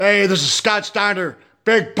Hey, this is Scott Steiner,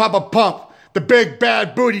 Big Papa Pump, the Big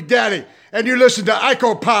Bad Booty Daddy, and you listen to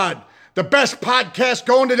IcoPod, the best podcast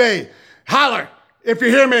going today. Holler if you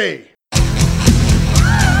hear me. I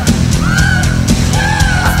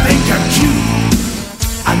think I'm cute.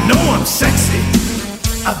 I know I'm sexy.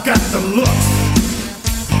 I've got the looks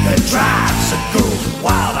that drives a girl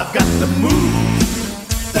wild. I've got the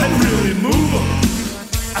moves that really move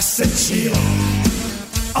 'em. I said chill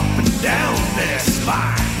up and down their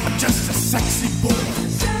spine. I'm just a sexy boy.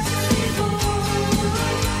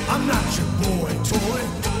 I'm not your boy toy.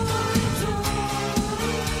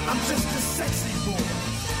 I'm just a sexy boy.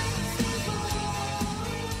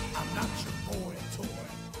 I'm not your boy toy.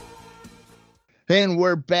 And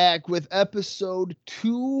we're back with episode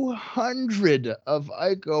 200 of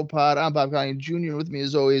IcoPod. I'm Bob Collier Jr. With me,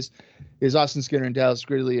 as always, is Austin Skinner and Dallas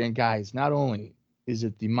Gridley. And guys, not only is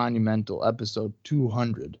it the monumental episode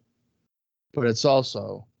 200, but it's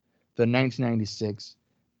also the 1996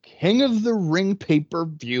 King of the Ring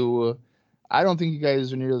pay-per-view. I don't think you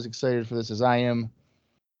guys are nearly as excited for this as I am.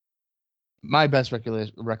 My best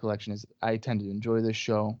recollection is I tend to enjoy this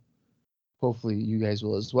show. Hopefully you guys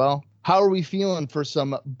will as well. How are we feeling for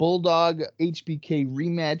some Bulldog HBK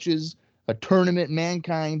rematches, a tournament,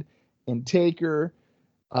 Mankind and Taker?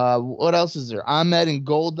 What else is there? Ahmed and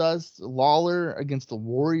Goldust, Lawler against the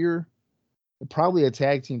Warrior. Probably a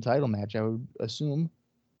tag team title match, I would assume.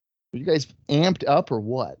 Are you guys amped up or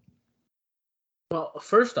what? Well,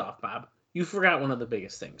 first off, Bob, you forgot one of the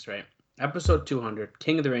biggest things, right? Episode 200,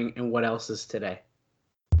 King of the Ring, and what else is today?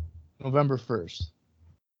 November 1st.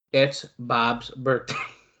 It's Bob's birthday.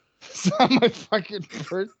 It's not my fucking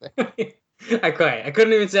birthday. I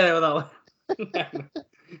couldn't even say that without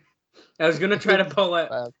I was going to try to pull it.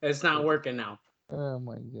 It's not working now. Oh,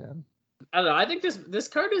 my God. I don't know. I think this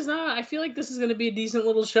card is not... I feel like this is going to be a decent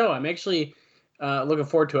little show. I'm actually looking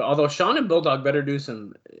forward to it. Although Sean and Bulldog better do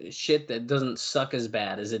some shit that doesn't suck as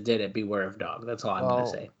bad as it did at Beware of Dog. That's all I'm going to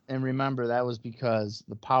say. And remember, that was because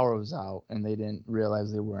the power was out and they didn't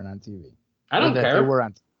realize they weren't on TV. I don't care. They were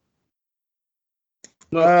on TV.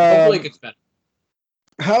 Well, hopefully it gets better.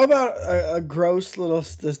 How about a gross little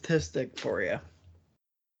statistic for you?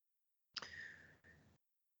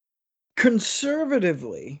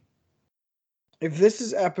 Conservatively, if this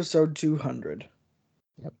is episode 200,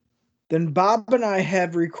 yep, then Bob and I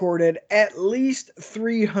have recorded at least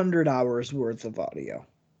 300 hours worth of audio.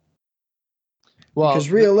 Well, because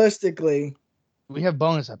realistically, we have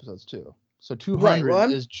bonus episodes too. So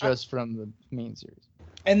 200 is just from the main series.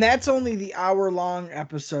 And that's only the hour-long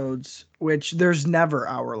episodes, which there's never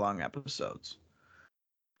hour-long episodes.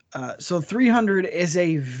 So 300 is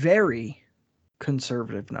a very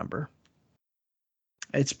conservative number.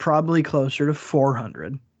 It's probably closer to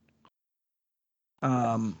 400.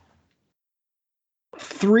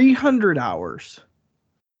 300 hours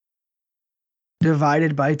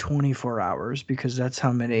divided by 24 hours, because that's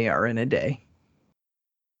how many are in a day,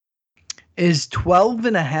 is 12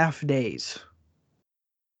 and a half days.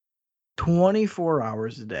 24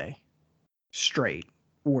 hours a day straight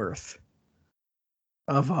worth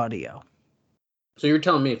of audio. So you're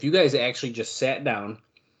telling me if you guys actually just sat down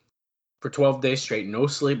for 12 days straight, no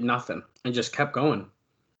sleep, nothing, and just kept going,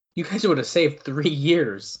 you guys would have saved 3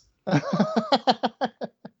 years.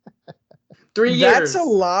 3 years. That's a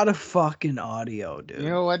lot of fucking audio, dude. You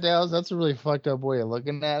know what, Dallas? That's a really fucked up way of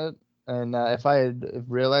looking at it. And if I had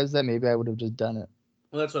realized that, maybe I would have just done it.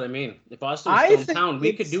 Well, that's what I mean. If Austin was still in town,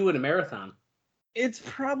 we could do it in a marathon. It's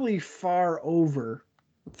probably far over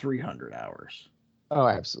 300 hours. Oh,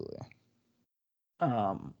 absolutely.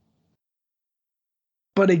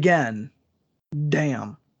 But again,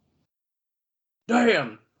 damn.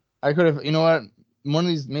 Damn. I could have, you know what? One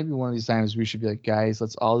of these times we should be like, guys,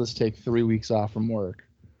 let's all just take 3 weeks off from work.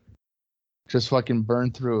 Just fucking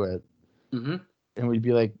burn through it. Mm-hmm. And we'd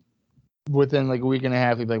be like, within like a week and a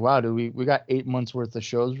half, we'd be like, wow, dude, we got 8 months worth of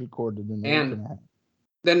shows recorded in a week and a half.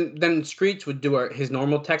 Then Screech would do his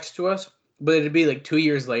normal text to us, but it'd be like 2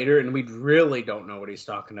 years later, and we really don't know what he's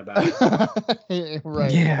talking about.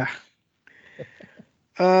 Right. Yeah.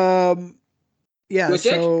 Yeah. Which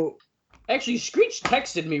so actually, Screech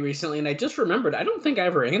texted me recently, and I just remembered. I don't think I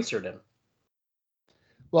ever answered him.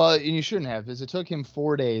 Well, and you shouldn't have, because it took him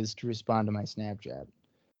 4 days to respond to my Snapchat,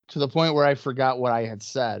 to the point where I forgot what I had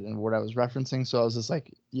said and what I was referencing. So I was just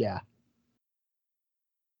like, yeah.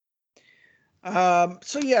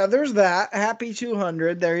 So yeah, there's that. Happy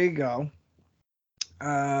 200. There you go.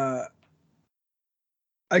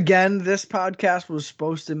 Again, this podcast was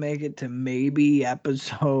supposed to make it to maybe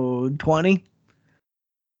episode 20.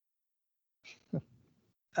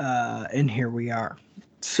 And here we are.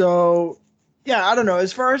 So Yeah, I don't know.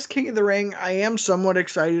 As far as King of the Ring, I am somewhat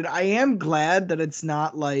excited. I am glad that it's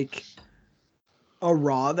not like a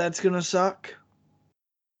Raw that's gonna suck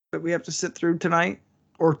that we have to sit through tonight,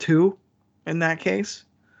 or two, in that case.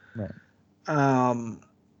 Right.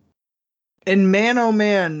 And man, oh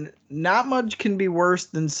man, not much can be worse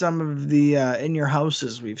than some of the in your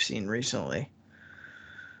houses we've seen recently.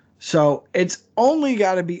 So it's only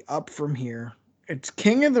got to be up from here. It's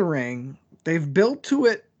King of the Ring. They've built to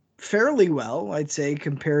it fairly well, I'd say,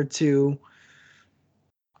 compared to,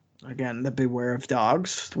 again, the Beware of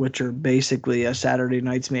Dogs, which are basically a Saturday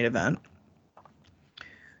night's main event.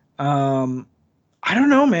 I don't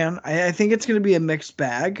know, man. I think it's going to be a mixed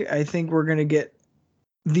bag. I think we're going to get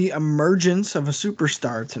the emergence of a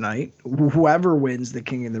superstar tonight. Whoever wins the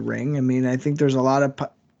King of the Ring. I mean, I think there's a lot of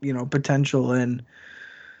potential in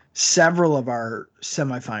several of our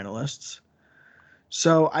semifinalists.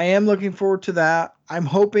 So I am looking forward to that. I'm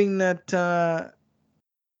hoping that,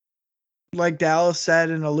 like Dallas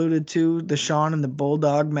said and alluded to, the Shawn and the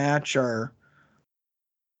Bulldog match are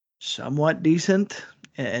somewhat decent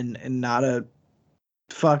and not a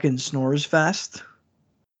fucking snores fest.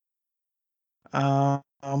 Yeah,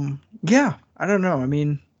 I don't know. I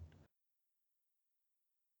mean,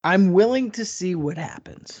 I'm willing to see what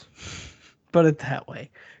happens. Put it that way.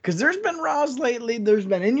 Because there's been Raws lately, there's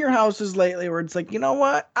been In Your Houses lately where it's like, you know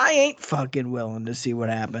what? I ain't fucking willing to see what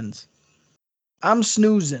happens. I'm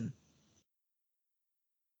snoozing.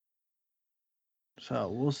 So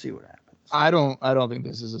we'll see what happens. I don't think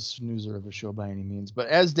this is a snoozer of a show by any means. But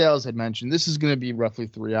as Dallas had mentioned, this is going to be roughly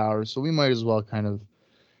 3 hours, so we might as well kind of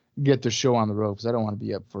get the show on the road because I don't want to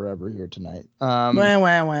be up forever here tonight.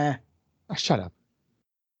 Wah. Shut up.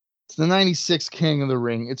 It's the 96 King of the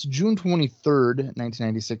Ring. It's June 23rd,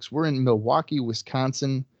 1996. We're in Milwaukee,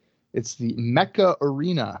 Wisconsin. It's the Mecca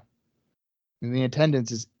Arena. And the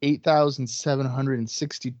attendance is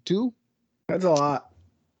 8,762. That's a lot.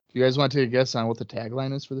 Do you guys want to take a guess on what the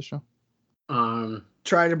tagline is for the show?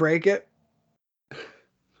 Try to break it.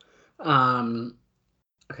 Okay,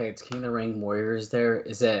 it's King of the Ring. Warriors there.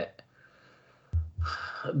 Is it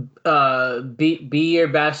be your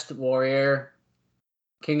best warrior?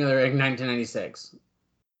 King of the Ring 1996.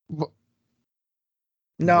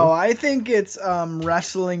 No, I think it's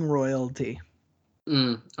wrestling royalty.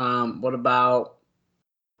 What about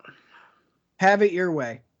Have It Your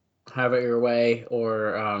Way? Have It Your Way,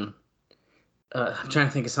 or I'm trying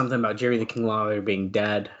to think of something about Jerry the King Lawler being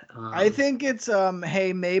dead. I think it's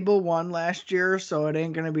Hey Mabel won last year, so it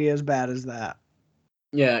ain't gonna be as bad as that.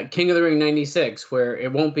 Yeah, King of the Ring 96, where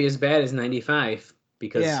it won't be as bad as 95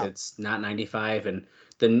 because it's not 95, and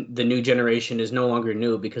the new generation is no longer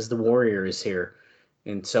new because the Warrior is here,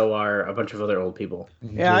 and so are a bunch of other old people.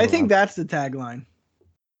 Yeah, I think that's the tagline.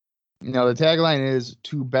 No, the tagline is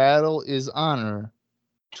 "To battle is honor,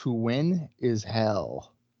 to win is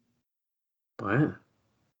hell." What?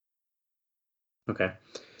 Okay.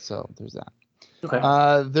 So there's that.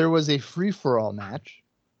 Okay. There was a free-for-all match.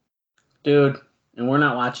 Dude, and we're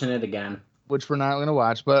not watching it again. Which we're not going to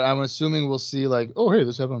watch, but I'm assuming we'll see like, oh, hey,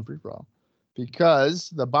 this happened on free-for-all. Because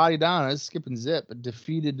the Body Donnas, Skip and Zip,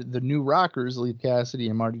 defeated the New Rockers, Leif Cassidy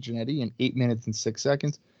and Marty Jannetty, in 8 minutes and 6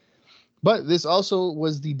 seconds. But this also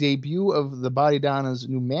was the debut of the Body Donnas'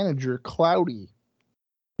 new manager, Cloudy.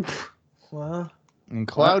 Well, and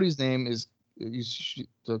Cloudy's name is,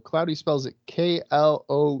 so Cloudy spells it Kloudi.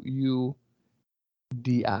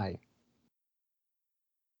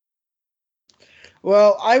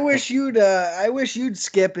 Well, I wish you'd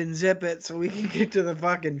skip and zip it so we can get to the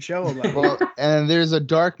fucking show about it. Well, and there's a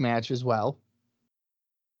dark match as well.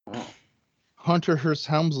 Hunter Hearst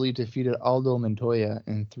Helmsley defeated Aldo Montoya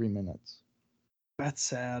in 3 minutes. That's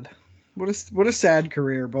sad. What a sad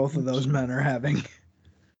career both of those men are having. 6,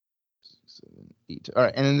 7, 8. All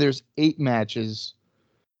right, and then there's 8 matches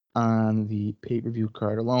on the pay-per-view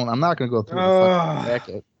card alone. I'm not going to go through the fucking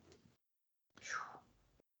bracket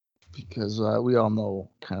because we all know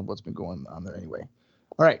kind of what's been going on there anyway.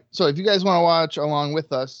 All right, so if you guys want to watch along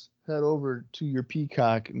with us, head over to your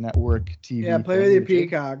Peacock Network TV. Yeah, play with your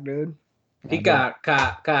Peacock, dude. Peacock,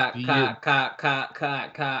 cock.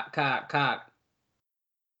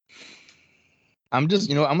 I'm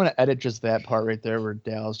just, I'm going to edit just that part right there where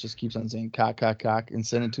Dallas just keeps on saying cock, and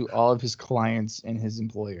send it to all of his clients and his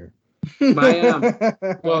employer.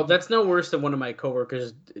 Well, that's no worse than one of my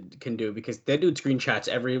coworkers can do because that dude screenshots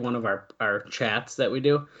every one of our chats that we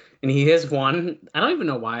do. And he has one. I don't even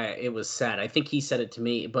know why it was said. I think he said it to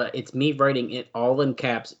me, but it's me writing it all in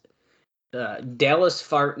caps. Dallas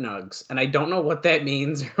fart nugs, and I don't know what that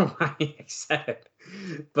means or why he said it,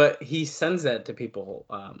 but he sends that to people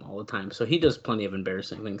all the time. So he does plenty of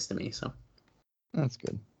embarrassing things to me. So That's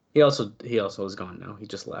good. He also is gone now. He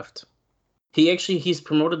just left. He's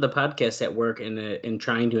promoted the podcast at work in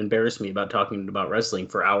trying to embarrass me about talking about wrestling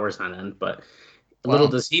for hours on end. But little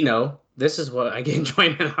does he know, this is what I get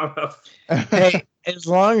enjoyment out of. Hey, as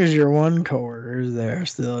long as your one coworker is there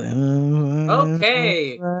still.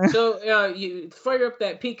 Okay, so you fire up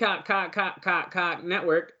that Peacock cock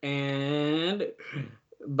network, and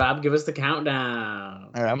Bob, give us the countdown.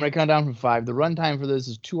 All right, I'm going to count down from 5. The runtime for this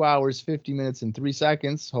is 2 hours, 50 minutes, and 3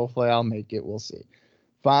 seconds. Hopefully, I'll make it. We'll see.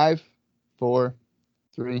 5, 4,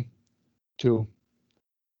 3, 2,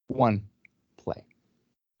 1. Play.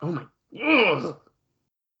 Oh my! Ugh.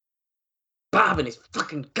 Bob and his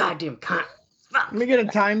fucking goddamn cunt. Let me get a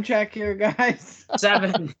time check here, guys.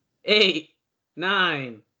 7, 8,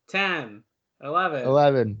 9, 10, 11.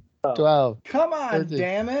 11, 12. Come on, 13.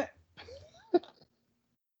 damn it.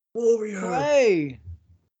 Warrior. Play.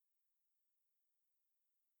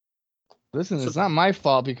 Listen, it's not my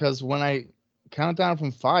fault because when I count down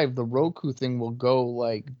from 5, the Roku thing will go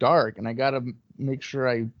like dark, and I got to make sure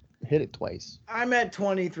I hit it twice. I'm at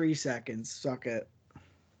 23 seconds. Suck it.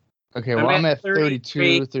 Okay, well, I'm at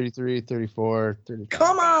 33. 32, 33, 34, 35.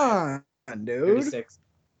 Come on, dude. 36.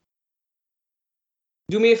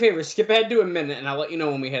 Do me a favor, skip ahead to a minute, and I'll let you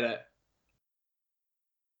know when we hit it.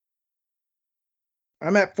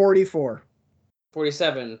 I'm at 44.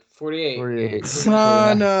 47, 48. 48.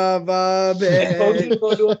 Son of a I told you to bitch.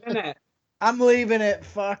 go to a minute. I'm leaving it.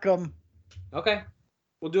 Fuck them. Okay.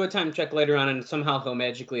 We'll do a time check later on, and somehow he'll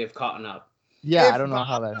magically have caught up. Yeah, If I don't know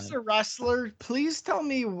how Bob that was happened. a wrestler, please tell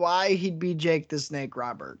me why he'd be Jake the Snake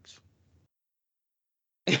Roberts.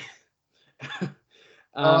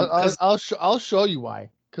 I'll show you why.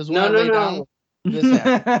 Because when No, I no, lay no. down, this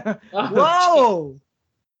happens. Whoa!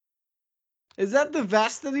 Is that the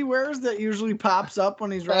vest that he wears that usually pops up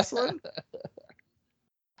when he's wrestling?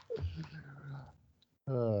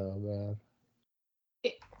 Oh man.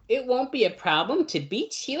 It won't be a problem to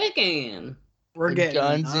beat you again. We're The getting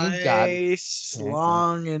guns a and God- nice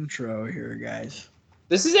long intro here, guys.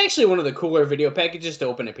 This is actually one of the cooler video packages to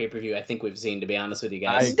open a pay-per-view I think we've seen, to be honest with you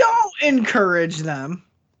guys. Don't encourage them.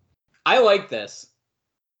 I like this.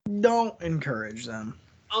 Don't encourage them.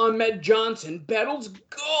 Ahmed Johnson battles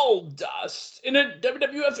Goldust in a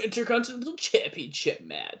WWF Intercontinental Championship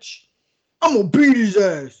match. I'm gonna beat his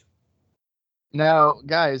ass. Now,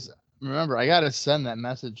 guys, remember, I gotta send that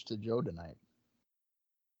message to Joe tonight.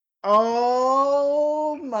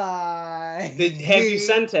 Oh my! Have you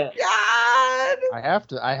sent it? God! I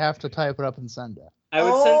have to type it up and send it. I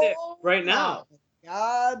would send it right now.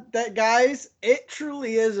 God, that guys, it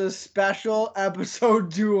truly is a special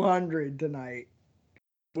episode 200 tonight.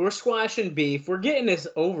 We're squashing beef. We're getting this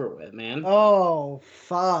over with, man. Oh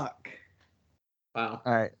fuck! Wow.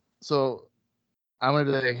 All right, so I'm gonna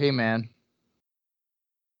be like, hey man,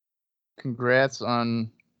 congrats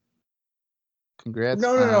on.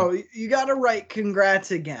 No. You gotta write congrats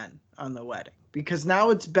again on the wedding because now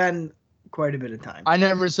it's been quite a bit of time. I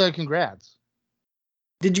never said congrats.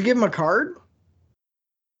 Did you give him a card?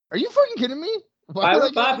 Are you fucking kidding me? Why would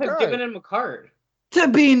I Bob give him a have card? given him a card? To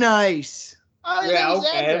be nice. Oh, Yeah, his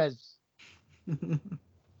okay. address.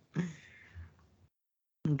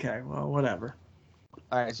 Okay, well, whatever.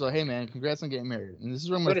 All right, so hey man, congrats on getting married. And this is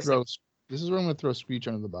where I'm Wait gonna a throw. This is where I'm gonna throw Screech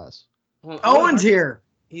under the bus. Well, Owen's here.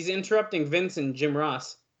 He's interrupting Vince and Jim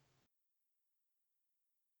Ross.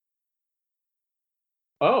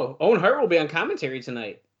 Oh, Owen Hart will be on commentary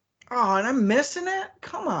tonight. Oh, and I'm missing it?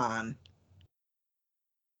 Come on.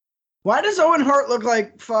 Why does Owen Hart look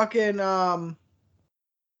like fucking Oh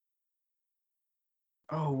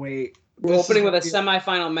wait. We're opening with a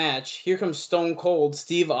semifinal match. Here comes Stone Cold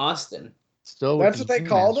Steve Austin. Still, with That's his what they Dream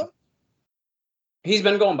called Match. him? He's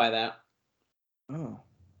been going by that. Oh.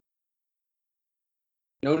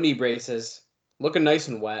 No knee braces. Looking nice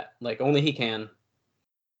and wet, like only he can.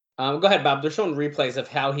 Go ahead, Bob. They're showing replays of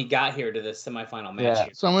how he got here to this semifinal match. Yeah.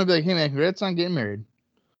 Here. So I'm gonna be like, hey man, congrats on getting married.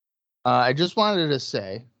 I just wanted to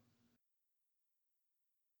say,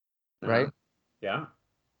 right? Yeah.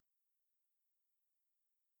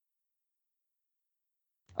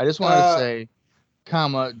 I just wanted to say,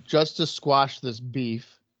 comma, just to squash this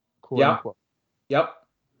beef, quote Yeah. unquote. Yep.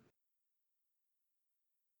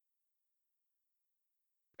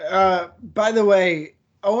 By the way,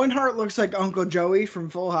 Owen Hart looks like Uncle Joey from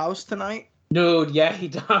Full House tonight. Dude, yeah, he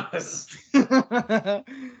does.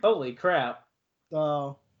 Holy crap.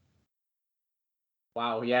 So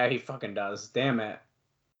Wow, yeah, he fucking does. Damn it.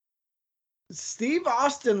 Steve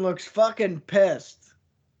Austin looks fucking pissed.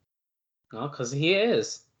 Well, because he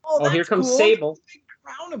is. Oh, Oh, here that's comes cool. Sable. Big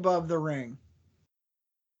crown above the ring.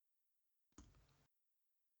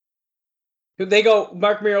 They go,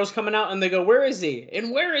 Mark Miro's coming out, and they go, where is he?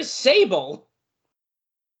 And where is Sable?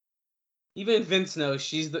 Even Vince knows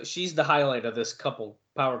she's the highlight of this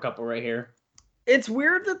power couple right here. It's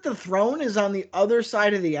weird that the throne is on the other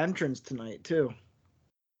side of the entrance tonight, too.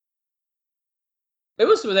 It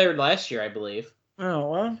was there last year, I believe. Oh,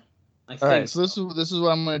 well. I think. All right, so this is what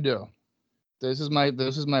I'm gonna do. This is my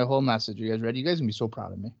whole message. You guys ready? You guys can be so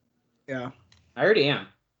proud of me. Yeah. I already am.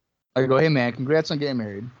 I go, hey man, congrats on getting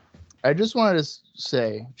married. I just wanted to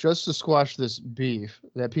say, just to squash this beef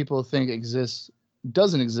that people think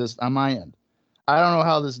doesn't exist on my end. I don't know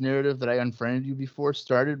how this narrative that I unfriended you before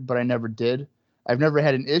started, but I never did. I've never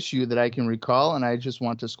had an issue that I can recall, and I just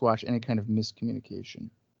want to squash any kind of miscommunication.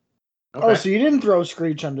 Okay. Oh, so you didn't throw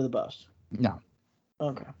Screech under the bus? No.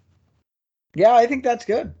 Okay. Yeah, I think that's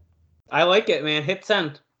good. I like it, man. Hit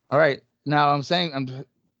send. All right. Now I'm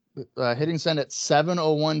hitting send at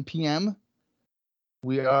 7:01 p.m.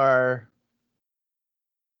 We are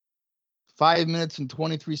 5 minutes and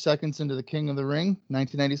 23 seconds into the King of the Ring,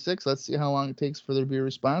 1996. Let's see how long it takes for there to be a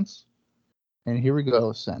response. And here we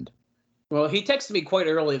go. Send. Well, he texted me quite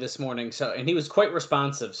early this morning, and he was quite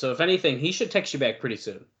responsive. So if anything, he should text you back pretty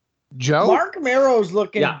soon. Joe? Mark Miro's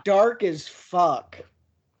looking dark as fuck.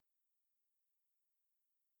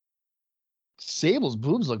 Sable's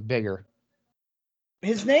boobs look bigger.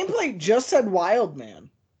 His nameplate just said Wild Man.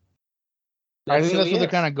 I think that's what they're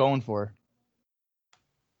kind of going for.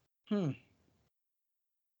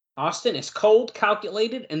 Austin is cold,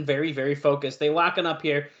 calculated, and very, very focused. They locking up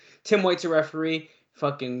here. Tim White's a referee.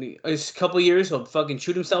 Fucking a couple years, he'll fucking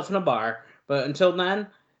shoot himself in a bar. But until then,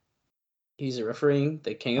 he's a refereeing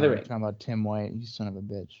the King of the Ring. Talking about Tim White, you son of a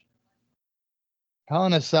bitch. Hell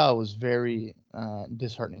in a Cell was very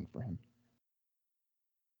disheartening for him.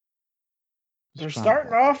 They're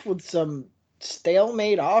starting off with some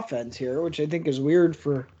stalemate offense here, which I think is weird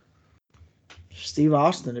for Steve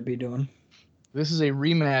Austin to be doing. This is a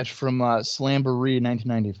rematch from Slamboree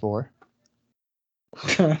 1994.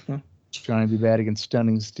 Trying to be bad against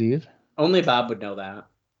Stunning Steve. Only Bob would know that.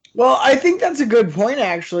 Well, I think that's a good point,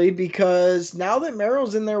 actually, because now that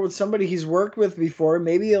Miro's in there with somebody he's worked with before,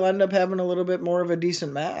 maybe he'll end up having a little bit more of a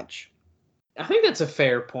decent match. I think that's a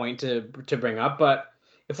fair point to bring up, but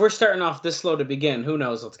if we're starting off this slow to begin, who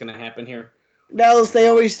knows what's going to happen here? Dallas, they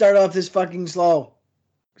always start off this fucking slow.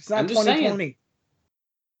 It's not 2020.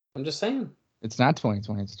 I'm just saying. It's not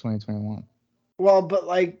 2020, it's 2021. Well,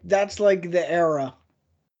 but that's the era.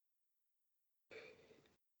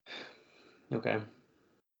 Okay.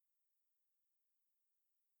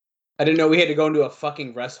 I didn't know we had to go into a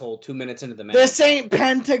fucking rest hold 2 minutes into the match. This ain't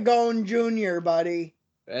Pentagon Jr., buddy.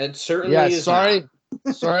 It certainly is. Sorry.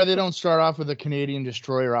 Sorry they don't start off with a Canadian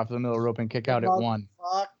destroyer off the middle rope and kick out at one.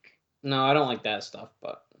 Fuck. No, I don't like that stuff,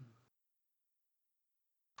 but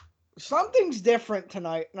something's different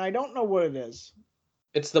tonight, and I don't know what it is.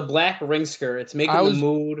 It's the black ring skirt. It's making the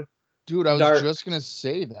mood. Dude, I was dark. Just gonna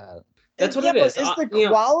say that. That's what it is. Is the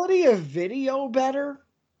quality of video better?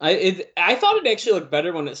 I thought it actually looked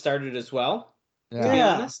better when it started as well. Yeah. To be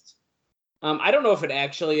honest. I don't know if it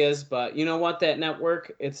actually is, but you know what? That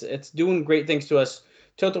network, it's doing great things to us.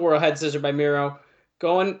 Tilt the World Head Scissor by Miro.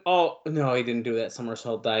 Going, oh, no, he didn't do that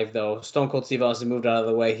somersault dive, though. Stone Cold Steve Austin moved out of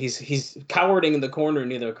the way. He's cowering in the corner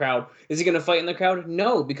near the crowd. Is he going to fight in the crowd?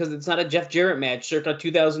 No, because it's not a Jeff Jarrett match, circa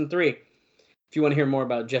 2003. If you want to hear more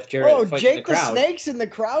about Jeff Jarrett fighting Jake in the crowd. Snake's in the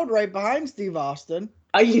crowd right behind Steve Austin.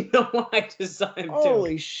 You know what? I just saw him, too.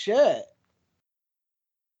 Holy shit.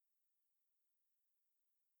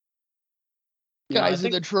 Guys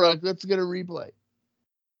in the truck, let's get a replay.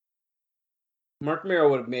 Mark Miro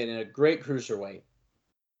would have made it a great cruiserweight.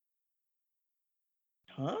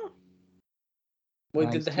 Huh? Well,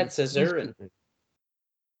 he did the head scissor.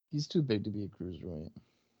 He's too big to be a cruiserweight.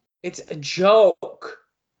 It's a joke.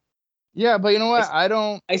 Yeah, but you know what?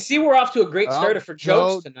 I see we're off to a great start for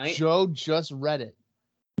jokes tonight. Joe just read it.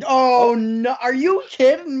 Oh, no. Are you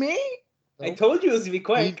kidding me? I told you it was going to be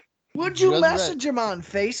quick. Would you message him on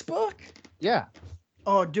Facebook? Yeah.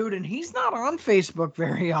 Oh, dude, and he's not on Facebook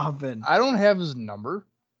very often. I don't have his number.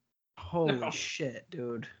 Holy shit,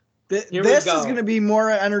 dude. This is going to be more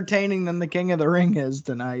entertaining than the King of the Ring is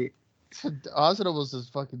tonight. Austin almost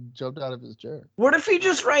just fucking jumped out of his chair. What if he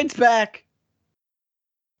just writes back?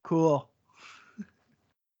 Cool.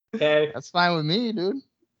 Okay. That's fine with me, dude.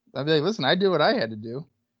 I'd be like, listen, I did what I had to do.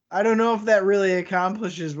 I don't know if that really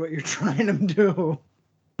accomplishes what you're trying to do.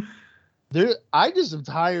 I just am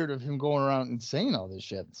tired of him going around and saying all this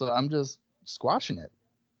shit, so I'm just squashing it.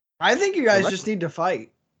 I think you guys just need to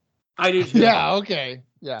fight. I do too. Yeah, okay.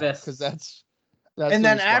 Yeah, because that's and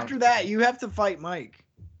then after that, you have to fight Mike.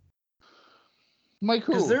 Mike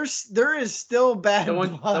who? Because there is still bad The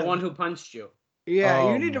blood. one who punched you. Yeah,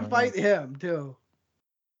 Oh, you need to man. fight him too.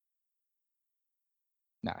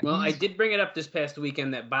 Nah, Well, I he's- did bring it up this past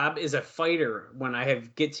weekend that Bob is a fighter when I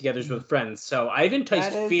have get-togethers with friends. So I've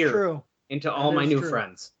enticed That is fear true. into all That my is new true.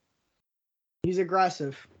 friends. He's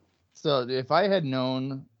aggressive. So if I had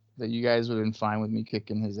known that you guys would have been fine with me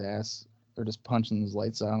kicking his ass or just punching his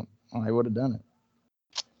lights out, I would have done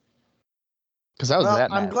it. Because I was Well,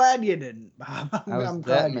 that I'm mad. glad you didn't. I was I'm that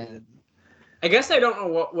glad you mad. didn't. I guess I don't know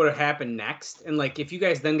what would have happened next. And like, if you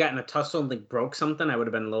guys then got in a tussle and like broke something, I would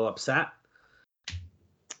have been a little upset.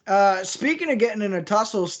 Speaking of getting in a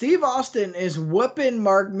tussle, Steve Austin is whooping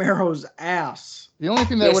Mark Merrow's ass. The only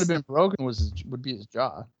thing that Yes. would have been broken would be his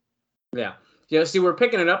jaw. Yeah. Yeah, see, we're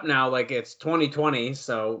picking it up now like it's 2020,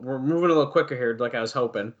 so we're moving a little quicker here like I was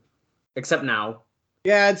hoping. Except now.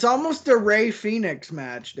 Yeah, it's almost a Ray Phoenix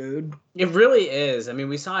match, dude. It really is. I mean,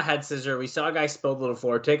 we saw a head scissor. We saw a guy spill a little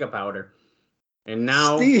floor, take a powder. And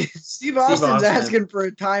now Steve Austin's Austin. asking for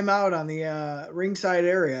a timeout on the ringside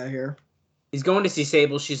area here. he's going to see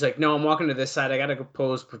Sable. She's like, no, I'm walking to this side. I got to go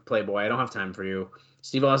pose for Playboy. I don't have time for you.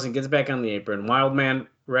 Steve Austin gets back on the apron. Wildman,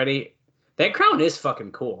 ready. That crown is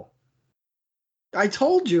fucking cool. I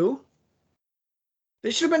told you.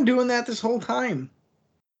 They should have been doing that this whole time.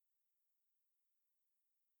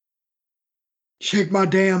 Shake my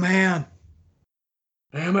damn hand.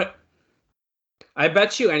 Damn it. I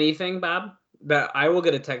bet you anything, Bob, that I will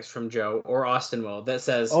get a text from Joe or Austin will that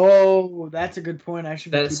says, Oh, that's a good point. I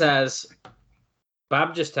should be that keeping- says,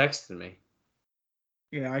 Bob just texted me.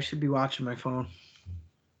 Yeah, I should be watching my phone.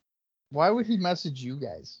 Why would he message you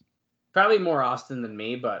guys? Probably more Austin than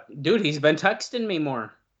me, but dude, he's been texting me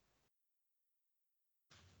more.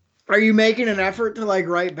 Are you making an effort to like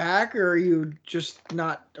write back, or are you just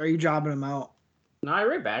not? Are you jobbing him out? No, I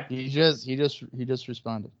read back. He just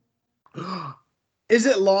responded. Is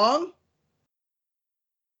it long?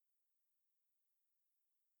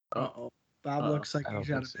 Uh-oh. Bob Uh-oh. looks like I don't he's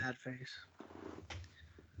got a think so. bad face.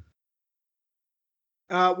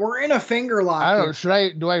 We're in a finger lock. I don't know.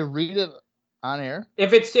 here. Do I read it on air?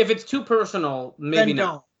 If it's too personal, maybe Then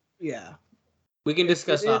not. don't. Yeah. We can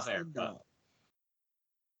discuss It off is, air. then But don't.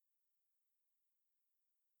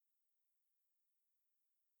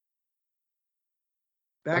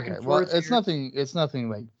 Back Okay, and well, forth. it's here. nothing. It's nothing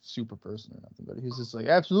like super personal or nothing. But he's just like,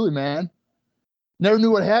 absolutely, man. Never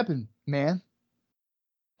knew what happened, man.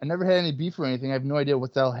 I never had any beef or anything. I have no idea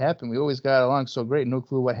what the hell happened. We always got along so great. No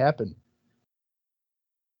clue what happened.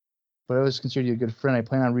 But I always considered you a good friend. I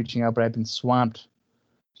plan on reaching out, but I've been swamped.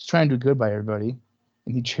 Just trying to do good by everybody.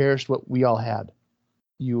 And he cherished what we all had.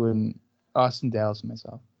 You and Austin, Dallas, and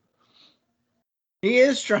myself. He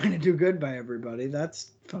is trying to do good by everybody.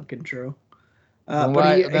 That's fucking true. Then But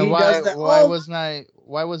why, he then does that. why Oh, wasn't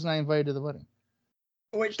I invited to the wedding?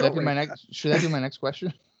 wait, Should that don't be my write next? Should that be my next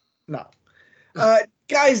question? that. No.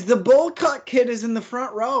 Guys, the bowl cut kid is in the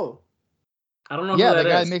front row. I don't know Yeah, who the that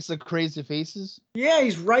guy is. makes the crazy faces. Yeah,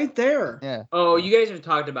 he's right there. Yeah. Oh, you guys have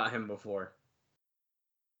talked about him before.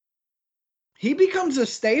 He becomes a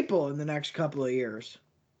staple in the next couple of years.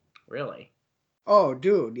 Really? Oh,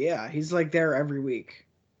 dude, yeah, he's like there every week.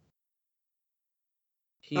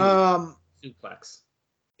 Huge suplex.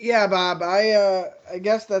 Yeah, Bob, I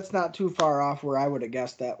guess that's not too far off where I would have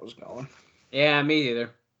guessed that was going. Yeah, me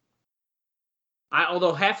either.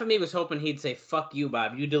 Although half of me was hoping he'd say, fuck you,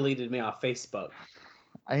 Bob. You deleted me off Facebook.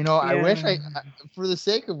 I wish Yeah. for the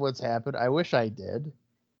sake of what's happened, I wish I did,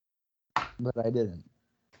 but I didn't.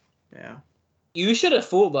 Yeah. You should have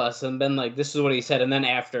fooled us and been like, this is what he said. And then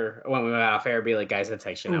after, when we went off air, be like, guys, that's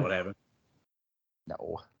actually not what happened.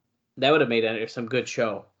 No. That would have made it some good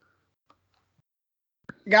show.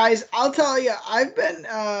 Guys, I'll tell you, I've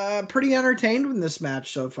been pretty entertained with this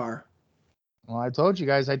match so far. Well, I told you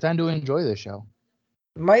guys, I tend to enjoy this show.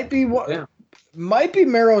 Might be Yeah. might be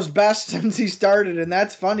Merrow's best since he started, and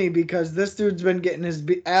that's funny because this dude's been getting his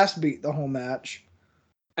ass beat the whole match.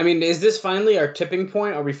 I mean, is this finally our tipping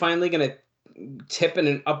point? Are we finally going to tip in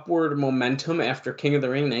an upward momentum after King of the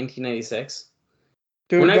Ring 1996?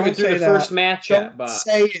 Dude, We're not even don't through say the that. first match Don't yet, but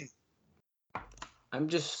say it. I'm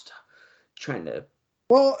just trying to.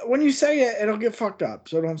 Well, when you say it, it'll get fucked up,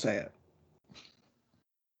 so don't say it.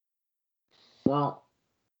 Well,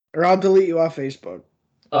 Or I'll delete you off Facebook.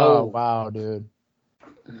 Oh wow, dude.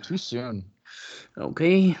 Too soon.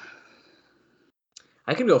 Okay.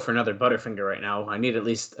 I could go for another Butterfinger right now. I need at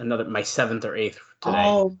least my 7th or 8th today.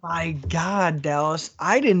 Oh my God, Dallas.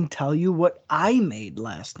 I didn't tell you what I made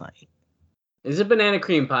last night. Is it banana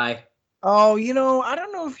cream pie? Oh, I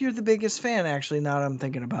don't know if you're the biggest fan, actually, now that I'm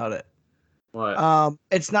thinking about it. What?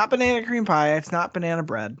 It's not banana cream pie. It's not banana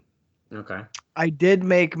bread. Okay. I did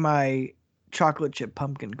make my chocolate chip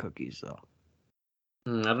pumpkin cookies though.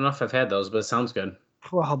 I don't know if I've had those, but it sounds good.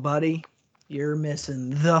 Well, buddy, you're missing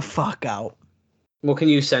the fuck out. Well, can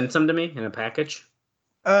you send some to me in a package?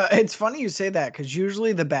 It's funny you say that because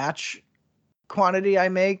usually the batch quantity I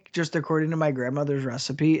make, just according to my grandmother's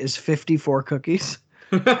recipe, is 54 cookies.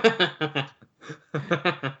 I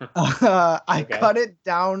Okay. cut it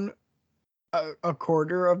down a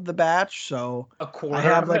quarter of the batch, so A quarter. I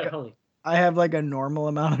have of like it? Holy. I have like a normal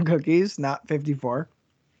amount of cookies, not 54.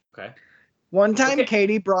 Okay. One time, Okay.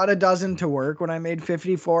 Katie brought a dozen to work when I made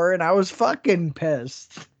 54, and I was fucking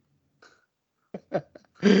pissed.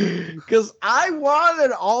 Because I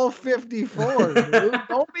wanted all 54, dude.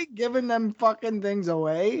 Don't be giving them fucking things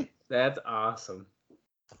away. That's awesome.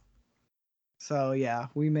 So, yeah,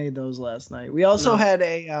 we made those last night. We also No. had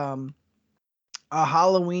a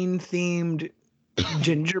Halloween-themed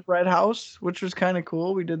gingerbread house, which was kind of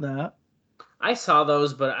cool. We did that. I saw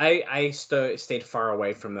those, but I stayed far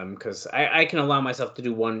away from them because I can allow myself to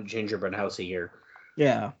do one gingerbread house a year.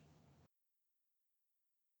 Yeah.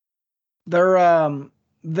 They're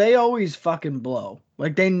they always fucking blow.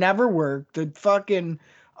 Like they never work. The fucking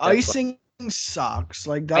icing sucks.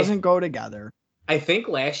 Like doesn't go together. I think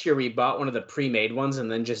last year we bought one of the pre-made ones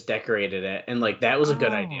and then just decorated it, and like that was a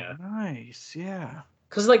good idea. Nice, yeah.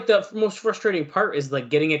 Because like the most frustrating part is like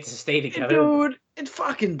getting it to stay together. Dude, it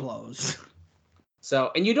fucking blows.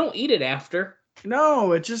 So, and you don't eat it after.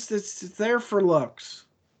 No, it's there for looks.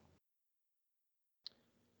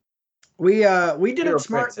 We did You're it a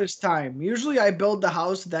smart princess. this time. Usually I build the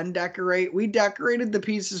house, then decorate. We decorated the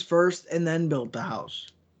pieces first and then built the house.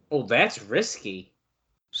 Oh, that's risky.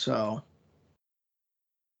 So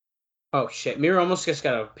Oh shit! Mira almost just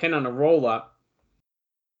got a pin on a roll up.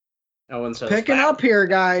 Oh, and so picking up here,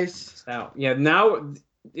 guys. Now, yeah. Now,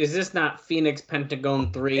 is this not Phoenix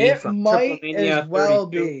Pentagon 3 It from might Triple Mania as well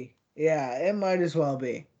 32? be. Yeah, it might as well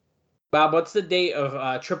be. Bob, what's the date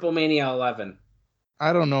of Triple Mania 11?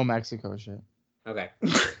 I don't know Mexico shit. Okay.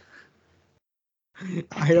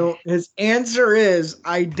 I don't. His answer is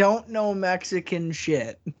I don't know Mexican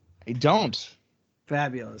shit. I don't.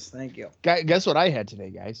 Fabulous, thank you. Guess what I had today,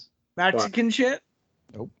 guys? Mexican shit.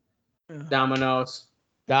 Nope. Domino's.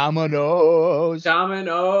 Domino's.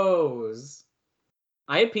 Domino's.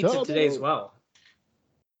 I had pizza today as well.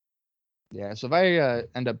 Yeah, so if I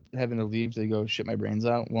end up having to leave to go shit my brains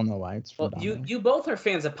out, we'll know why. It's from Well, Domino's. you both are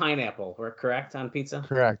fans of pineapple, we're correct on pizza?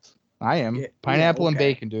 Correct. I am. Yeah, Pineapple and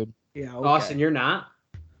okay. bacon, dude. Yeah. Okay. Austin, you're not?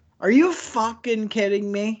 Are you fucking kidding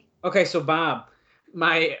me? Okay, so Bob,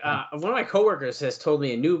 my one of my coworkers has told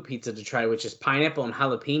me a new pizza to try, which is pineapple and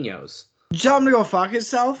jalapenos. Did you tell him to go fuck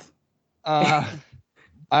himself? I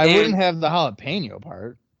And- wouldn't have the jalapeno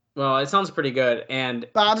part. Well, it sounds pretty good. And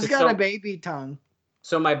Bob's got so- a baby tongue.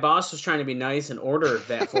 So my boss was trying to be nice and order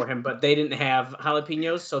that for him, but they didn't have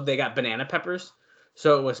jalapenos, so they got banana peppers.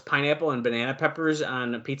 So it was pineapple and banana peppers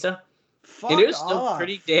on pizza. Fuck And it was still off.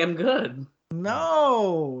 pretty damn good.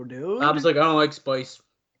 No, dude. Bob's like, I don't like spice.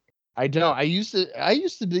 I don't. I used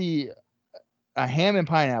to be a ham and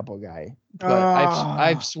pineapple guy, but Ah.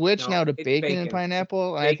 I've switched No, now to it's bacon and bacon.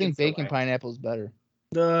 pineapple, and I think Bacon's the bacon way. pineapple is better.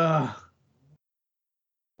 Ugh.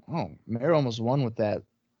 Oh, Mary almost won with that.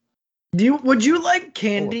 Would you like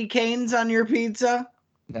candy canes on your pizza?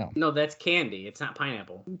 No. No, that's candy. It's not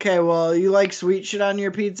pineapple. Okay, well, you like sweet shit on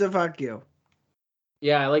your pizza? Fuck you.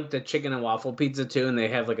 Yeah, I like the chicken and waffle pizza too, and they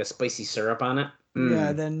have like a spicy syrup on it.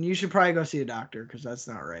 Yeah, then you should probably go see a doctor because that's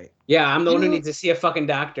not right. Yeah, I'm the one who You- needs to see a fucking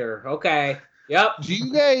doctor. Okay. Yep. Do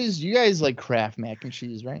you guys like Kraft mac and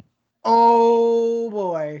cheese, right? Oh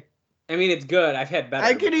boy. I mean, it's good. I've had better.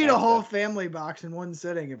 I could eat a but- whole family box in one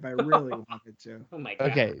sitting if I really wanted to. Oh my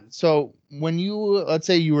god. Okay, so when let's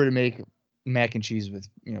say you were to make mac and cheese with,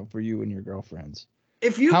 for you and your girlfriends.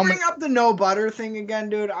 If you How bring up the no butter thing again,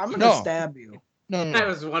 dude, I'm gonna No. stab you. No, no, I no.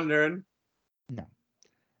 was wondering.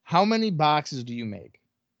 How many boxes do you make?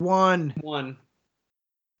 One. One.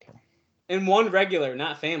 And one regular,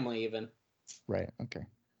 not family even. Right. Okay.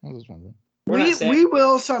 I was wondering. We're not We saying-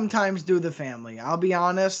 will sometimes do the family. I'll be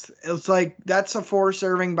honest. It's like that's a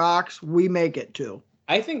 4-serving box. We make it 2.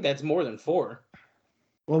 I think that's more than 4.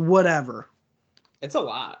 Well, whatever. It's a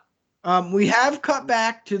lot. We have cut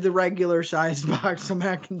back to the regular sized box of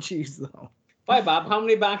mac and cheese though. Why, Bob? How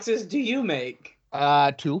many boxes do you make?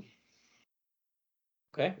 2.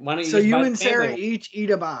 Okay. Why don't you So just you buy the and Sarah family each eat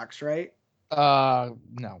a box, right?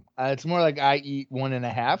 No. It's more like I eat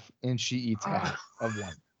 1.5 and she eats half of one.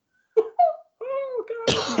 one? Oh,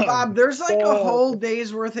 God. Bob, there's like a Oh. whole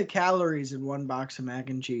day's worth of calories in one box of mac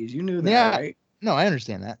and cheese. You knew that, Yeah. right? No, I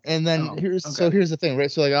understand that. And then Oh, here's okay. the thing,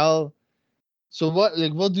 right? So like So what?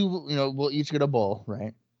 Like we'll do. We'll each get a bowl,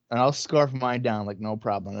 right? And I'll scarf mine down like no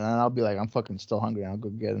problem. And then I'll be like, I'm fucking still hungry. I'll go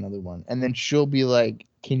get another one. And then she'll be like,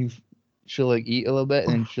 can you? She'll like eat a little bit,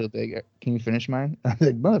 and then she'll be like, can you finish mine? I'm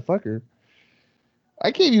like, motherfucker,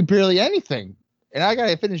 I gave you barely anything, and I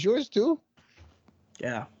gotta finish yours too.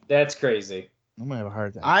 Yeah. That's crazy. I'm gonna have a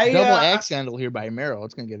hard time. I, Double uh, axe handle here by Merrill.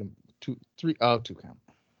 It's gonna get him 2 count.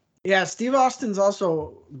 Yeah, Steve Austin's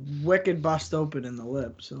also wicked bust open in the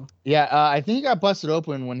lip. So Yeah, I think he got busted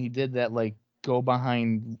open when he did that like go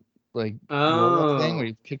behind like roll up thing where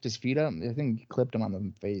he kicked his feet up. I think he clipped him on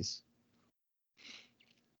the face.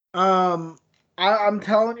 I'm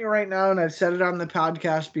telling you right now, and I've said it on the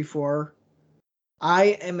podcast before,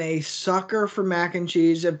 I am a sucker for mac and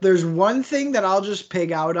cheese. If there's one thing that I'll just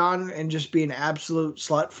pig out on and just be an absolute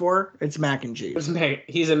slut for, it's mac and cheese.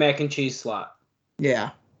 He's a mac and cheese slut. Yeah.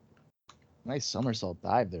 Nice somersault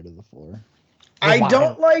dive there to the floor. I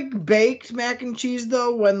don't like baked mac and cheese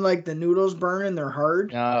though when like the noodles burn and they're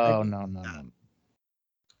hard. No.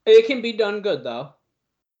 It can be done good though.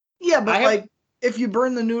 Yeah, but if you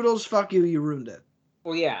burn the noodles, fuck you, you ruined it.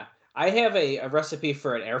 Well, yeah. I have a recipe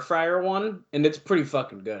for an air fryer one, and it's pretty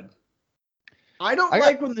fucking good. I don't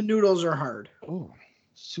like when the noodles are hard. Oh,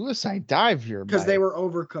 suicide dive here. Because they were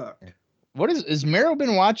overcooked. What is Mero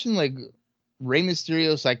been watching like Rey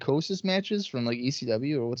Mysterio Psychosis matches from like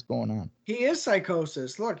ECW or what's going on? He is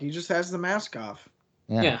Psychosis. Look, he just has the mask off.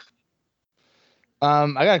 Yeah. I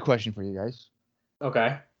got a question for you guys.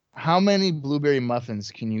 Okay. How many blueberry muffins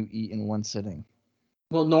can you eat in one sitting?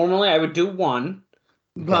 Well, normally I would do one,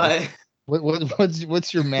 but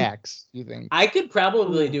what's your max? You think? I could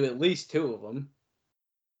probably do at least 2 of them.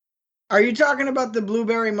 Are you talking about the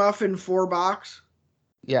blueberry muffin 4-box?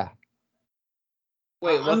 Yeah.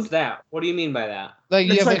 Wait, what's that? What do you mean by that? Like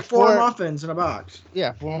it's like 4 muffins in a box.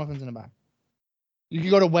 Yeah, 4 muffins in a box. You can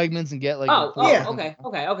go to Wegmans and get like. Yeah. Okay,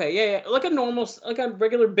 yeah. Like a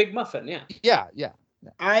regular big muffin, yeah. Yeah.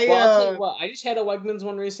 I'll tell you what, I just had a Wegmans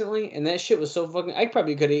one recently, and that shit was so fucking. I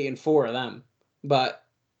probably could have eaten 4 of them, but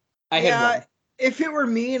I had one. If it were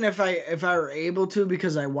me, and if I were able to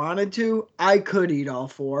because I wanted to, I could eat all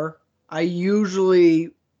 4. I usually,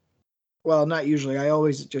 well, not usually. I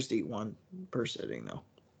always just eat 1 per sitting though.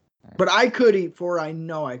 Right. But I could eat 4. I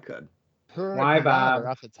know I could. Why, Bob?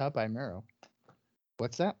 Off the top by Mero.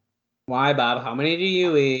 What's that? Why, Bob? How many do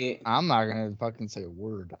you eat? I'm not gonna fucking say a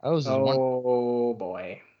word. I was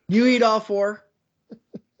boy. You eat all 4?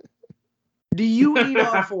 Do you eat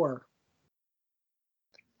all 4?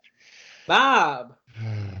 Bob.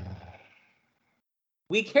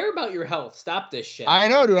 We care about your health. Stop this shit. I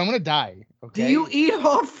know, dude. I'm gonna die. Okay. Do you eat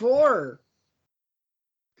all 4?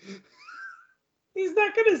 He's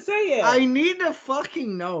not gonna say it. I need to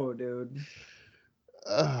fucking know, dude.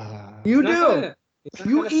 You do.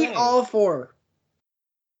 You eat all 4.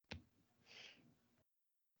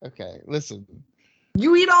 Okay, listen.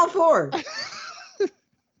 You eat all 4.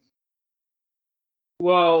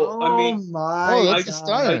 Well, I mean, I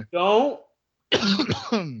don't.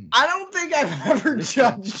 I don't think I've ever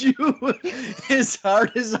judged you as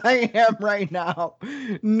hard as I am right now,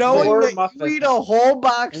 knowing that you eat a whole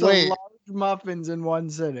box of large muffins in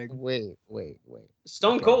one sitting. Wait.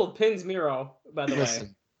 Stone Cold pins Mero, by the way.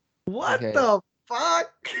 What the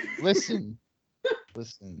fuck? Listen.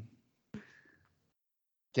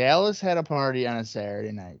 Dallas had a party on a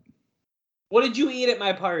Saturday night. What did you eat at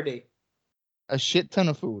my party? A shit ton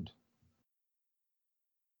of food.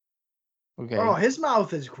 Okay. Oh, his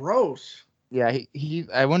mouth is gross. Yeah, he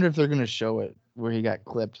I wonder if they're gonna show it where he got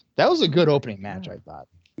clipped. That was a good opening match, I thought.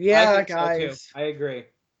 Yeah, guys. So I agree.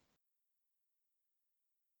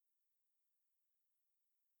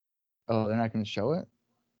 Oh, they're not gonna show it?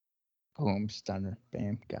 Boom, stunner.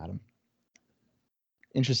 Bam, got him.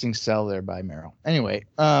 Interesting sell there by Merrill. Anyway,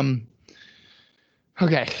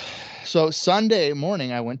 okay. So Sunday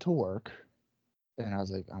morning I went to work and I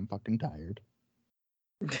was like, I'm fucking tired.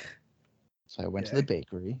 So I went to the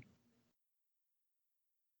bakery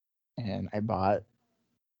and I bought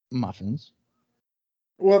muffins.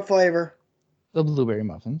 What flavor? The blueberry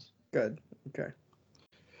muffins. Good. Okay.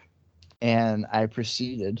 And I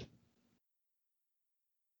proceeded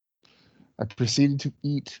to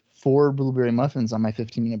eat 4 blueberry muffins on my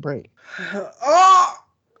 15-minute break. Oh!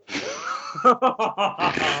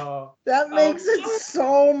 That makes it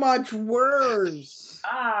so much worse.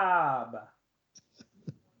 Bob.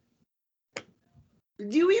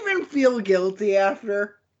 Do you even feel guilty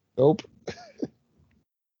after? Nope.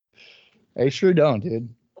 I sure don't, dude.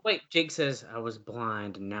 Wait, Jake says, I was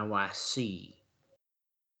blind and now I see.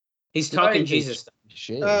 He's talking Jesus.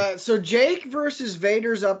 Shit. So Jake versus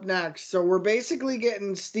Vader's up next. So we're basically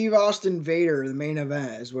getting Steve Austin Vader, the main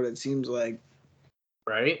event, is what it seems like.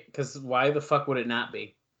 Right? Because why the fuck would it not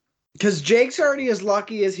be? Because Jake's already as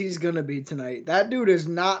lucky as he's gonna be tonight. That dude is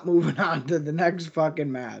not moving on to the next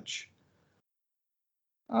fucking match.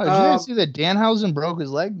 Oh, did you guys see that Danhausen broke his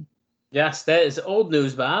leg? Yes, that is old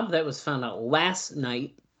news, Bob. That was found out last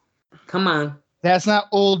night. Come on. That's not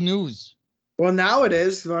old news. Well, now it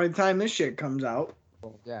is by the time this shit comes out.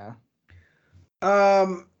 Yeah.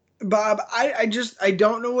 Bob, I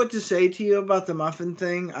don't know what to say to you about the muffin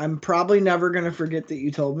thing. I'm probably never gonna forget that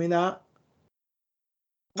you told me that.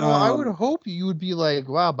 Well, I would hope you would be like,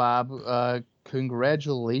 wow, Bob,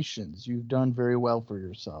 congratulations. You've done very well for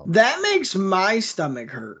yourself. That makes my stomach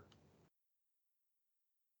hurt.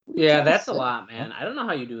 Yeah, that's a lot, man. I don't know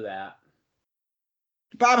how you do that.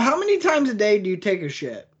 Bob, how many times a day do you take a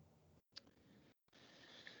shit?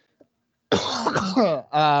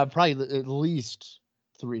 Probably at least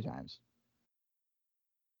 3 times.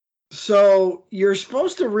 So you're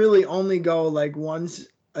supposed to really only go like once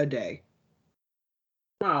a day.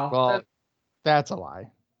 Well, That's a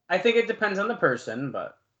lie. I think it depends on the person,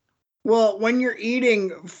 but Well, when you're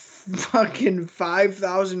eating fucking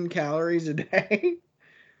 5,000 calories a day,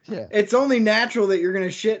 Yeah. it's only natural that you're gonna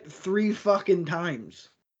shit 3 fucking times.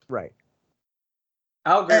 Right.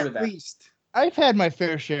 I'll agree At with that. least. I've had my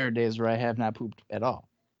fair share of days where I have not pooped at all.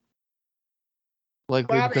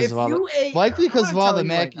 Likely Bob, because if of all you the, ate, likely I'm because gonna of all tell the you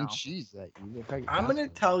mac right and now. cheese that you eat. I'm going to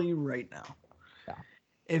tell you right now. Yeah.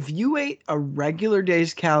 If you ate a regular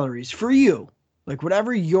day's calories for you, like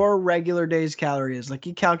whatever your regular day's calorie is, like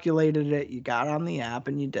you calculated it, you got on the app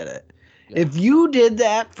and you did it. Yeah. If you did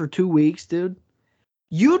that for 2 weeks, dude,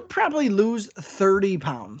 you'd probably lose 30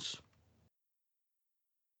 pounds.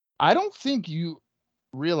 I don't think you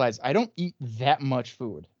realize I don't eat that much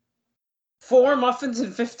food. 4 muffins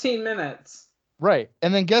in 15 minutes. Right.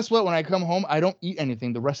 And then guess what? When I come home, I don't eat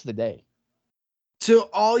anything the rest of the day. So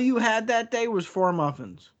all you had that day was 4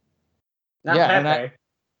 muffins. Not Yeah, Pepe.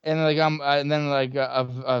 and then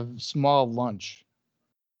a small lunch.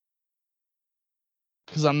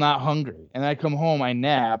 Because I'm not hungry. And I come home, I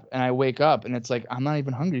nap, and I wake up, and it's like, I'm not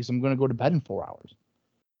even hungry, so I'm going to go to bed in 4 hours.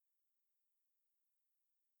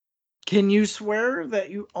 Can you swear that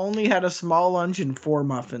you only had a small lunch and 4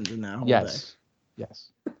 muffins in that whole day?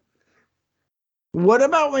 Yes. What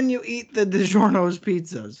about when you eat the DiGiorno's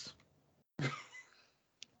pizzas?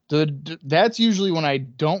 That's usually when I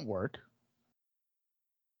don't work.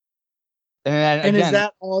 And then, And again, is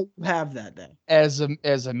that all you have that day? as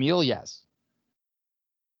a meal, yes.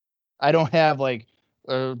 I don't have like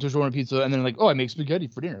DiGiorno pizza and then like, oh, I make spaghetti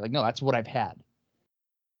for dinner. Like, no, that's what I've had.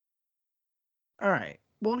 All right.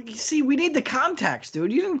 Well, you see, we need the context,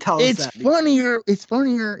 dude. You didn't tell us It's that. funnier. It's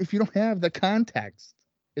funnier if you don't have the context.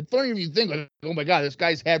 It's funnier if you think, like, oh my god, this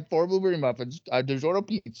guy's had 4 blueberry muffins, DiGiorno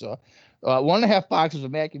pizza, 1.5 boxes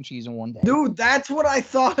of mac and cheese in one day. Dude, that's what I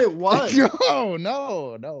thought it was.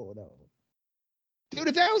 No. Dude,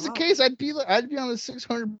 if that was the Wow. case, I'd be on the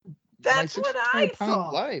 600. That's what I 600 pound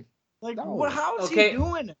thought. life. Like, No. how is Okay. he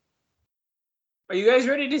doing it? Are you guys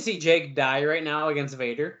ready to see Jake die right now against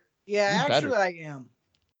Vader? Yeah, He's actually, better. I am.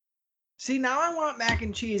 See, now I want mac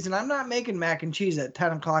and cheese, and I'm not making mac and cheese at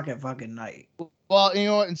 10 o'clock at fucking night. Well, you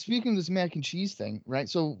know what? And speaking of this mac and cheese thing, right?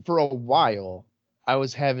 So for a while, I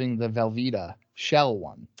was having the Velveeta shell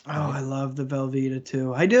one. Oh, I love the Velveeta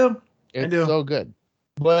too. I do. It's do. so good.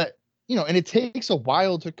 But, and it takes a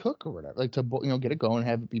while to cook or whatever, like to, get it going and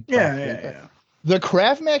have it be perfect. Yeah. The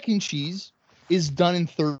Kraft mac and cheese is done in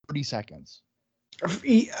 30 seconds.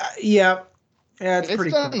 Yeah, it's It's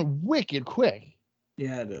pretty done quick. wicked quick.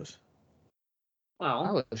 Yeah, it is.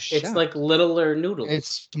 Well, it's shocked. like littler noodles.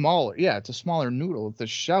 It's smaller. Yeah, it's a smaller noodle. The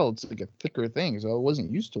shell, it's like a thicker thing, so I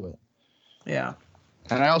wasn't used to it. Yeah.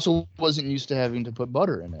 And I also wasn't used to having to put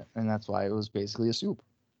butter in it, and that's why it was basically a soup.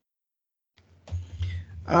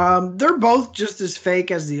 They're both just as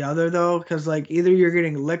fake as the other though, because like either you're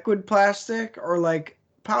getting liquid plastic or like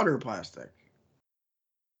powder plastic.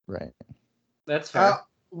 Right. That's fair.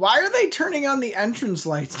 Why are they turning on the entrance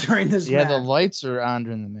lights during this Yeah, match? the lights are on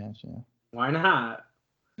during the match, yeah. Why not?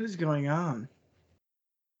 What is going on?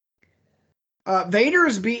 Vader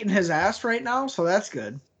is beating his ass right now, so that's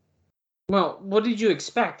good. Well, what did you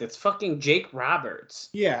expect? It's fucking Jake Roberts.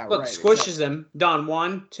 Yeah, Look, right, squishes him. Done.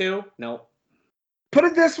 1, 2. Nope. Put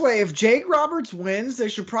it this way, if Jake Roberts wins, they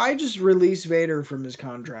should probably just release Vader from his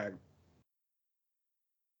contract.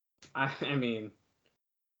 I mean,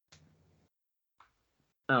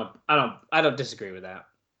 I don't disagree with that.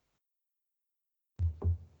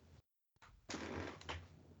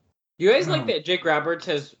 You guys like that Jake Roberts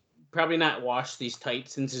has probably not washed these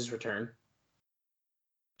tights since his return.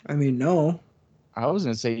 I mean, no. I was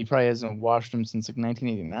gonna say he probably hasn't washed them since like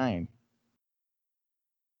 1989.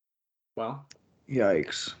 Well,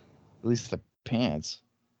 Yikes. At least the pants.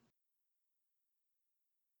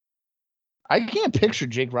 I can't picture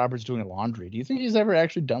Jake Roberts doing laundry. Do you think he's ever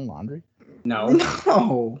actually done laundry? no.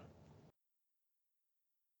 No.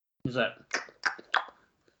 He's like,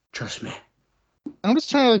 trust me. I'm just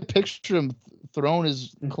trying to like, picture him throwing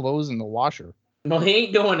his clothes in the washer. No, he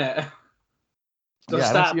ain't doing it. So Yeah,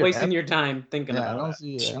 I don't stop see it wasting happen- your time thinking Yeah, I about don't it.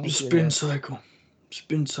 see it. I don't see Spin it. cycle.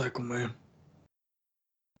 Spin cycle, man.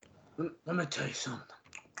 Let me tell you something.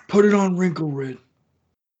 Put it on Wrinkle Red.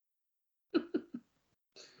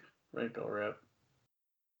 Wrinkle rip.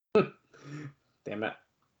 Damn it.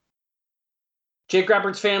 Jake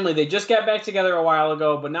Roberts' family, they just got back together a while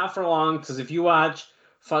ago, but not for long, because if you watch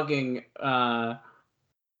fucking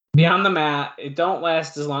Beyond the Mat, it don't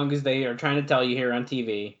last as long as they are trying to tell you here on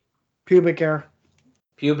TV. Pubic hair.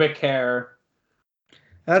 Pubic hair.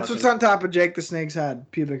 That's what's on top of Jake the Snake's head.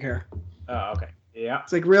 Pubic hair. Oh, okay. Yeah.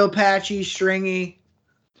 It's like real patchy, stringy.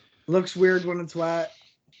 Looks weird when it's wet.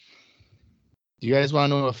 Do you guys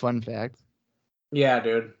want to know a fun fact? Yeah,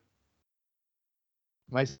 dude.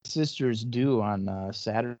 My sister's due on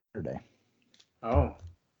Saturday. Oh.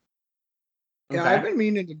 Yeah, Okay. I've been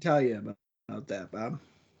meaning to tell you about that, Bob.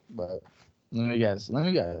 But let me guess.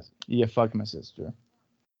 You fucked my sister.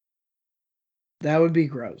 That would be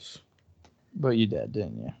gross. But you did,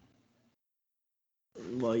 didn't you?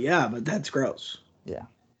 Well, yeah, but that's gross. Yeah.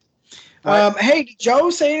 Hey, did Joe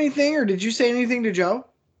say anything, or did you say anything to Joe?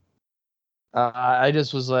 I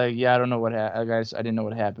just was like, yeah, I don't know what happened. Guys, I didn't know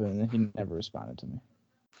what happened, and he never responded to me.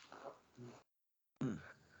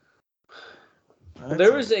 Well,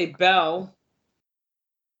 there was a bell.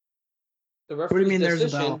 The What do you referee's mean there's a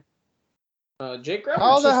decision. Jake Roberts.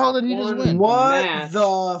 How the just hell did he just won win? the What match.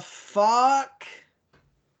 the fuck?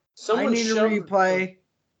 Someone I need a shoved- replay.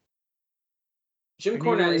 Jim I need a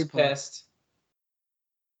Cornette is replay. pissed.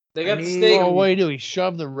 They got the need- steak. Oh, what do you do? He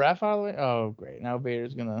shoved the ref out of the way? Oh, great. Now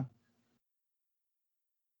Vader's gonna...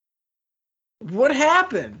 What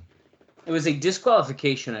happened? It was a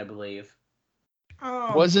disqualification, I believe.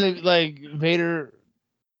 Oh, Wasn't it like Vader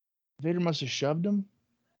must have shoved him?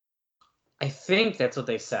 I think that's what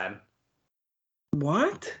they said.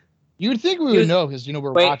 what? You would think we He would was- know because,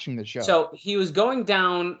 we're Wait, watching the show. So he was going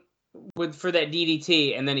down for that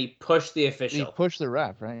DDT, and then he pushed the He official. pushed the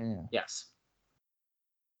ref, right? Yeah. Yes.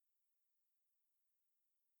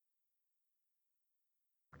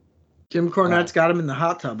 Jim Cornette's got him in the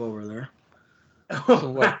hot tub over there. So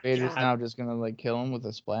what? Vader's God. now just gonna like kill him with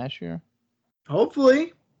a splash here?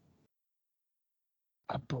 Hopefully.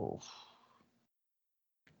 Both.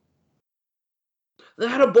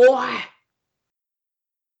 That a boy.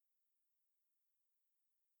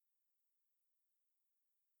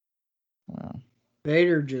 Well,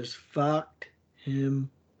 Vader just fucked him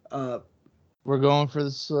up. we're going for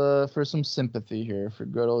this for some sympathy here for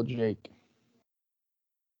good old Jake.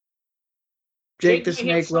 Jake the Jake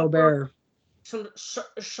may have Snake Robert.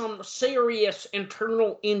 Some serious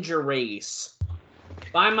internal injuries.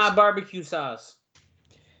 Buy my barbecue sauce.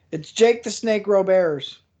 It's Jake the Snake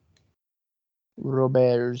Roberts.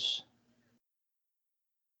 Roberts.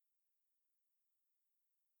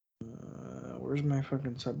 Where's my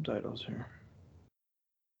fucking subtitles here?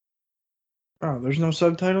 Oh, there's no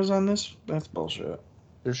subtitles on this? That's bullshit.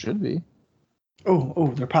 There should be.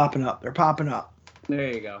 Oh, they're popping up. They're popping up.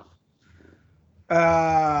 There you go.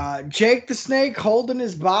 Jake the Snake holding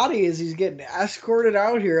his body as he's getting escorted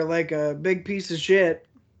out here like a big piece of shit.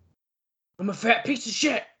 I'm a fat piece of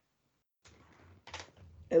shit.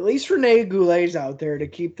 At least Rene Goulet's out there to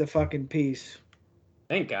keep the fucking peace.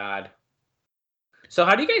 Thank God. So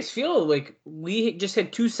how do you guys feel? Like, we just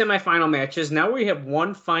had 2 semifinal matches. Now we have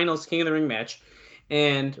one finals King of the Ring match,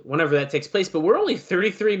 and whenever that takes place. But we're only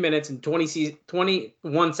 33 minutes and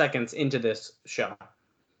 21 seconds into this show.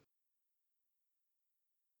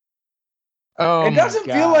 Oh, It doesn't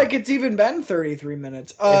my feel God. like it's even been 33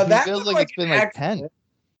 minutes. It That feels looked like it's been an like 10. accident.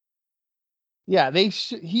 Yeah,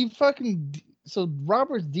 he fucking. So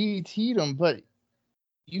Roberts DDT'd him, but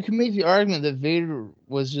you can make the argument that Vader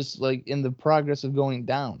was just like in the progress of going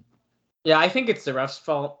down. Yeah, I think it's the ref's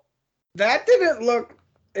fault. That didn't look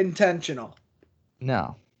intentional.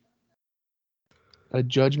 No. A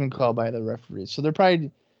judgment call by the referee. So they're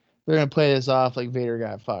gonna play this off like Vader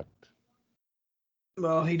got fucked.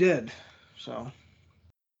 Well, he did. So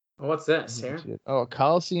What's this here? Oh,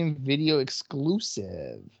 Coliseum video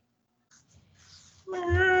exclusive.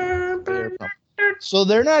 Vader pump. So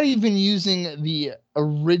they're not even using the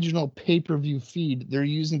original pay-per-view feed. They're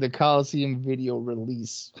using the Coliseum video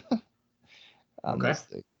release. On this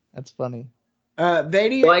thing. That's funny.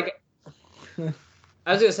 Vader. Like,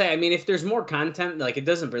 I was gonna say, I mean, if there's more content, like, it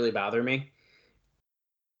doesn't really bother me.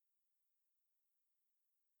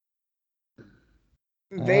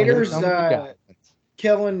 Vader's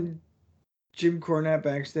killing Jim Cornette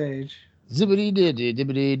backstage. Zibbity diddy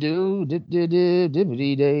dibbity doo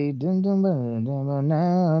dibbity day dum dum no.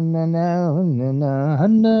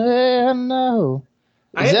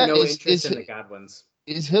 I have no interest in the Godwins.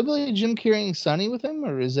 Is Hillbilly Jim carrying Sonny with him,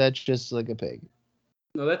 or is that just like a pig?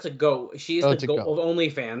 No, that's a goat. She's the goat of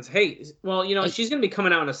OnlyFans. Hey, well, you know, she's gonna be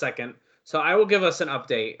coming out in a second, so I will give us an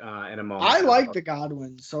update in a moment. I like the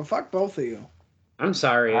Godwins, so fuck both of you. I'm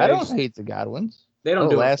sorry. I don't hate the Godwins. They don't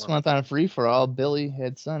do last month on Free for All, Billy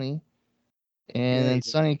had Sonny. And then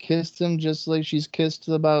Sonny kissed him just like she's kissed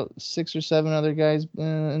about 6 or 7 other guys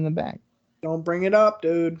in the back. Don't bring it up,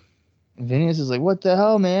 dude. Phineas is like, what the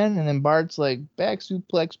hell, man? And then Bart's like, back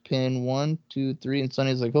suplex pin, 1, 2, 3. And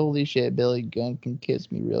Sonny's like, holy shit, Billy Gunn can kiss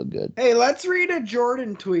me real good. Hey, let's read a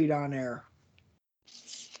Jordan tweet on air.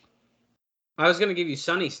 I was going to give you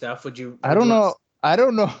Sonny stuff. Would you? I don't know. I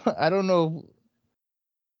don't know.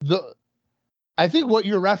 I think what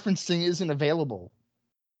you're referencing isn't available.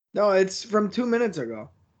 No, it's from 2 minutes ago.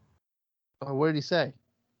 Oh, what did he say?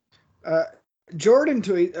 Jordan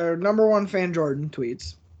tweet, number one fan Jordan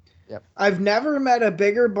tweets. Yep. I've never met a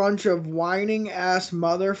bigger bunch of whining ass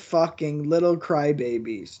motherfucking little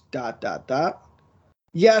crybabies. ...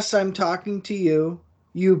 Yes, I'm talking to you,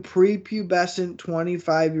 you prepubescent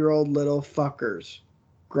 25-year-old little fuckers.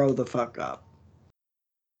 Grow the fuck up.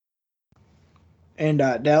 And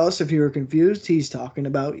Dallas, if you were confused, he's talking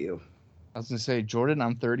about you. I was going to say, Jordan,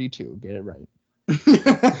 I'm 32. Get it right.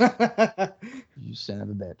 You son of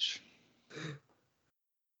a bitch.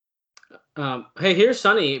 Hey, here's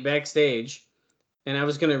Sonny backstage. And I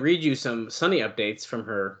was going to read you some Sonny updates from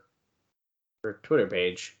her Twitter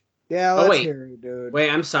page. Yeah, let's hear it, dude. Wait,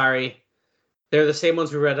 I'm sorry. They're the same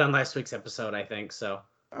ones we read on last week's episode, I think, so.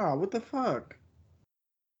 Oh, what the fuck?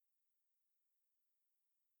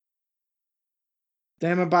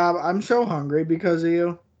 Damn it, Bob. I'm so hungry because of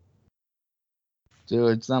you.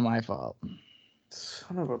 Dude, it's not my fault.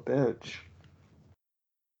 Son of a bitch.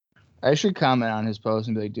 I should comment on his post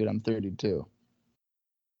and be like, dude, I'm 32.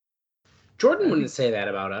 Jordan wouldn't say that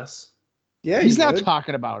about us. Yeah, he's not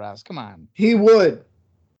talking about us. Come on. He would.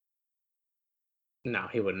 No,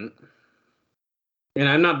 he wouldn't. And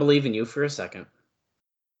I'm not believing you for a second.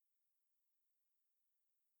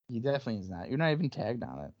 He definitely is not. You're not even tagged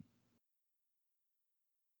on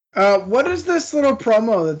it. What is this little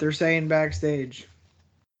promo that they're saying backstage?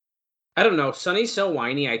 I don't know. Sonny's so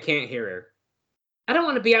whiny, I can't hear her. I don't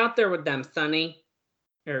want to be out there with them, Sonny.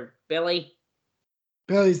 Or Billy.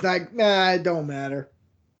 Billy's like, nah, it don't matter.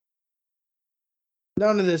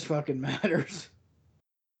 None of this fucking matters.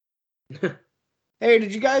 Hey,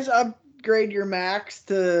 did you guys upgrade your Macs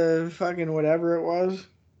to fucking whatever it was?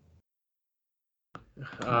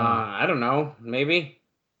 I don't know. Maybe.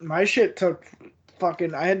 My shit took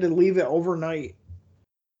fucking, I had to leave it overnight.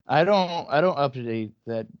 I don't update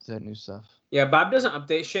that new stuff. Yeah, Bob doesn't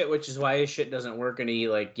update shit, which is why his shit doesn't work, and he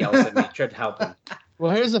like yells at me, tried to help him.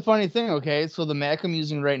 Well, here's the funny thing, okay? So the Mac I'm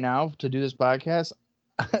using right now to do this podcast,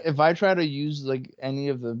 if I try to use like any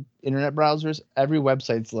of the internet browsers, every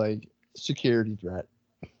website's like security threat.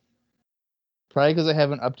 Probably because I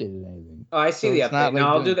haven't updated anything. Oh, I see the update. No,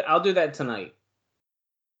 I'll do that tonight.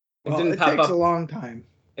 It takes a long time.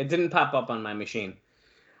 It didn't pop up on my machine.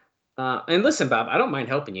 And listen, Bob, I don't mind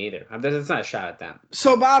helping you either. That's not a shot at that.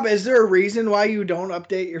 So, Bob, is there a reason why you don't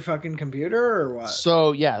update your fucking computer or what?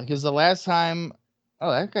 So, yeah, because the last time... Oh,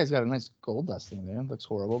 that guy's got a nice gold dust thing there. It looks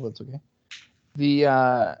horrible, but it's okay.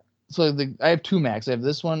 I have 2 Macs. I have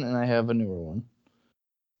this one and I have a newer one.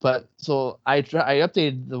 But, so, I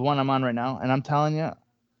updated the one I'm on right now, and I'm telling you,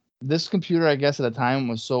 this computer, I guess, at the time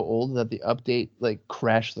was so old that the update, like,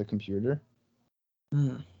 crashed the computer.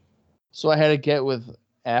 So I had to get with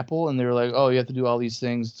Apple, and they were like, oh, you have to do all these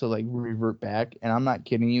things to like revert back. And I'm not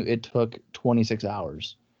kidding you, it took 26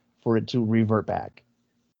 hours for it to revert back.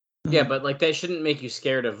 Yeah, but like that shouldn't make you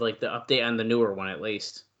scared of like the update on the newer one at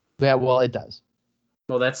least. Yeah, well, it does.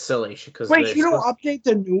 Well, that's silly. Wait, you don't update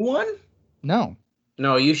the new one? No.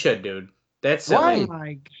 No, you should, dude. That's silly. Oh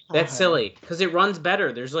my God. That's silly because it runs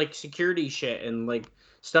better. There's like security shit and like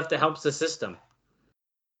stuff that helps the system.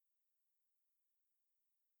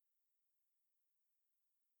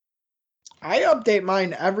 I update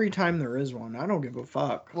mine every time there is one. I don't give a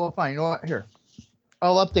fuck. Well, fine. You know what? Here.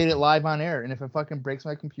 I'll update it live on air, and if it fucking breaks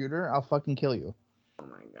my computer, I'll fucking kill you. Oh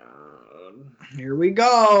my god. Here we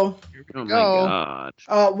go. Oh my go.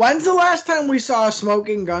 god. When's the last time we saw a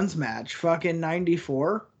Smoking Guns match? Fucking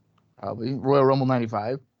 94? Probably Royal Rumble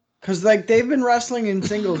 95. Because, like, they've been wrestling in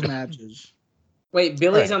singles matches. Wait,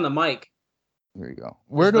 Billy's Right. on the mic. Here you go.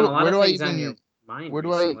 There's been a lot of things on your mind where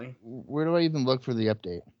do recently. where do I even look for the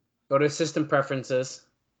update? Go to system preferences.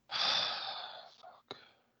 Fuck.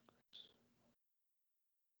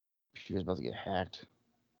 She was about to get hacked.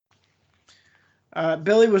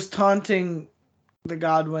 Billy was taunting the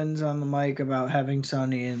Godwins on the mic about having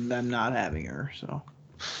Sunny and them not having her. So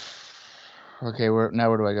Okay, where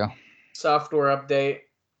do I go? Software update.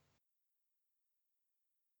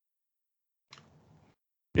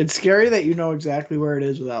 it's scary that you know exactly where it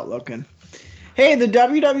is without looking. Hey, the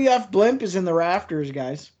WWF blimp is in the rafters,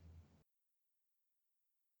 guys.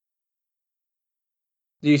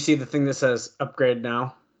 Do you see the thing that says upgrade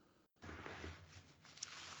now?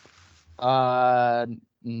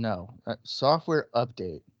 No. Software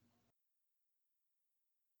update.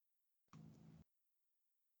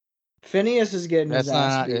 Phineas is getting That's his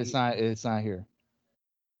ass not. beat. It's not here.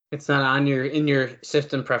 It's not on in your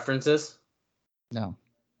system preferences? No.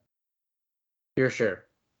 You're sure?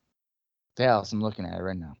 Dallas, I'm looking at it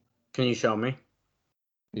right now. Can you show me?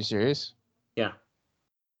 You serious? Yeah.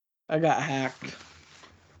 I got hacked.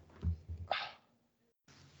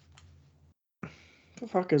 The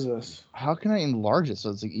fuck is this? How can I enlarge it so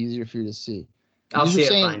it's like easier for you to see? I'll You're see it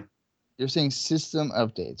saying- fine. You're saying system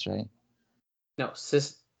updates, right? No,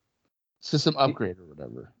 System upgrade or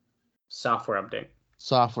whatever. software update.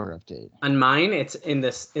 Software update. On mine, it's in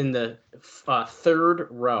the third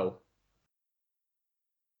row.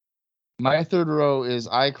 My third row is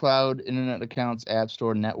iCloud, internet accounts, App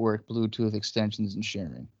Store, network, Bluetooth extensions, and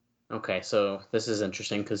sharing. Okay, so this is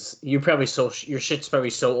interesting because you probably your shit's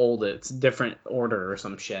probably so old it's different order or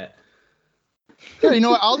some shit. Here, you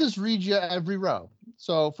know what? I'll just read you every row.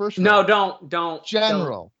 So first row. No, don't.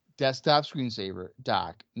 General, desktop screensaver,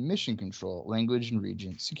 dock, mission control, language and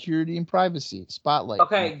region, security and privacy, spotlight.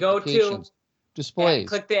 Okay, go to notifications, displays.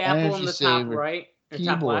 click the apple energy in the top saver, right or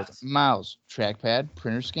top keyboard, left. mouse, trackpad,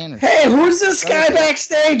 printer scanner. Hey, who's this guy Okay.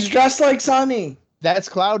 backstage dressed like Sunny? That's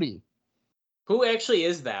Cloudy. Who actually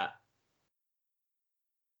is that?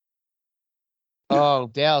 Oh,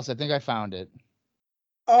 Dallas, I think I found it.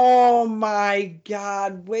 Oh my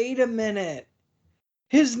god, wait a minute.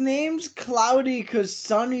 His name's Cloudy because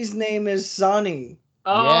Sunny's name is Sunny.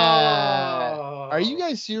 Oh, Yeah. Are you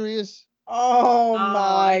guys serious? Oh I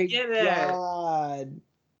my get it. god.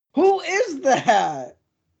 Who is that?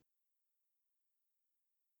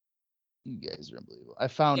 You guys are unbelievable. I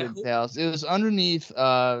found Yeah, it, who- Dallas. It was underneath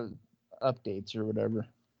updates or whatever.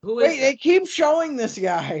 Who is Wait, they that? keep showing this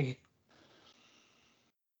guy.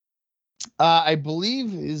 I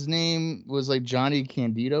believe his name was like Johnny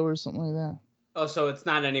Candido or something like that. Oh, so it's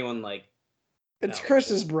not anyone like. It's No.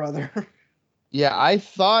 Chris's brother. Yeah, I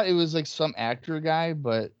thought it was like some actor guy,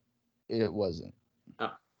 but it wasn't.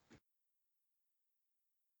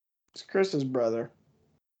 It's Chris's brother.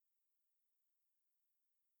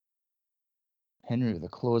 Henry with the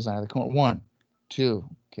close eye of the corner. 1, 2,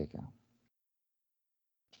 kick out.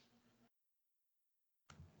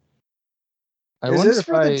 I Is wonder this if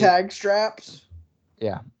for the tag straps?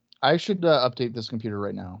 Yeah, I should update this computer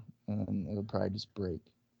right now, and it'll probably just break.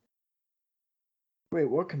 Wait,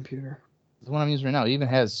 what computer? The one I'm using right now it even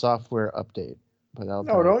has software update, but that'll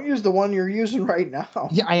No, probably... don't use the one you're using right now.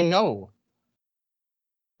 Yeah, I know.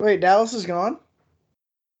 Wait, Dallas is gone?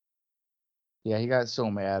 Yeah, he got so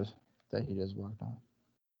mad that he just walked on.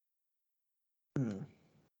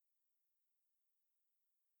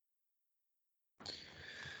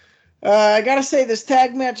 I gotta say, this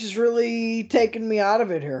tag match is really taking me out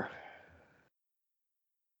of it here.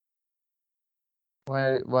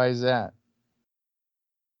 Why is that?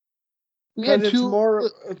 We Because had it's two. more.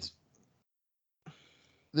 It's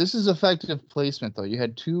This is effective placement, though. You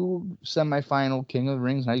had 2 semifinal King of the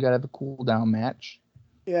Rings. Now you gotta have a cool down match.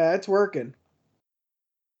 yeah, it's working.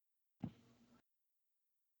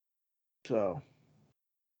 So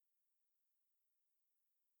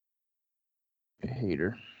A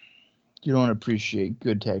hater. You don't appreciate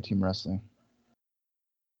good tag team wrestling.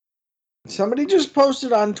 somebody just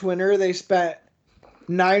posted on Twitter they spent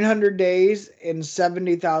 900 days and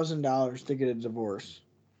 $70,000 to get a divorce.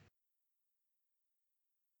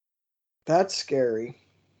 That's scary.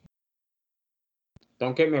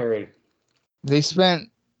 Don't get married. They spent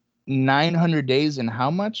 900 days and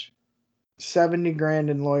how much? 70 grand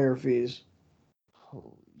in lawyer fees.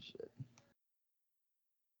 Holy shit.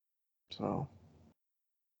 So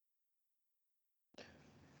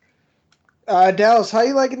Dallas, how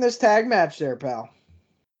you liking this tag match there, pal?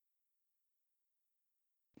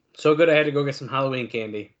 So good I had to go get some Halloween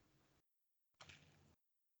candy.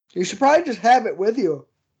 You should probably just have it with you.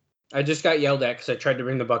 I just got yelled at because I tried to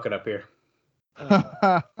bring the bucket up here.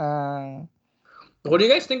 What do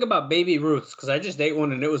you guys think about Baby Ruths? Because I just ate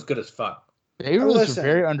one and it was good as fuck. Baby Ruths are Listen.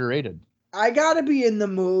 very underrated. I gotta be in the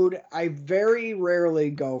mood. I very rarely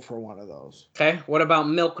go for one of those. Okay, what about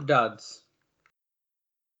Milk Duds?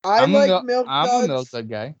 I'm Milk a duds. Milk Dud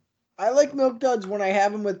guy. I like Milk Duds when I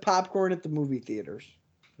have them with popcorn at the movie theaters.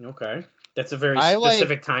 Okay, that's a very I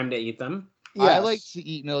specific time to eat them. Yes. I like to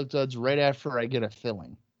eat Milk Duds right after I get a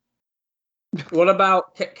filling. What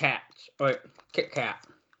about Kit Kats? Wait, Kit Kat.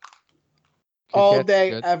 all Kit Kat's day,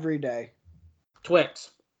 good. every day.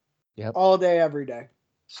 Twix. Yep, All day, every day.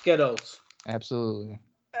 Skittles. absolutely.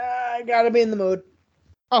 I gotta be in the mood.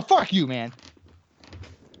 Oh, fuck you, man.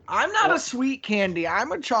 I'm not a sweet candy.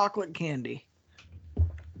 I'm a chocolate candy.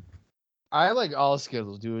 I like all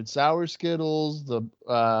Skittles, dude. Sour Skittles, the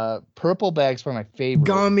purple bag's probably my favorite.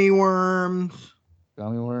 Gummy worms,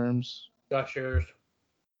 Gummy worms, Gushers.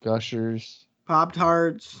 Gushers, Pop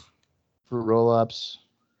Tarts. Fruit Roll-Ups.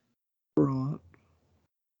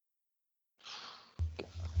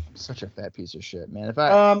 Such a fat piece of shit, man. If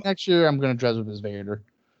I next year I'm gonna dress up as Vader.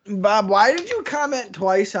 Bob, why did you comment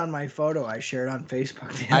twice on my photo I shared on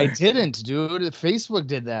Facebook? I didn't, dude. Facebook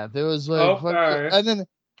did that. There was like, Okay. and then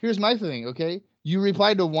here's my thing. Okay, you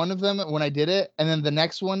replied to one of them when I did it, and then the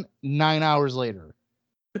next one 9 hours later.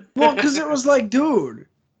 Well, because it was like, dude,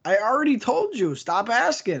 I already told you. Stop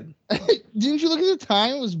asking. Didn't you look at the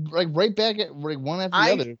time? It was like right back at like one after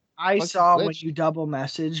the other. I Fucking saw when glitch. you double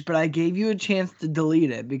messaged, but I gave you a chance to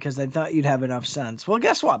delete it because I thought you'd have enough sense. Well,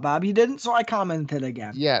 guess what, Bob? You didn't, so I commented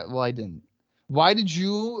again. Yeah, well, I didn't. Why did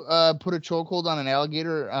you put a chokehold on an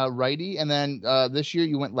alligator righty, and then this year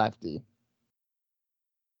you went lefty?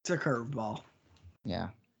 It's a curveball. Yeah.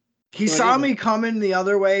 He saw me coming the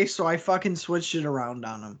other way, so I fucking switched it around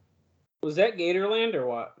on him. Was that Gatorland or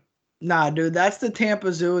what? Nah, dude, that's the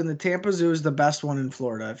Tampa Zoo, and the Tampa Zoo is the best one in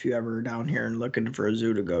Florida if you ever are down here and looking for a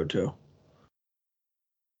zoo to go to.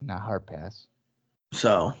 Not hard pass.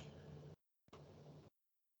 So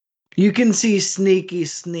you can see sneaky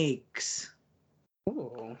sneaks.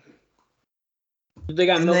 Ooh. They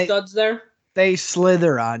got And Milk they- Duds there? They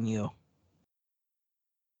slither on you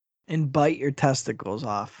and bite your testicles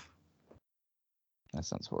off. That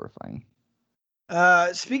sounds horrifying.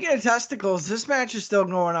 Speaking of testicles, this match is still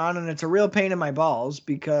going on, and it's a real pain in my balls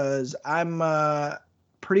because I'm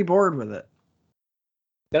pretty bored with it.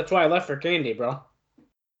 That's why I left for candy, bro.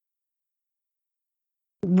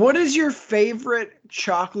 What is your favorite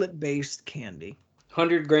chocolate-based candy?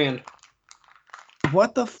 100 grand.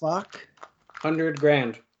 What the fuck? 100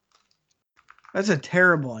 grand. That's a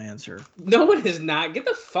terrible answer. No, it is not. Get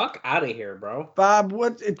the fuck out of here, bro. Bob,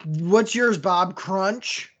 what's yours, Bob?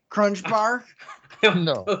 Crunch bar?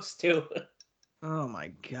 No. Those two. Oh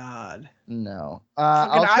my god. No.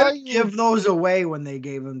 Fucking, I'll tell I'd you. give those away when they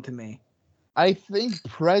gave them to me. I think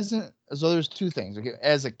so there's two things. Okay,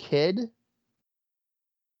 as a kid,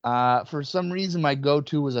 for some reason my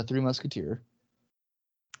go-to was a Three Musketeer.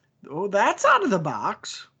 Oh, that's out of the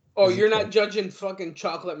box. Oh, As a you're not kid. judging fucking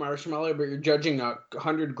chocolate marshmallow, but you're judging a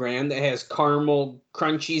 100 grand that has caramel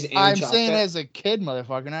crunchies and I'm chocolate. saying as a kid,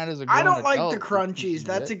 motherfucker, not as a I grown don't like adult, the you piece crunchies. of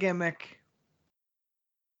That's a shit. gimmick.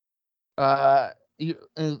 So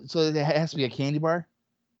it has to be a candy bar.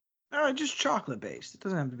 Just chocolate based. It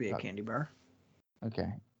doesn't have to be a Okay. candy bar. Okay.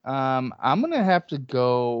 I'm gonna have to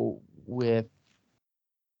go with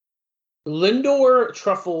Lindor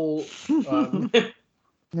truffle.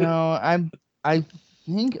 no. I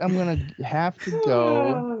think I'm gonna have to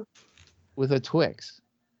go with a Twix.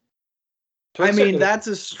 I mean, that's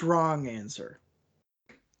a strong answer.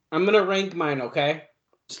 I'm gonna rank mine, okay?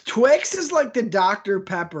 Twix is like the Dr.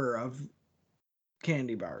 Pepper of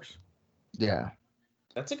candy bars. Yeah.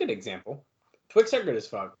 That's a good example. Twix are good as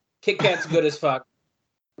fuck. Kit Kat's good as fuck.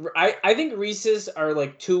 I think Reese's are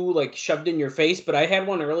like too like shoved in your face, but I had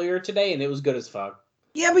one earlier today and it was good as fuck.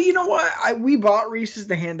 Yeah, but you know what? We bought Reese's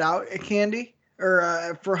to hand out a candy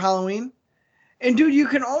or for Halloween. And dude, you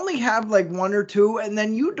can only have like one or two, and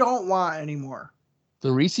then you don't want any more.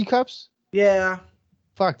 The Reese cups? Yeah.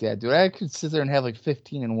 Fuck that, dude. I could sit there and have like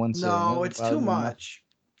 15 in one sitting. No, That it's doesn't too bother me much.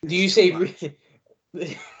 Do you It's say too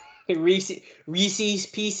much. Reese's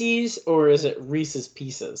Pieces or is it Reese's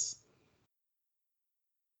Pieces?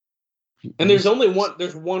 enough. And there's only one.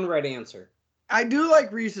 There's one right answer. I do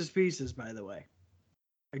like Reese's Pieces, by the way.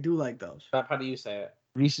 I do like those. Bob, how do you say it?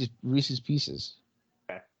 Reese's Pieces.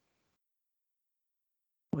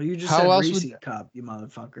 Well, you just How said else Reese's would- cup, you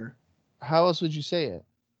motherfucker. How else would you say it?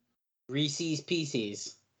 Reese's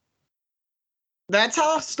Pieces. That's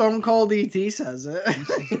how Stone Cold ET says it.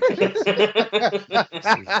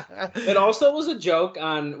 It also was a joke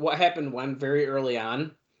on what happened when very early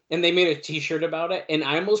on, and they made a T-shirt about it. And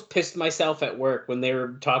I almost pissed myself at work when they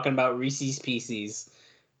were talking about Reese's Pieces.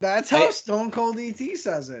 That's how Stone Cold ET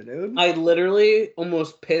says it, dude. I literally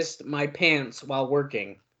almost pissed my pants while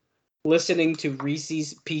working, listening to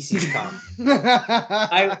Reese's Pieces talk.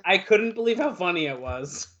 I couldn't believe how funny it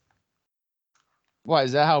was. Why,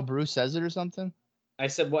 is that how Bruce says it or something? I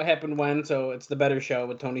said what happened when, so it's the Better Show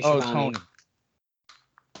with Tony Oh, Schiavone. Tony.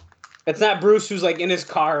 It's not Bruce who's like in his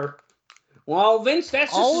car. Well, Vince,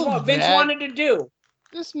 that's All just of what Vince that- wanted to do.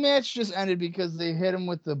 This match just ended because they hit him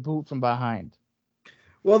with the boot from behind.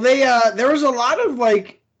 Well, there was a lot of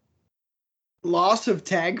like loss of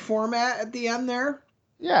tag format at the end there,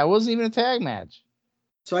 Yeah, it wasn't even a tag match.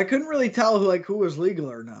 so I couldn't really tell who was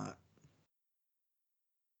legal or not.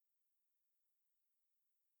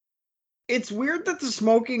 It's weird that the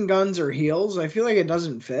Smoking Guns are heels. I feel like it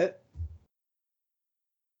doesn't fit.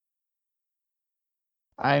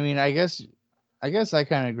 I mean, I guess I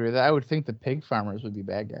kind of agree with that. I would think the pig farmers would be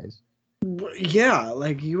bad guys. Yeah,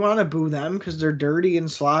 like you want to boo them because they're dirty and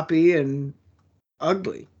sloppy and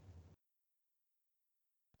ugly.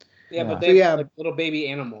 Yeah, but Yeah. they're Yeah. like little baby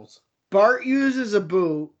animals. Bart uses a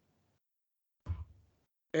boot,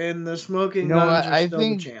 and the Smoking You know Guns what? are I still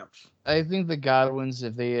think- the champs. I think the Godwins,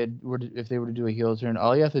 if they were to do a heel turn,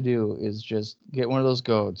 all you have to do is just get one of those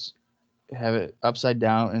goats, have it upside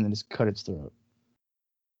down, and then just cut its throat,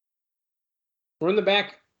 We're in the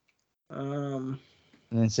back. Um,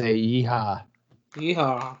 and then say "Yeehaw!"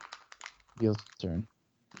 Yeehaw. heel turn.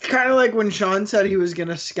 it's kind of like when Sean said he was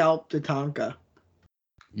gonna scalp Tatanka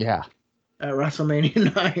Yeah, at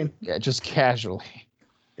WrestleMania 9. yeah, just casually.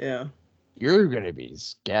 Yeah. You're gonna be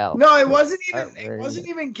scalped. No, it wasn't even. Outrageous. It wasn't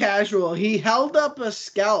even casual. He held up a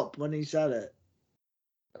scalp when he said it.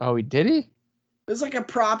 Oh, he did he? It was like a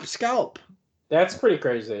prop scalp, That's pretty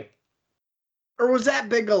crazy. or was that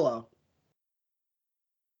Bigelow?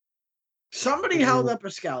 Somebody held up a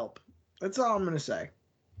scalp. That's all I'm gonna say.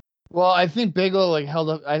 Well, I think Bigelow held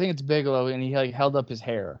up. I think it's Bigelow, and he held up his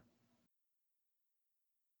hair.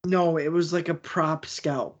 No, it was like a prop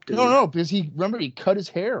scalp, dude. No, because he cut his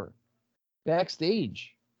hair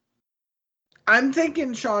backstage. I'm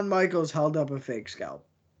thinking Shawn Michaels held up a fake scalp.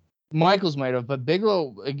 Michaels might have, but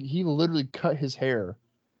Bigelow, he literally cut his hair.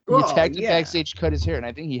 He Well, attacked it yeah. backstage, cut his hair, and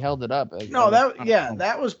I think he held it up. No,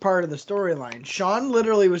 that was part of the storyline. Shawn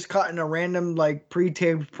literally was cutting a random like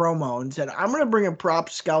pre-taped promo and said, "I'm gonna bring a prop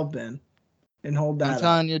scalp in and hold that I'm up."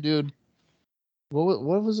 telling you, dude. What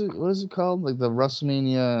was it? What is it called? Like the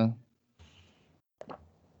WrestleMania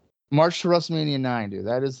March to WrestleMania 9, dude.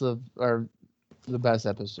 That is the best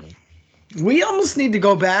episode. We almost need to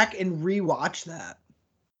go back and rewatch that.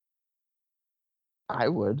 I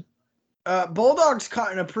would. Bulldog's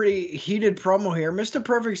cutting a pretty heated promo here. Mr.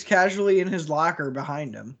 Perfect's casually in his locker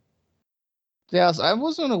behind him. Dallas, I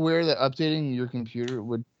wasn't aware that updating your computer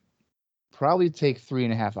would probably take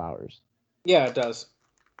 3.5 hours. Yeah, it does.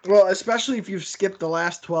 Well, especially if you've skipped the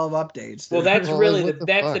last 12 updates. Well, that's Well, really what the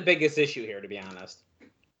that's fuck? the biggest issue here, to be honest.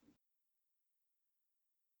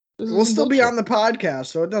 This is We'll some still be bullshit. on the podcast,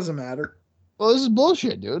 so it doesn't matter. Well, this is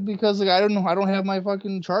bullshit, dude. Because I don't know. I don't have my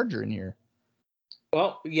fucking charger in here.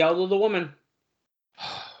 Well, yell to the woman.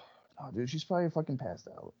 Oh, dude, she's probably fucking passed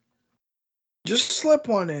out. Just slip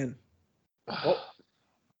one in. Oh,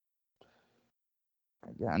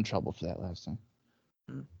 I got in trouble for that last time.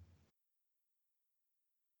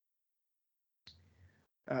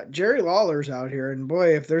 Jerry Lawler's out here, and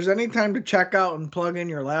boy, if there's any time to check out and plug in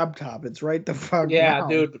your laptop, it's right the fuck yeah, now.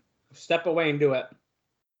 dude. Step away and do it.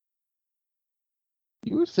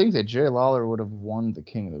 You would think that Jerry Lawler would have won the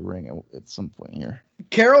King of the Ring at some point here.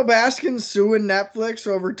 Carol Baskin suing Netflix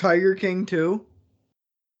over Tiger King 2.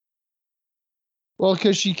 Well,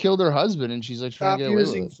 because she killed her husband and she's like trying Stop to get away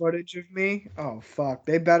using with it. footage of me. Oh fuck!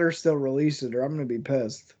 They better still release it, or I'm gonna be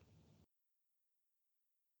pissed.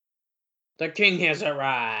 The king has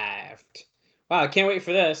arrived. Wow, I can't wait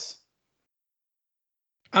for this.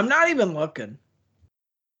 I'm not even looking.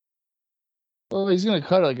 Well, he's gonna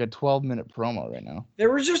cut like a 12-minute promo right now.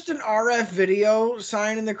 There was just an RF video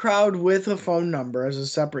sign in the crowd with a phone number as a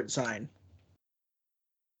separate sign.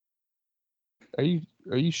 Are you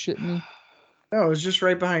shitting me? No, it was just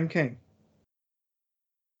right behind King.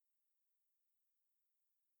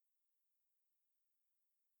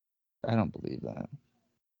 I don't believe that.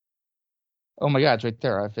 Oh my god, it's right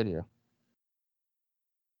there. RF video.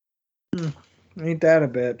 Ain't that a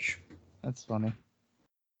bitch? That's funny.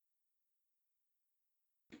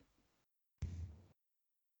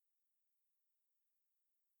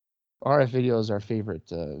 RF Video is our favorite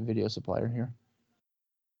video supplier here.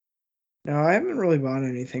 No, I haven't really bought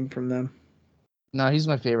anything from them. No, he's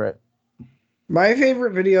my favorite. My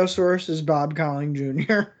favorite video source is Bob Colling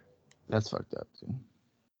Jr. That's fucked up, too.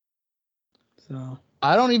 So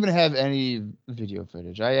I don't even have any video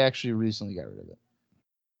footage. I actually recently got rid of it.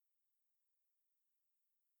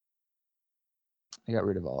 I got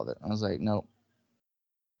rid of all of it. I was like, nope.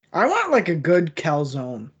 I want like a good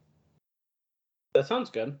calzone. That sounds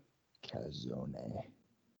good. Calzone.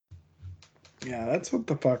 Yeah, that's what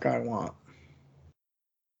the fuck I want.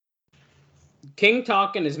 King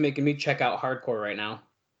talking is making me check out hardcore right now.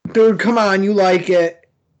 Dude, come on, you like it.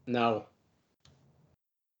 No.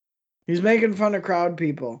 He's making fun of crowd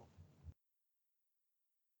people.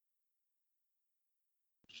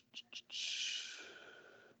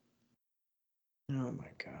 Oh my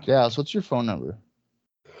god. Dallas, what's your phone number?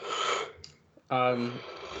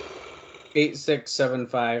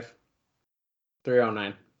 8675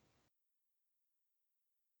 309.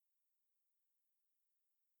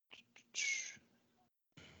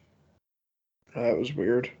 That was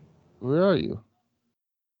weird. Where are you?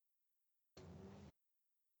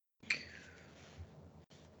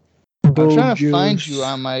 I'm trying to find you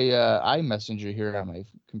on my iMessenger here on my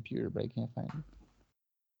computer, but I can't find you.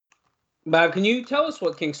 Bob, can you tell us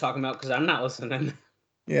what King's talking about? Because I'm not listening.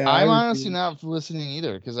 Yeah, I'm honestly not listening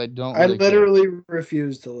either because I don't. I Really literally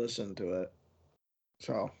refuse to listen to it.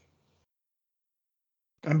 So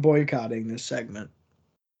I'm boycotting this segment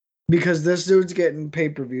because this dude's getting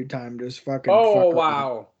pay-per-view time. Just fucking. Oh, fuck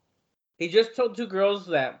wow. He just told two girls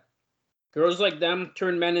that girls like them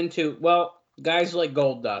turn men into, well, guys like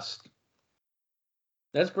gold dust.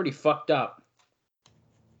 That's pretty fucked up.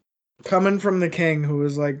 Coming from the king, who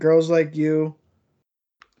was like, girls like you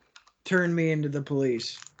turn me into the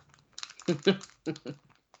police.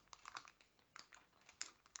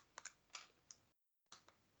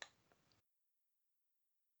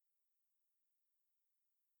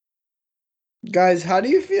 Guys, how do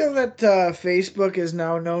you feel that Facebook is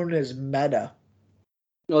now known as Meta?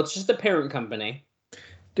 Well, it's just a parent company.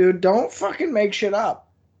 Dude, don't fucking make shit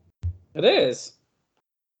up. It is.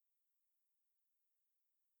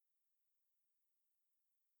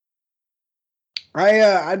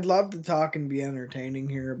 I'd love to talk and be entertaining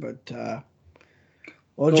here, but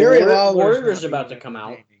well, Jerry Lawler's Warrior's not about being to come out.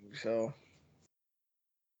 entertaining, so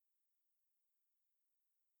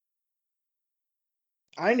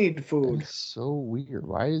I need food. That's so weird.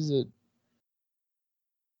 Why is it?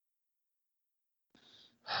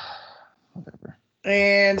 Whatever.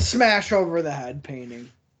 And smash over the head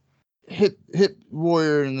painting. Hit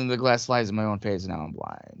Warrior, and then the glass flies in my own face, and now I'm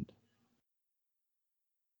blind.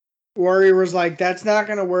 Warrior was like, "That's not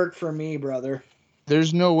gonna work for me, brother."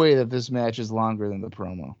 There's no way that this match is longer than the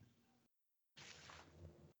promo.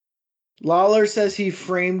 Lawler says he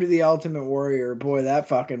framed the Ultimate Warrior. Boy, that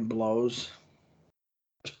fucking blows.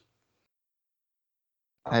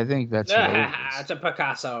 I think that's It's a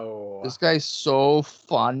Picasso. This guy's so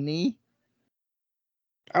funny.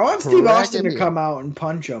 I want Steve Austin to come out and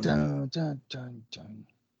punch him. Dun, dun, dun, dun.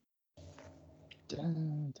 Dun,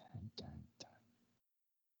 dun, dun, dun.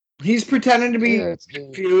 He's pretending to be Yeah,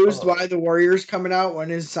 confused why the Warrior's coming out when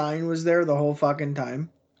his sign was there the whole fucking time.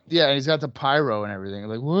 Yeah, and he's got the pyro and everything.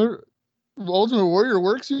 Like, what? Ultimate Warrior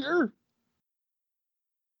works here?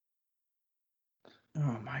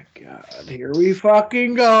 Oh my god, here we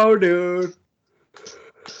fucking go, dude.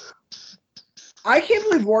 I can't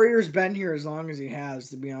believe Warrior's been here as long as he has,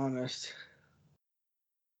 to be honest.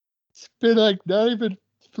 It's been like not even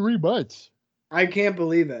 3 months. I can't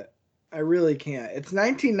believe it. I really can't. It's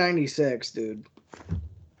 1996, dude.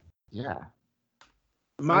 Yeah.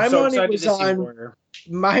 My money was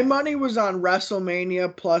on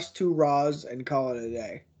WrestleMania plus 2 Raws and call it a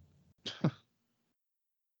day.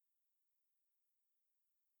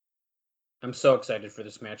 I'm so excited for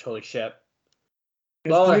this match. Holy shit.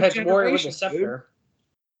 It's Lawler new hits Warrior with the generation, scepter. dude.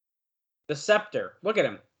 The scepter. Look at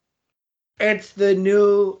him. It's the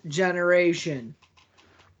new generation.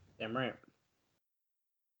 Damn right.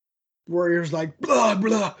 Warrior's like, blah,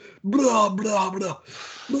 blah, blah, blah, blah,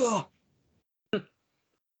 blah.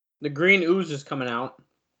 The green ooze is coming out.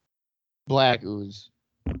 Black ooze.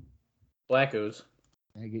 Black ooze.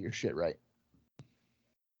 Yeah, get your shit right.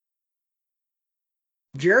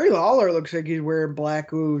 Jerry Lawler looks like he's wearing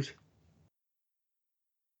black ooze.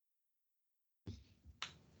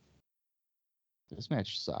 This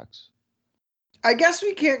match sucks. I guess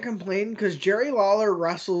we can't complain because Jerry Lawler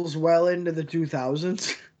wrestles well into the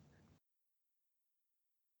 2000s.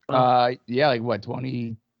 Yeah, like what,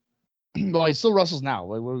 20? Well, he still wrestles now.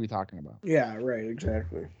 Like, what are we talking about? Yeah, right,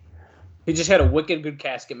 exactly. He just had a wicked good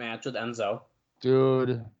casket match with Enzo.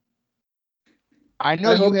 Dude. I know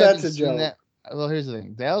I you hope haven't that's a seen joke. that. Well, here's the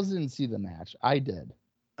thing. Dales didn't see the match. I did.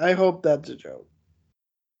 I hope that's a joke.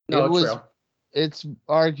 No, It was- true. It's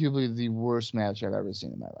arguably the worst match I've ever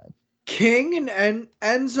seen in my life. King and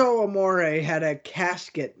Enzo Amore had a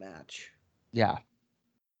casket match. Yeah.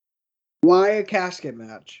 Why a casket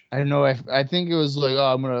match? I don't know. I think it was like,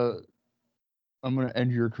 oh, I'm gonna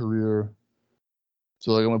end your career.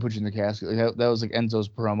 So like I'm gonna put you in the casket. Like, that was like Enzo's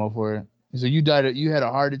promo for it. He's like, you had a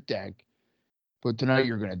heart attack, but tonight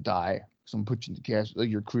you're gonna die. So I'm gonna put you in the casket, like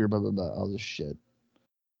your career, blah blah blah, all this shit.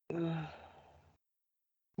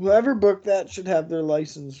 Whoever booked that should have their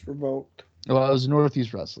license revoked. Well, it was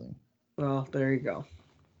Northeast Wrestling. Well, there you go.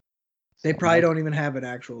 They probably don't even have an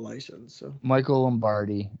actual license. So Michael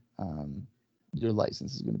Lombardi, your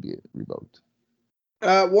license is gonna be revoked.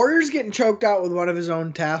 Warrior's getting choked out with one of his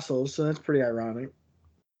own tassels, so that's pretty ironic.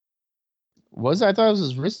 Was it? I thought it was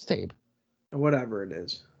his wrist tape. Whatever it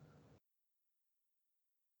is.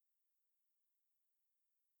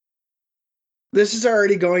 This is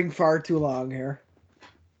already going far too long here.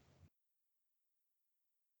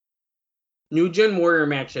 New Gen Warrior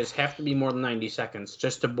matches have to be more than 90 seconds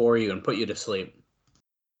just to bore you and put you to sleep.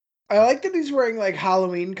 I like that he's wearing like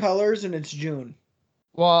Halloween colors and it's June.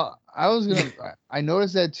 Well, I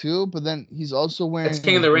noticed that too, but then he's also wearing. It's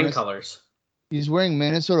King of the Ring colors. He's wearing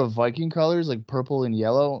Minnesota Viking colors, like purple and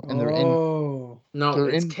yellow, and they're in. No, they're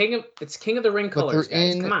it's in, King of the Ring colors,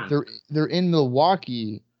 guys. Come on. They're in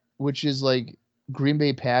Milwaukee, which is like Green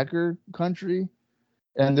Bay Packer country,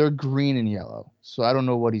 and they're green and yellow. So I don't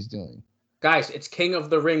know what he's doing. Guys, it's King of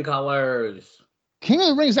the Ring colors. King of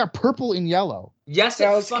the Ring is not purple and yellow. Yes,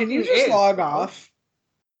 Dallas, can you just log off?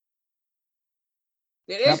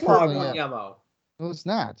 It is purple and yellow. No, it's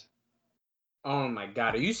not. Oh my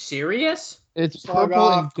god, are you serious? It's Just log purple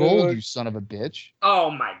and off, gold, dude. you son of a bitch.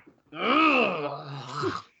 Oh my.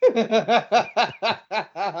 Ugh.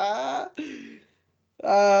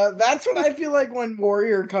 That's what I feel like when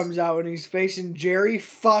Warrior comes out and he's facing Jerry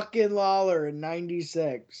fucking Lawler in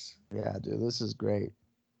 '96. Yeah, dude, this is great.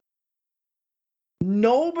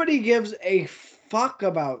 Nobody gives a fuck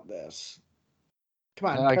about this. Come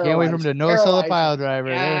on, I can't wait for him to no sell a pile driver.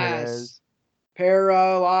 There it Yes. is.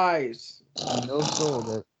 Paralyze. No sold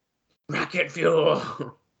it. Rocket fuel.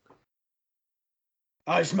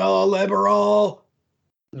 I smell a liberal.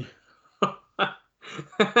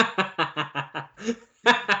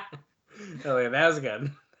 Oh yeah, that was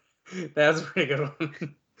good. That was a pretty good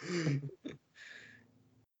one.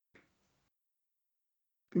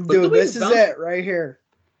 Dude, this is it right here.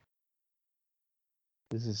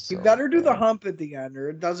 This is You so better do the bad. hump at the end or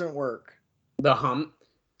it doesn't work. The hump.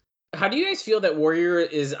 How do you guys feel that Warrior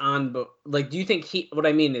is on? Like, do you think what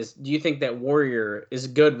I mean is, do you think that Warrior is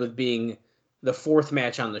good with being the fourth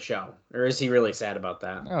match on the show, or is he really sad about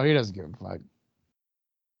that? No, he doesn't give a fuck.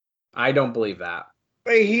 I don't believe that.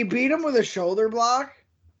 Wait, he beat him with a shoulder block?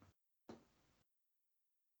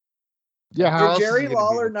 Yeah, how else Did is Jerry he gonna beat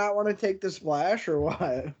Lawler him? not want to take the splash or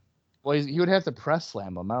what? Well, he would have to press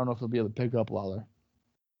slam him. I don't know if he'll be able to pick up Lawler.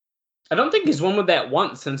 I don't think he's won with that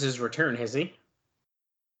once since his return, has he?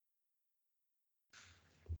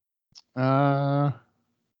 Well,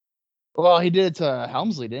 he did it to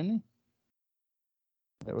Helmsley, didn't he?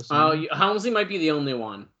 That was Helmsley might be the only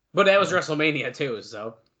one, but that was WrestleMania too.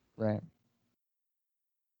 So, right.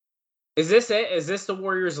 is this it? Is this the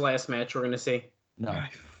Warriors' last match we're gonna see? No, I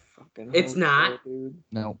fucking It's hope not? so, dude.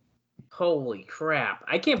 no. Holy crap!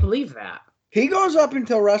 I can't believe that. He goes up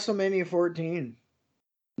until WrestleMania 14.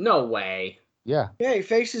 No way. Yeah, Yeah, he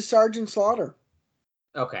faces Sergeant Slaughter.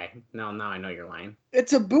 Okay, now I know you're lying.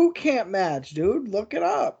 It's a boot camp match, dude. Look it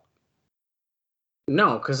up.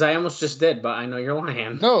 No, because I almost just did, but I know you're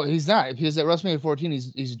lying. no, he's not. Because at WrestleMania 14,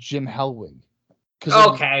 he's Jim Hellwig. 'Cause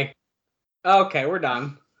Okay. Okay, we're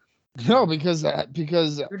done. No, because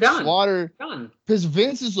You're done. Slaughter. Done. Because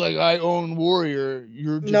Vince is like, I own Warrior.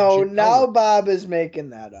 You're just No, Jim now Hellwig. Bob is making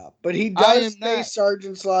that up. But he I does am not. face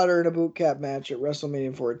Sergeant Slaughter in a boot camp match at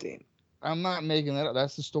WrestleMania 14. I'm not making that up.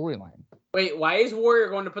 That's the storyline. Wait, why is Warrior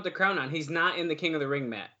going to put the crown on? He's not in the King of the Ring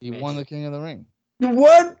match. He won the King of the Ring.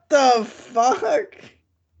 What the fuck?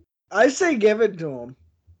 I say give it to him.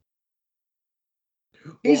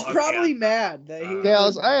 He's Well, probably mad that he.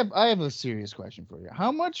 Dallas, I have a serious question for you.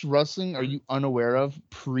 How much wrestling are you unaware of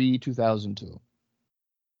pre-2002?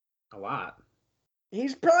 A lot.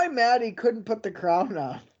 He's probably mad he couldn't put the crown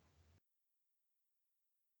on.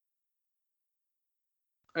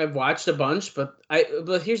 I've watched a bunch, but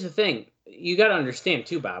here's the thing. You got to understand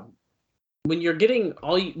too, Bob. when you're getting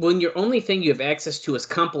when your only thing you have access to is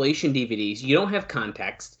compilation DVDs, you don't have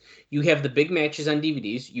context. You have the big matches on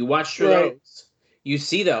DVDs. You watch through Right. those. You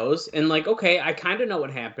see those, and like, okay, I kind of know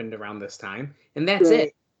what happened around this time, and that's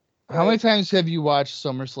it. How many times have you watched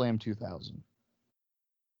SummerSlam 2000?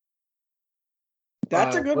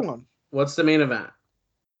 That's a good what- one. What's the main event?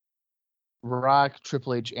 Rock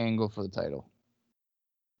Triple H angle for the title.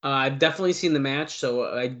 I've definitely seen the match,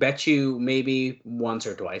 so I bet you maybe once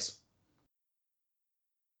or twice.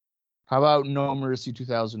 How about No Mercy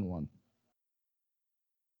 2001?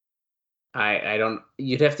 I don't.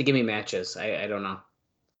 You'd have to give me matches. I don't know.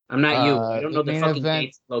 I'm not you. I don't The know the main fucking event-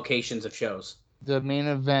 dates, locations of shows. The main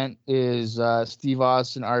event is Steve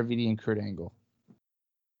Austin, RVD, and Kurt Angle.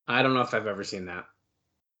 I don't know if I've ever seen that.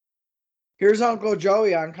 Here's Uncle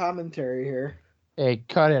Joey on commentary here. Hey,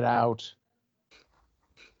 cut it out.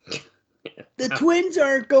 The twins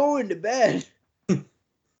aren't going to bed.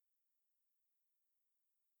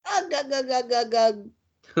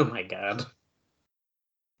 Oh my god.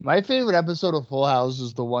 My favorite episode of Full House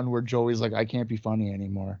is the one where Joey's like, I can't be funny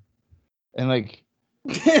anymore. And like,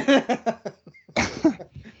 Look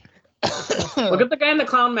at the guy in the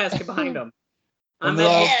clown mask behind him. Ahmed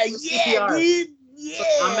needs more CPR. dude.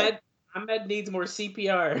 Yeah. Ahmed needs more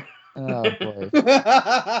CPR. oh boy.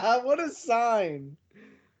 What a sign.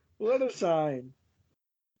 What a sign.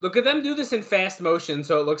 Look at them do this in fast motion,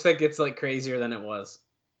 so it looks like it's like crazier than it was.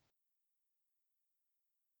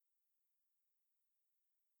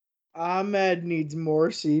 Ahmed needs more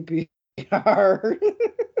CPR.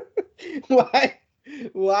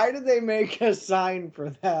 Why did they make a sign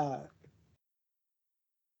for that?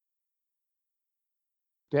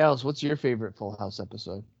 Dallas, what's your favorite Full House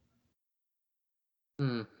episode?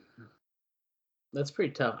 That's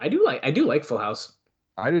pretty tough. I do like Full House.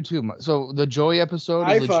 I do too. So the Joey episode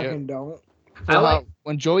I is legit. fucking don't. Full I like- House-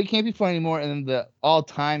 when Joey can't be funny anymore, and then the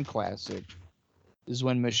all-time classic is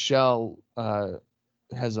when Michelle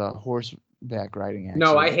has a horseback riding accident.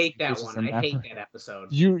 No, I hate that Versus one. the I hate member. that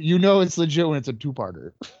episode. You know it's legit when it's a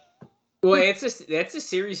two-parter. Well, that's a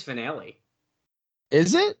series finale.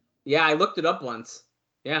 Is it? Yeah, I looked it up once.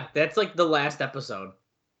 Yeah, that's like the last episode.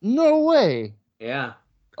 No way. Yeah.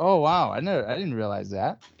 Oh wow, I didn't realize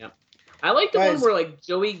that. I like the one Guys- where like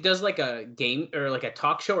Joey does like a game or like a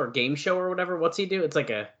talk show or game show or whatever. What's he do? It's like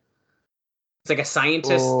a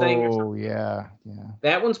scientist thing or something. Oh yeah.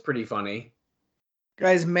 That one's pretty funny.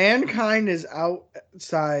 Guys, Mankind is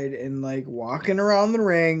outside and like walking around the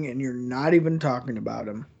ring, and you're not even talking about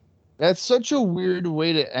him. That's such a weird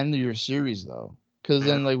way to end your series though, because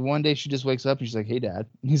then like one day she just wakes up and she's like, "Hey, Dad,"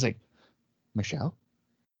 and he's like, "Michelle,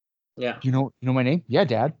 Yeah. you know my name? Yeah,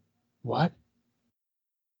 Dad. What?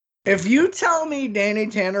 If you tell me Danny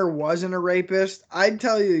Tanner wasn't a rapist, I'd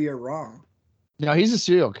tell you you're wrong. No, he's a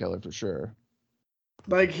serial killer for sure.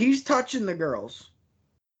 Like, he's touching the girls.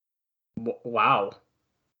 Wow.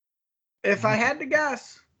 If I had to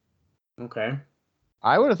guess. Okay.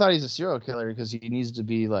 I would have thought he's a serial killer because he needs to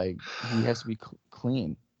be like he has to be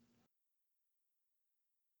clean.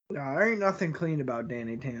 No, there ain't nothing clean about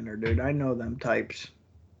Danny Tanner, dude. I know them types.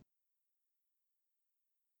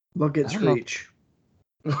 Look at I don't know. Screech.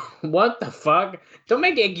 What the fuck? Don't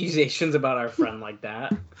make accusations about our friend like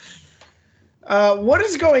that. What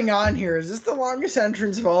is going on here? Is this the longest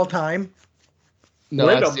entrance of all time? No,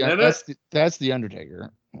 Wait that's a minute. that's the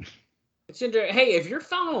Undertaker. Hey, if you're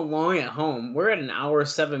following along at home, we're at an hour,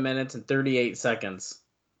 7 minutes, and 38 seconds.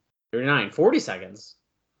 40 seconds.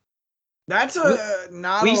 That's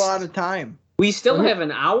not we- a lot of time. We still have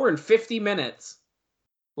an hour and 50 minutes.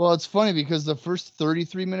 Well, it's funny because the first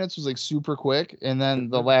 33 minutes was like super quick, and then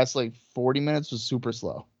the last like 40 minutes was super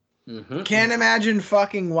slow. Mm-hmm. Can't imagine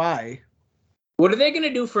fucking why. What are they going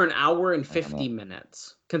to do for an hour and I don't 50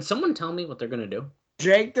 minutes? Can someone tell me what they're going to do?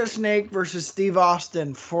 Jake the Snake versus Steve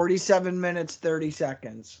Austin, 47 minutes, 30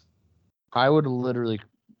 seconds. I would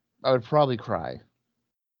probably cry.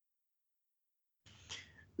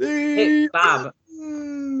 Hey, Bob,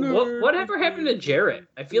 whatever happened to Jarrett?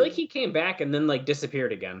 I feel like he came back and then like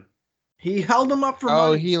disappeared again. He held him up for Oh,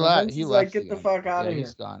 money. he so left. Vince He is left. like, get the again. fuck out Yeah, of here.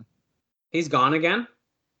 he's gone. He's gone again?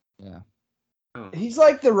 Yeah. Oh. He's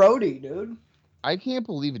like the roadie, dude. I can't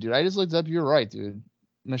believe it, dude. I just looked up. You're right, dude.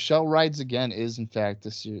 Michelle Rides Again is in fact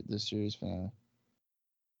the series finale.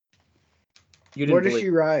 You didn't Where does believe- she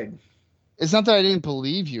ride? It's not that I didn't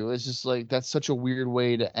believe you. It's just like that's such a weird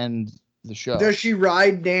way to end the show. Does she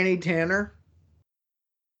ride Danny Tanner?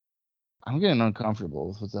 I'm getting uncomfortable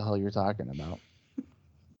with what the hell you're talking about.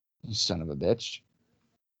 You son of a bitch.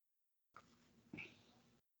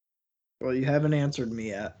 Well, you haven't answered me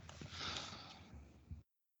yet.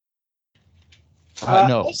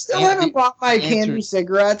 No. I still haven't bought my the answer- candy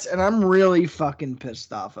cigarettes, and I'm really fucking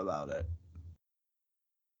pissed off about it.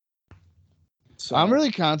 So I'm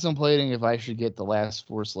really contemplating if I should get the last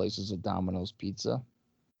 4 slices of Domino's pizza,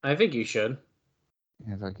 I think you should.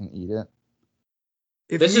 if I can eat it.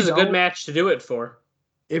 If This you is a good don't- match to do it for.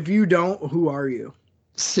 If you don't, who are you?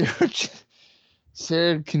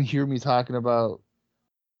 Sarah can hear me talking about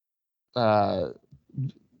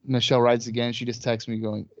Michelle Rides Again. She just texted me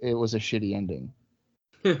going, it was a shitty ending.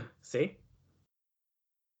 See?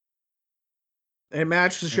 It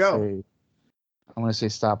matched the show. I'm gonna say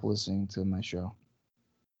stop listening to my show.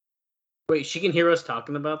 Wait, she can hear us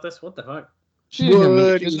talking about this? What the fuck? She doesn't, hear me. She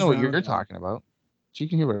Woody's doesn't know what you're Roundup. talking about. She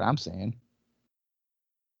can hear what I'm saying.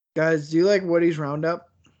 Guys, do you like Woody's Roundup?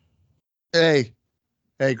 Hey,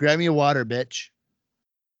 grab me a water, bitch.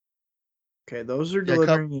 Okay, those are Yeah,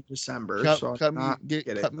 delivering in December. so Cut I'm not me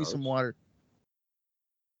getting some those. water.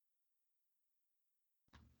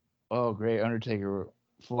 Oh, great. Undertaker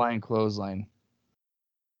flying clothesline.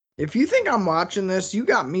 If you think I'm watching this, you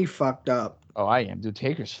got me fucked up. Oh, I am. Dude,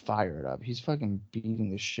 Taker's fired up. He's fucking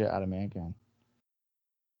beating the shit out of Mankind.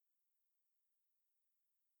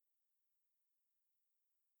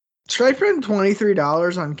 Should I spend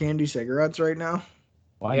 $23 on candy cigarettes right now?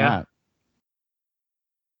 Why Yeah. not?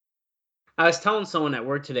 I was telling someone at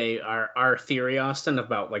work today our theory, Austin,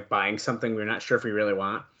 about like buying something we're not sure if we really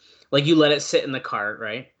want. Like you let it sit in the cart,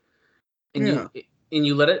 right? And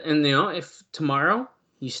you let it, and if tomorrow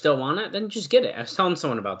you still want it, then just get it. I was telling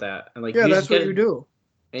someone about that. And like, Yeah, you that's just what get you it, do.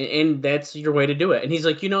 and that's your way to do it. And he's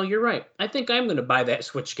like, you're right. I think I'm gonna buy that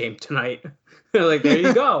Switch game tonight. Like, there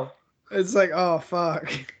you go. It's like, oh fuck.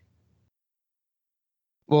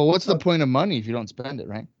 Well, what's the point of money if you don't spend it,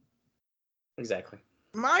 right? Exactly.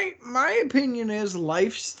 My opinion is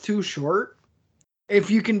life's too short. If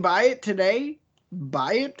you can buy it today,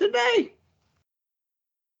 buy it today.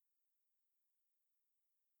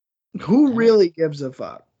 Who really gives a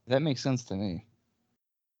fuck? That makes sense to me.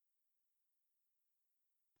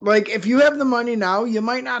 Like, if you have the money now, you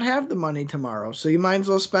might not have the money tomorrow, so you might as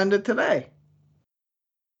well spend it today.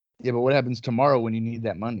 Yeah, but what happens tomorrow when you need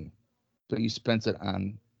that money? So you spent it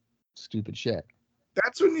on stupid shit.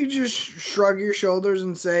 That's when you just shrug your shoulders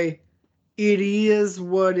and say, it is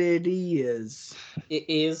what it is. It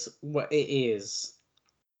is what it is.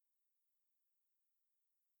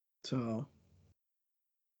 So,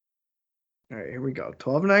 all right, here we go.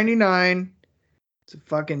 $12.99. It's a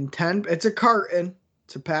fucking 10. It's a carton.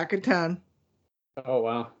 It's a pack of 10. Oh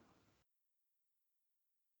wow.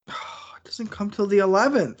 It doesn't come till the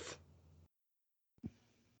 11th.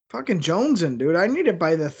 Fucking Jonesing, dude. I need it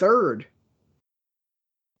by the 3rd.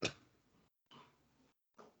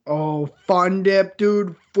 Oh, Fun Dip,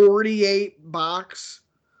 dude. 48 box.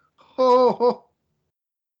 Oh,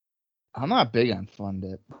 I'm not big on Fun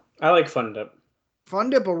Dip. I like Fun Dip. Fun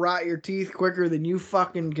Dip will rot your teeth quicker than you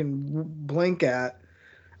fucking can blink at.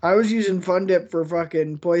 I was using Fun Dip for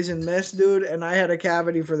fucking poison mist, dude, and I had a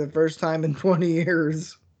cavity for the first time in 20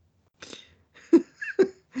 years.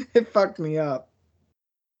 It fucked me up.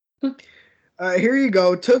 Here you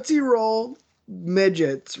go. Tootsie Roll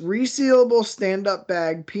Midgets. Resealable stand-up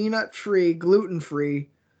bag. Peanut-free. Gluten-free.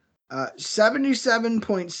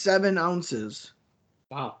 77.7 ounces.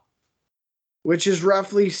 Wow. Which is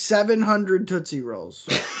roughly 700 Tootsie Rolls.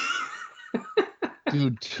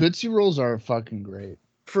 Dude, Tootsie Rolls are fucking great.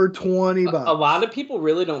 For 20 bucks. A lot of people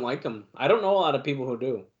really don't like them. I don't know a lot of people who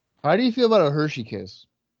do. How do you feel about a Hershey Kiss?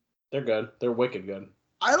 They're good. They're wicked good.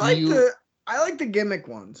 I like the gimmick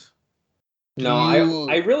ones. No,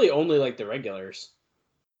 I really only like the regulars.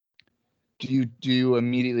 Do you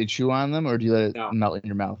immediately chew on them or do you let it melt in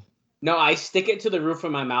your mouth? No, I stick it to the roof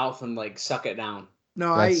of my mouth and like suck it down.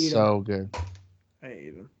 No, I That's eat so them. good. I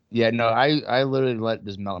eat them. Yeah, no, I literally let it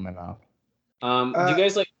just melt in my mouth. Do you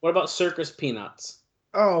guys like? What about Circus Peanuts?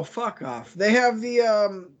 Oh, fuck off. They have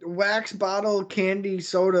the wax bottle candy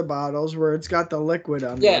soda bottles where it's got the liquid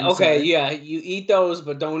on Yeah, the okay, inside. yeah. You eat those,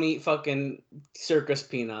 but don't eat fucking Circus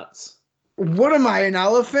Peanuts. What am I, an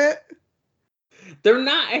elephant? They're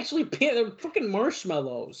not actually they're fucking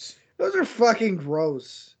marshmallows. Those are fucking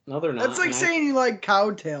gross. No, they're not. That's like and saying you like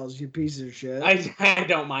cowtails, you piece of shit. I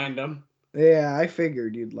don't mind them. Yeah, I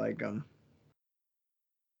figured you'd like them.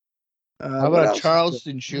 How about a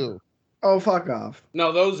Charleston Chew? Oh, fuck off.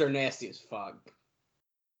 No, those are nasty as fuck.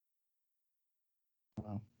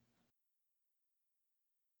 Wow.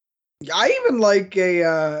 I even like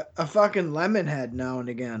a fucking lemon head now and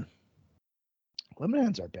again.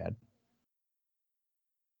 Lemonheads are bad.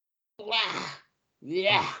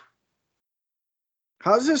 Yeah.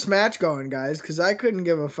 How's this match going, guys? Because I couldn't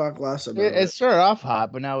give a fuck less about It it. started off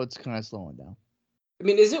hot, but now it's kind of slowing down. I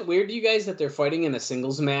mean, is it weird to you guys that they're fighting in a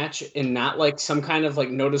singles match and not like some kind of like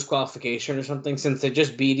no disqualification or something, since they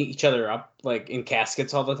just beat each other up like in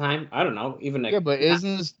caskets all the time? I don't know. Even like, Yeah, but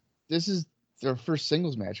isn't this is their first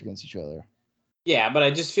singles match against each other? yeah, but I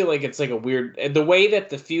just feel like it's like a weird the way that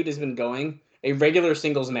the feud has been going. A regular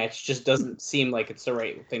singles match just doesn't seem like it's the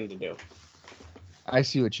right thing to do. I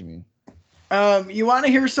see what you mean. You want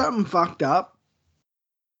to hear something fucked up?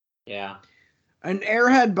 Yeah. An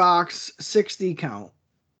Airhead box 60 count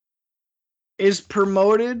is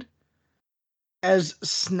promoted as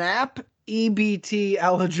Snap EBT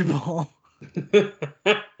eligible.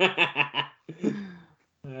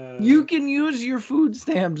 You can use your food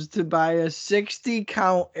stamps to buy a 60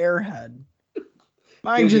 count Airhead.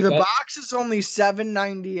 Mind you, the box is only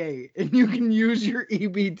 $7.98, and you can use your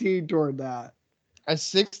EBT toward that. A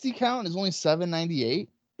 60 count is only $7.98.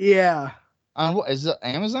 Yeah. On what is it?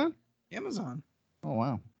 Amazon? Amazon. Oh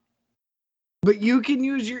wow. But you can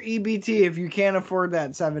use your EBT if you can't afford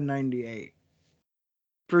that $7.98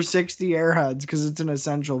 for 60 Airheads because it's an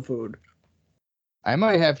essential food. I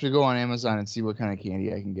might have to go on Amazon and see what kind of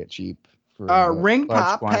candy I can get cheap. For Ring large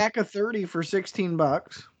Pop quantity. pack of 30 for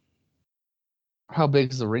 $16. How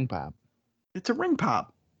big is the ring pop? It's a Ring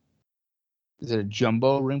Pop. Is it a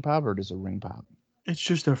jumbo ring pop or just a ring pop? It's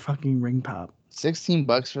just a fucking Ring Pop. $16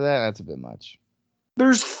 for that? That's a bit much.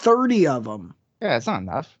 There's 30 of them. Yeah, it's not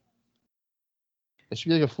enough. It should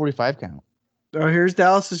be like a 45 count. Oh, here's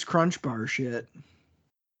Dallas's Crunch Bar shit.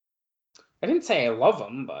 I didn't say I love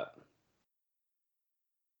them, but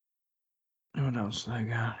What else I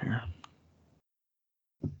got here?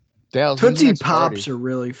 Dallas, when's your Tootsie next Pops party? are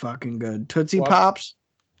really fucking good. Tootsie What? Pops?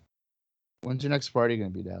 When's your next party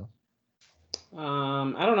gonna be, Dallas?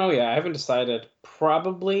 I don't know yet. I haven't decided.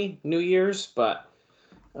 Probably New Year's, but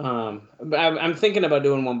I'm thinking about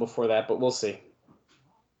doing one before that, but we'll see.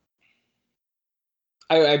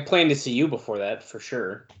 I plan to see you before that for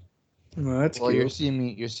sure. Well, that's Well, cute.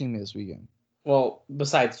 you're seeing me this weekend. Well,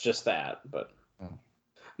 besides just that, but Oh.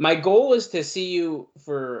 my goal is to see you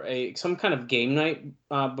for some kind of game night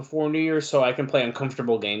before New Year's, so I can play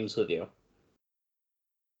uncomfortable games with you.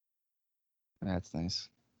 That's nice.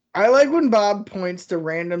 I like when Bob points to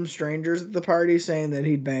random strangers at the party saying that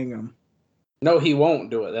he'd bang them. No, he won't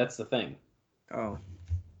do it. That's the thing. Oh.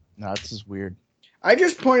 No, that's just weird. I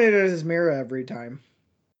just pointed at his mirror every time.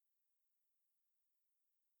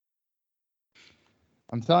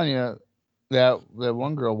 I'm telling you, that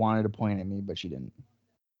one girl wanted to point at me, but she didn't.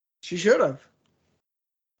 She should have.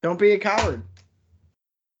 Don't be a coward.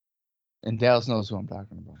 And Dallas knows who I'm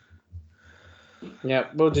talking about. Yeah.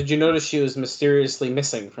 Well, did you notice she was mysteriously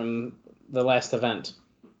missing from the last event?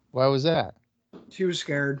 Why was that? She was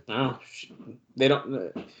scared. No, they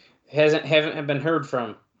don't. Haven't been heard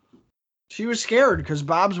from. She was scared because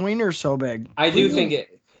Bob's wiener's so big. I do think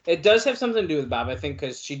it does have something to do with Bob. I think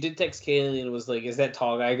because she did text Kaylee and was like, "Is that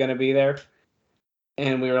tall guy gonna be there?"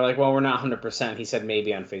 And we were like, "Well, we're not 100%." He said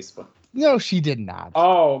maybe on Facebook. No, she did not.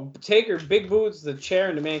 Oh, Taker big boots the chair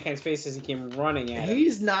into Mankind's face as he came running at him.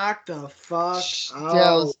 He's knocked the fuck out.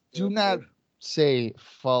 Dallas, do not say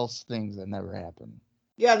false things that never happened.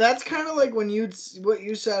 Yeah, that's kind of like when what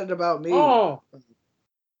you said about me. Oh,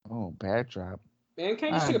 Oh, backdrop.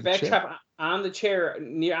 Mankind just On took a the chair. backtrap on the chair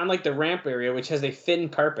on like the ramp area, which has a thin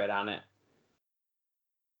carpet on it.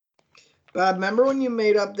 Bob, remember when you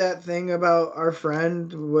made up that thing about our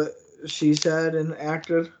friend, what she said and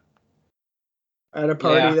acted at a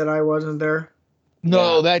party Yeah. that I wasn't there?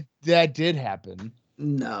 No, that did happen.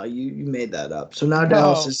 No, you made that up. So now No.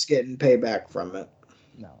 Dallas is getting payback from it.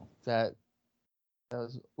 No, that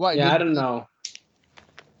was what? Yeah, I don't know.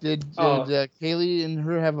 Did Oh. Kaylee and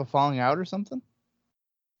her have a falling out or something?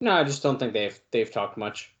 No, I just don't think they've talked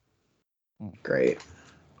much. Great.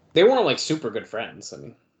 They weren't like super good friends. I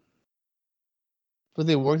mean, But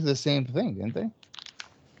they worked the same thing, didn't they?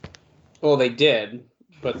 well, they did,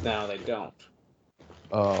 but now they don't.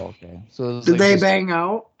 Oh, okay. So it was Did like they just- bang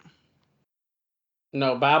out?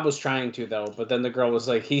 No, Bob was trying to though, but then the girl was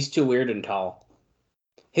like, "He's too weird and tall.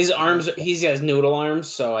 His arms, he has noodle arms,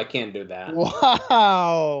 so I can't do that."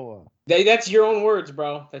 Wow. That's your own words,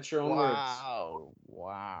 bro. That's your own words.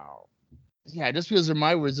 Wow. Yeah, just because they're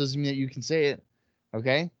my words doesn't mean that you can say it.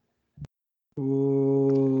 Okay?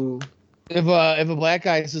 Ooh. If a black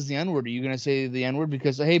guy says the N-word, are you gonna say the N-word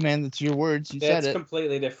because hey man, that's your words, you That's said it.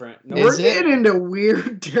 completely different. No, We're Is it? getting into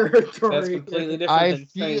weird territory. that's completely different I than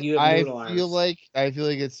saying you have I noodle feel arms. like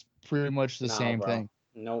it's pretty much the No, same bro. thing.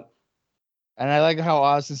 Nope. And I like how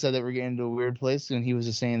Austin said that we're getting into a weird place, and he was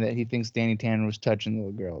just saying that he thinks Danny Tanner was touching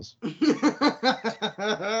little girls.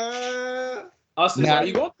 Austin, Not- are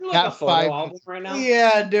you going through like not a photo 5 album right now?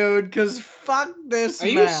 Yeah, dude, because fuck this Are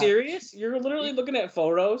you match. serious? You're literally looking at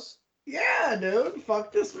photos? Yeah, dude.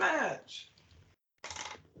 Fuck this match.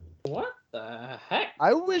 What the heck?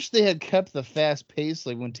 I wish they had kept the fast pace,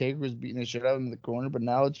 like when Taker was beating the shit out of him in the corner, but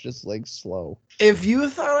now it's just like slow. If you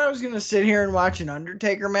thought I was gonna sit here and watch an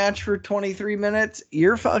Undertaker match for 23 minutes,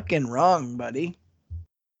 you're fucking wrong, buddy.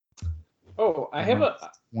 Oh, I have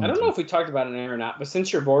I don't know if we talked about it or not, but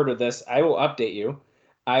since you're bored with this, I will update you.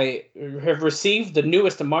 I have received the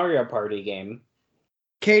newest Mario Party game,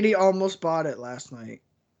 Katie almost bought it last night.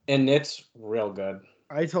 and it's real good.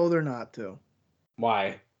 I told her not to.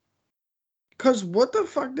 Why? Cause what the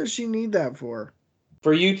fuck does she need that for?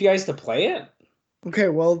 For you guys to play it? Okay,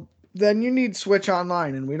 well then you need Switch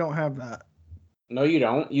Online, and we don't have that. No, you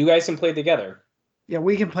don't. You guys can play together. Yeah,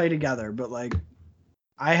 we can play together, but like,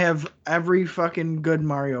 I have every fucking good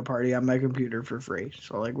Mario Party on my computer for free.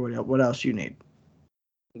 So like, what else you need?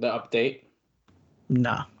 The update.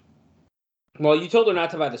 Nah. Well, you told her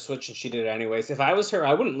not to buy the Switch, and she did it anyways. If I was her,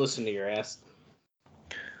 I wouldn't listen to your ass.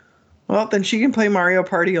 Well, then she can play Mario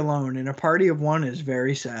Party alone, and a party of one is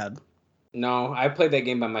very sad. No, I played that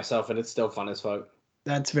game by myself, and it's still fun as fuck.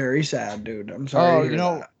 That's very sad, dude. I'm sorry. Oh, to hear you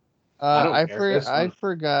know, that. I don't I care. It's I fun.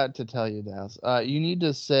 forgot to tell you, Dallas. You need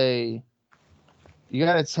to say, you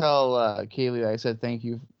got to tell Kaylee I said thank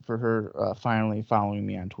you for her finally following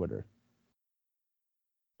me on Twitter.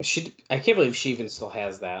 I can't believe she even still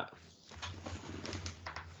has that.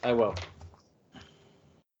 I will.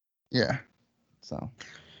 Yeah. So.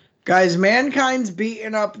 Guys, Mankind's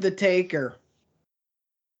beating up the Taker.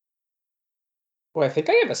 Boy, I think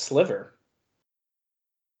I have a sliver.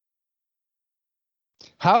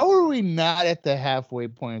 How are we not at the halfway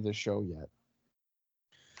point of the show yet?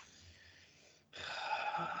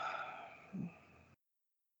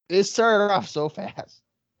 It started off so fast.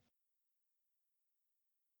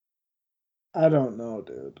 I don't know,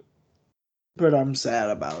 dude. But I'm sad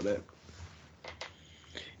about it.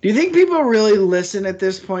 Do you think people really listen at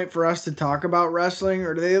this point for us to talk about wrestling,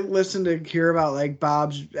 or do they listen to hear about like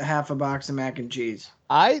Bob's half a box of mac and cheese?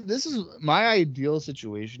 This is my ideal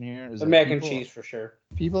situation here. Is The that mac and people- cheese for sure.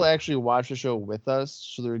 People actually watch the show with us,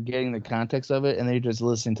 so they're getting the context of it, and they're just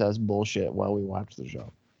listening to us bullshit while we watch the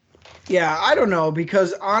show. Yeah, I don't know,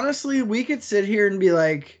 because honestly, we could sit here and be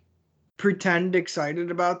like, pretend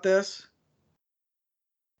excited about this.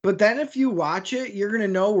 But then if you watch it, you're going to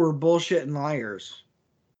know we're bullshit and liars.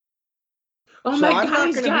 Oh So my I'm god, not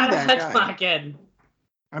he's gonna got be a that guy. headlock in.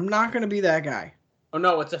 I'm not going to be that guy. Oh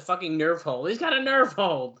no, it's a fucking nerve hold. He's got a nerve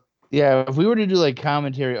hold. Yeah, if we were to do like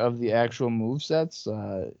commentary of the actual move sets,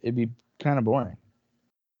 it'd be kind of boring.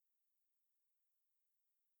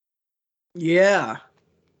 Yeah.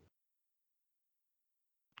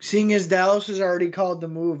 Seeing as Dallas has already called the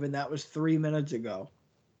move, and that was 3 minutes ago.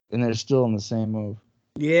 And they're still in the same move.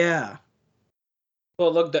 Yeah.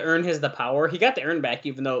 Well, look, the urn has the power. He got the urn back,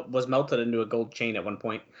 even though it was melted into a gold chain at one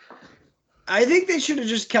point. I think they should have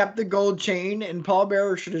just kept the gold chain, and Paul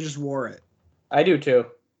Bearer should have just wore it. I do too.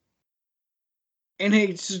 And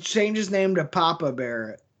he should change his name to Papa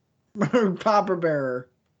Barrett. Papa Bearer.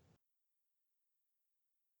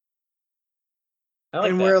 I like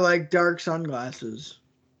And that. wear like dark sunglasses.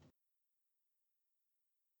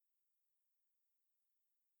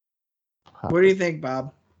 What do you think,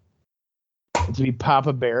 Bob? To be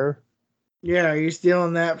Papa Bear? Yeah, are you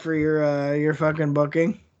stealing that for your fucking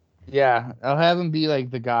booking? Yeah, I'll have him be like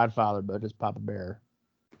the Godfather, but just Papa Bear.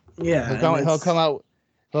 Yeah. He'll come out.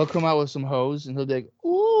 He'll come out with some hose, and he'll be like,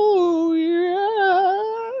 "Ooh,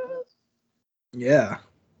 yeah." Yeah.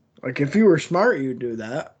 Like if you were smart, you'd do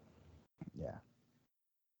that. Yeah.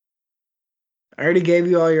 I already gave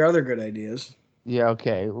you all your other good ideas. Yeah.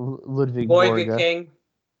 Okay. Ludwig Boyga Borga. King.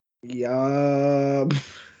 Yup.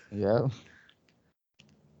 Yeah.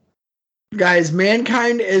 Guys,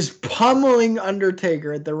 Mankind is pummeling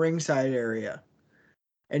Undertaker at the ringside area.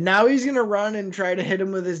 And now he's going to run and try to hit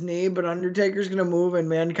him with his knee, but Undertaker's going to move and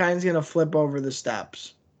Mankind's going to flip over the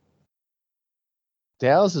steps.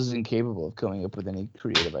 Dallas is incapable of coming up with any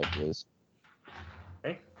creative ideas.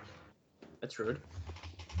 Okay. That's rude.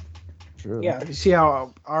 True. Yeah, you see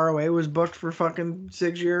how ROA was booked for fucking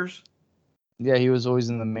 6 years? Yeah, he was always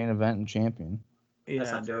in the main event and champion. Yeah,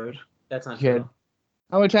 not true. dude. That's not Yeah. true.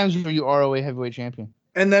 How many times were you ROA heavyweight champion?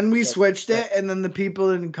 And then we switched it, and then the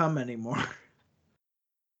people didn't come anymore.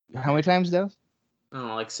 How many times, Dallas? I don't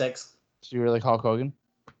know, like 6. So you were like Hulk Hogan?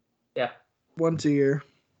 Yeah. Once a year.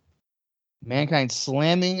 Mankind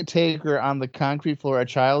slamming Taker on the concrete floor. A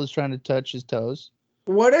child is trying to touch his toes.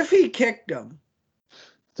 What if he kicked him?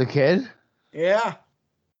 The kid? Yeah.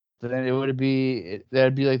 then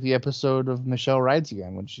that'd be like the episode of Michelle Rides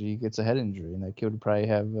Again when she gets a head injury, and that kid would probably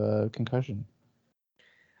have a concussion.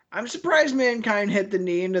 I'm surprised Mankind hit the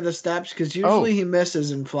knee into the steps because usually he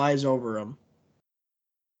misses and flies over him.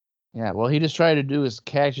 Yeah, well, he just tried to do his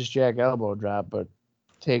Cactus Jack elbow drop, but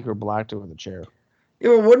Taker blocked it with a chair.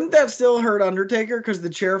 Yeah, but wouldn't that still hurt Undertaker because the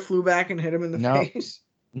chair flew back and hit him in the face?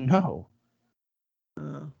 No.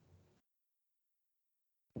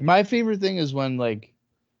 My favorite thing is when, like,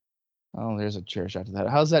 oh, there's a chair shot to that.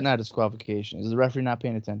 How's that not disqualification? Is the referee not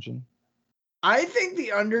paying attention? I think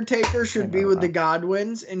the Undertaker should be with the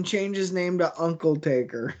Godwins and change his name to Uncle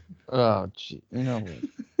Taker. Oh, gee. You know what?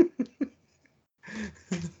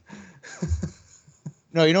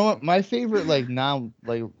 No, you know what? My favorite, like, now,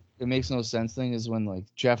 like, it makes no sense thing is when, like,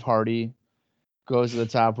 Jeff Hardy goes to the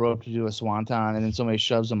top rope to do a swanton, and then somebody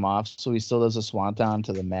shoves him off, so he still does a swanton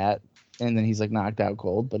to the mat, and then he's, like, knocked out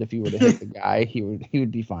cold. But if he were to hit the guy, he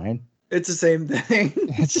would be fine. It's the same thing.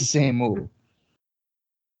 It's the same move.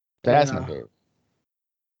 That's my favorite.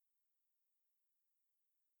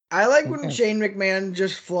 I like when Shane McMahon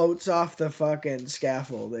just floats off the fucking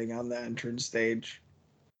scaffolding on the entrance stage.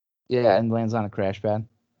 Yeah, and lands on a crash pad.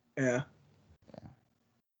 Yeah.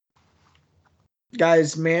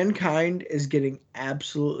 Guys, Mankind is getting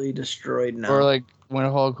absolutely destroyed now. Or like when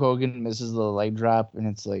Hulk Hogan misses the leg drop and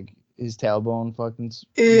it's like his tailbone fucking.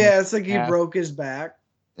 Yeah, it's like he broke his back.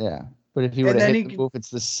 Yeah, but if he would have hit the move, it's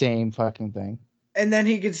the same fucking thing. And then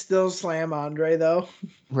he could still slam Andre though.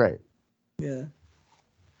 Right. Yeah.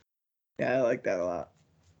 Yeah, I like that a lot.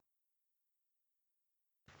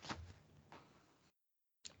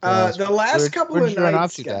 The last couple of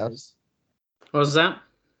nights, guys. What was that?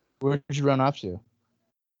 Where'd you run off to?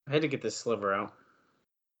 I had to get this sliver out.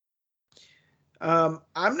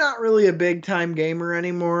 I'm not really a big time gamer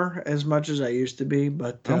anymore as much as I used to be,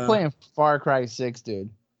 but I'm playing Far Cry 6, dude.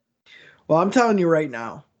 Well, I'm telling you right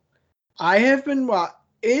now, I have been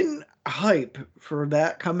in hype for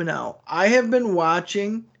that coming out. I have been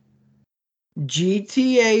watching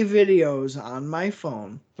GTA videos on my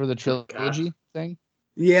phone for the trilogy thing.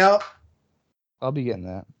 Yep. I'll be getting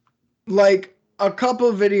that. Like a couple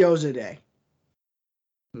of videos a day.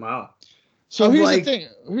 Wow. So here's the thing.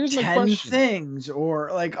 Here's my 10 question. things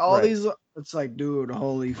or like all these. It's like, dude,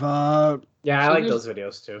 holy fuck. Yeah, I like those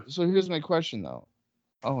videos too. So here's my question though.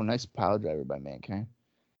 Oh, nice pile driver by Mankind.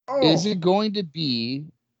 Oh. Is it going to be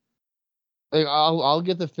like I'll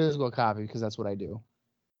get the physical copy because that's what I do.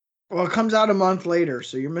 Well, it comes out a month later,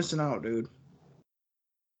 so you're missing out, dude.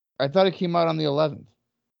 I thought it came out on the 11th.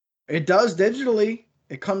 It does digitally.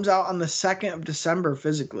 It comes out on the 2nd of December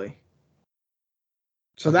physically.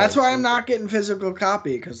 So that's why I'm not getting physical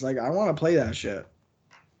copy because like I want to play that shit.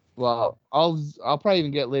 Well, I'll probably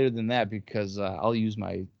even get later than that because I'll use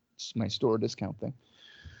my store discount thing.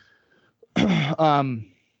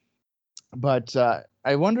 But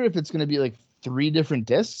I wonder if it's going to be like 3 different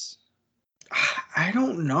discs. I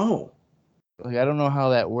don't know. Like I don't know how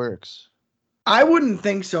that works. I wouldn't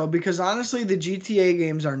think so because honestly, the GTA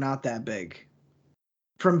games are not that big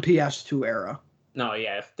from PS2 era. No,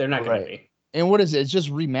 yeah, they're not going to be. And what is it? It's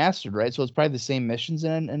just remastered, right? So it's probably the same missions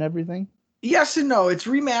and everything? Yes and no. It's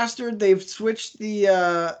remastered. They've switched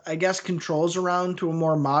the, I guess, controls around to a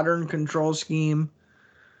more modern control scheme.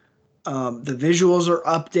 The visuals are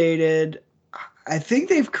updated. I think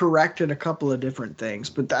they've corrected a couple of different things,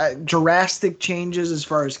 but that drastic changes as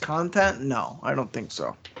far as content, no, I don't think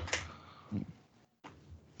so.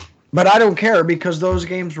 But I don't care because those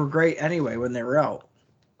games were great anyway when they were out.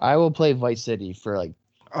 I will play Vice City for like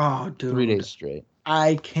 3 days straight.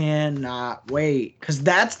 I cannot wait because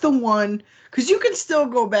that's the one. Because you can still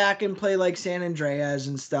go back and play like San Andreas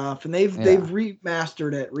and stuff, and they've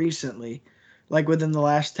remastered it recently, like within the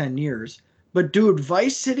last 10 years. But dude,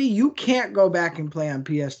 Vice City, you can't go back and play on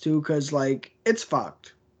PS2 because like it's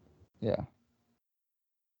fucked. Yeah.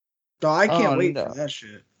 So I can't wait for that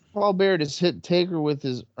shit. Paul Bear just hit Taker with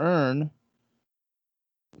his urn.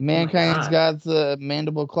 Mankind's got the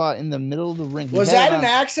mandible claw in the middle of the ring. Was that an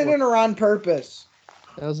accident or on purpose?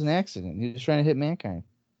 That was an accident. He was trying to hit Mankind.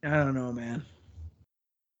 I don't know, man.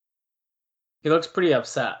 He looks pretty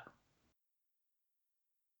upset.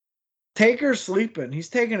 Taker's sleeping. He's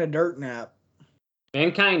taking a dirt nap.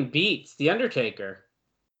 Mankind beats The Undertaker.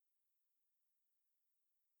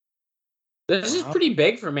 This is pretty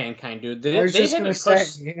big for Mankind, dude. They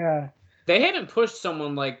haven't pushed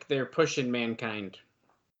someone like they're pushing Mankind.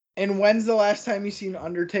 And when's the last time you seen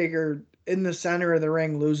Undertaker in the center of the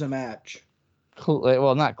ring lose a match?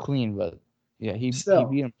 Well, not clean, but yeah, he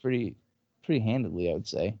beat him pretty handedly, I would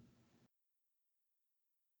say.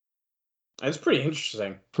 That's pretty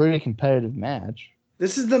interesting. Pretty competitive match.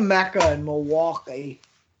 This is the Mecca in Milwaukee.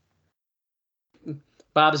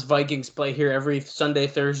 Bob's Vikings play here every Sunday,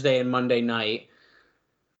 Thursday, and Monday night.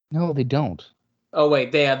 No, they don't. Oh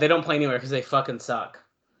wait, they don't play anywhere because they fucking suck.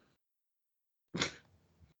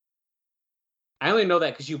 I only know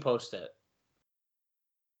that because you post it.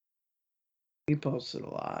 He posted a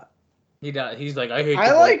lot. He does. He's like, I hate. I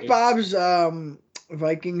the like Vikings. Bob's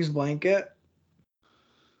Vikings blanket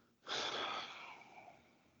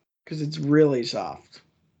because it's really soft.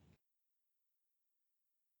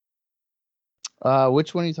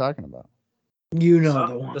 Which one are you talking about? You know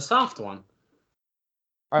the one. The soft one.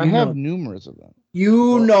 I You have know. numerous of them.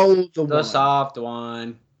 You know the The one. soft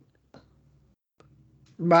one.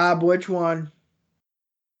 Bob, which one?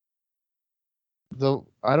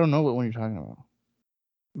 I don't know what one you're talking about.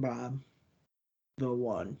 Bob, the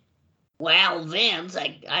one. Well, Vince, I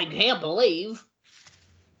can't believe.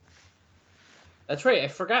 That's right. I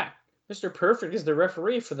forgot. Mr. Perfect is the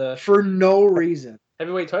referee for the For no reason.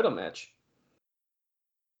 heavyweight title match.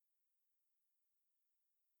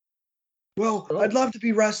 Well, Oh. I'd love to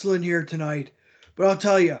be wrestling here tonight, but I'll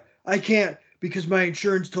tell you, I can't because my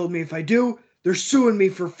insurance told me if I do, they're suing me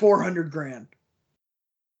for $400,000.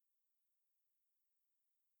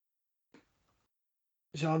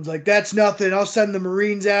 Sounds like that's nothing. I'll send the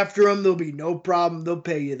Marines after them. There'll be no problem. They'll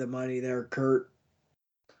pay you the money there, Kurt.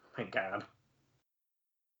 My God.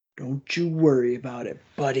 Don't you worry about it,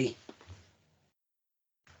 buddy.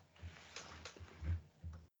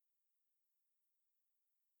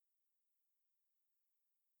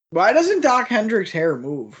 Why doesn't Doc Hendricks' hair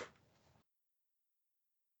move?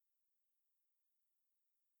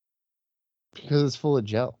 Because it's full of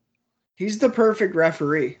gel. He's the perfect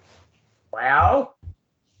referee. Well,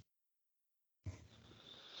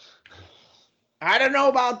 I don't know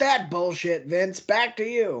about that bullshit, Vince. Back to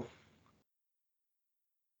you.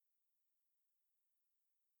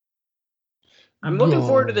 I'm looking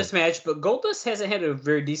forward to this match, but Goldust hasn't had a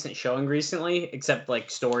very decent showing recently, except like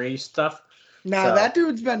story stuff. Nah, So- that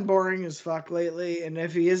dude's been boring as fuck lately, and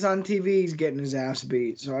if he is on TV, he's getting his ass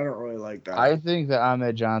beat, so I don't really like that. I think that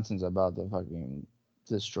Ahmed Johnson's about to fucking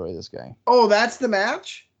destroy this guy. Oh, that's the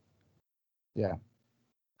match? Yeah.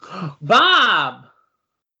 Bob!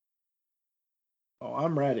 Oh,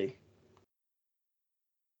 I'm ready.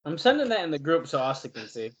 I'm sending that in the group so Austin can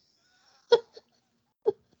see.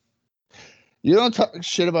 You don't talk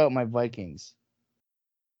shit about my Vikings.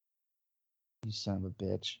 You son of a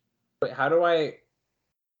bitch. Wait, how do I...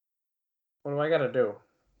 What do I gotta do?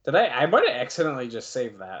 Did I might have accidentally just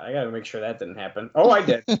saved that. I gotta make sure that didn't happen. Oh, I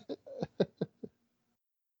did.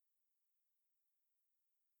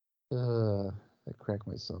 I crack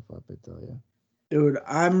myself up, I tell you. Dude,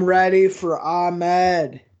 I'm ready for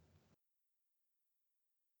Ahmed.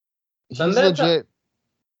 He's Send that to- legit.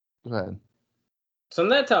 Go ahead.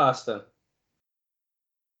 Send that to Austin.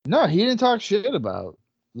 No, he didn't talk shit about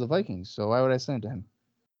the Vikings, so why would I send it to him?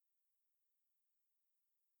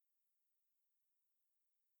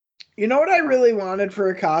 You know what I really wanted for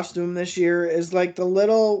a costume this year is like the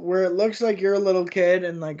little where it looks like you're a little kid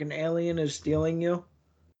and like an alien is stealing you.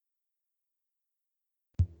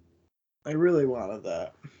 I really wanted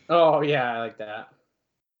that. Oh, yeah, I like that.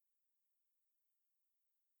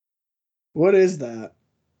 What is that?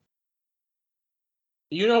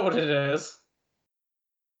 You know what it is.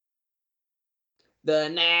 The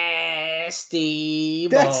Nasty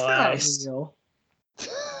That's not Boys. real.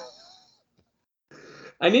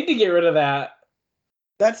 I need to get rid of that.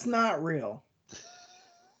 That's not real.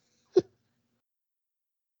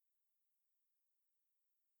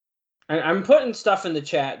 I'm putting stuff in the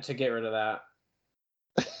chat to get rid of that.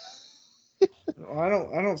 Well,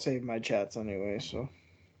 I don't save my chats anyway, so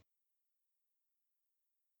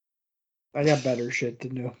I got better shit to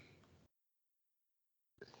do.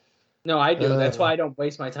 No, I do. That's why I don't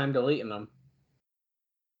waste my time deleting them.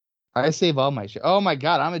 I save all my shit. Oh my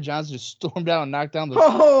god, Ahmed Johnson just stormed out and knocked down the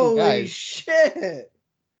Holy guys. shit!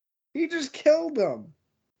 He just killed him.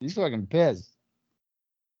 He's fucking pissed.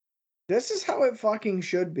 This is how it fucking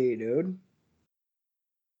should be, dude.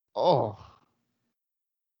 Oh.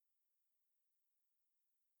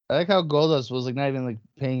 I like how Goldust was like not even like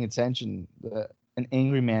paying attention. An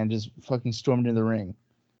angry man just fucking stormed into the ring.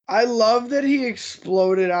 I love that he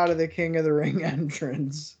exploded out of the King of the Ring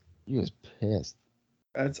entrance. He was pissed.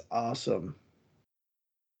 That's awesome.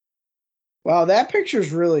 Wow, that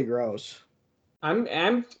picture's really gross. I'm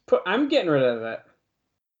getting rid of it.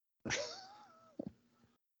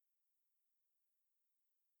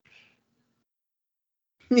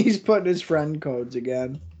 He's putting his friend codes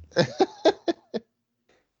again.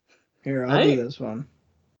 Here, I'll do this one.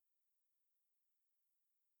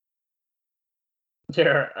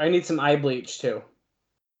 Here, I need some eye bleach too.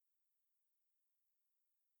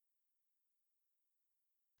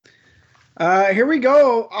 Here we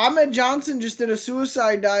go. Ahmed Johnson just did a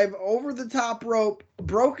suicide dive over the top rope,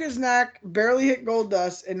 broke his neck, barely hit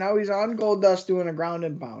Goldust, and now he's on Goldust doing a ground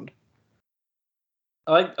and pound.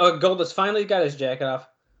 I like. Oh, Goldust finally got his jacket off.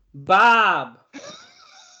 Bob.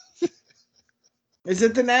 Is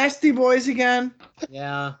it the Nasty Boys again?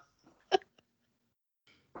 Yeah.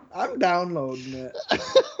 I'm downloading it.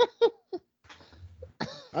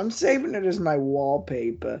 I'm saving it as my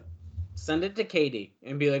wallpaper. Send it to Katie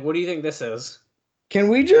and be like, "What do you think this is?" Can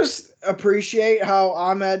we just appreciate how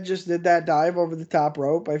Ahmed just did that dive over the top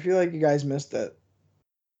rope? I feel like you guys missed it.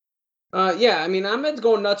 Yeah, I mean, Ahmed's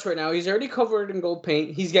going nuts right now. He's already covered in gold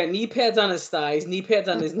paint. He's got knee pads on his thighs, knee pads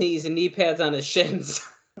on his knees, and knee pads on his shins.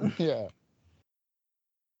 Yeah.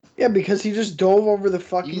 Yeah, because he just dove over the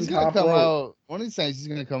fucking He's gonna top come rope. out. One of these times, he's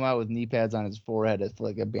gonna come out with knee pads on his forehead as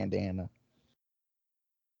like a bandana.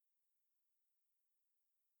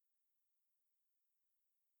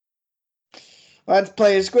 Let's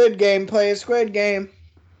play a Squid Game. Play a Squid Game.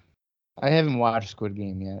 I haven't watched Squid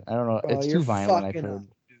Game yet. I don't know. Oh, It's you're too violent. I've fucking heard. up,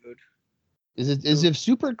 dude. Is it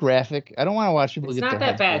super graphic? I don't want to watch people It's get not their that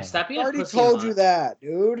heads bad. blown. Stop I being a already pussy. told you that,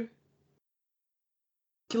 dude.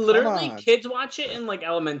 Literally, Come on. kids watch it in like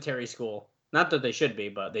elementary school. Not that they should be,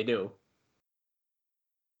 but they do.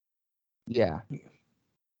 Yeah.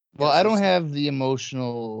 Well, I don't have the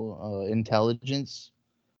emotional intelligence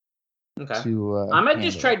Okay. to. Ahmed handle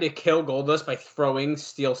just it. tried to kill Goldust by throwing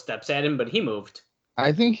steel steps at him, but he moved.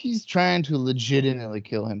 I think he's trying to legitimately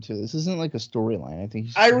kill him too. This isn't like a storyline. I think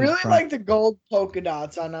he's. I he's really trying- like the gold polka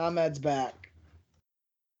dots on Ahmed's back.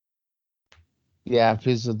 Yeah,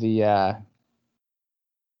 because of the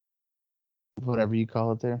whatever you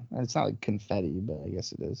call it there. It's not like confetti, but I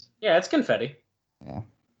guess it is. Yeah, it's confetti. Yeah.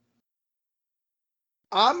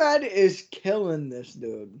 Ahmed is killing this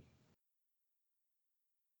dude.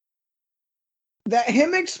 That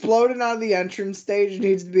him exploding out of the entrance stage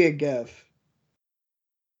needs to be a gif.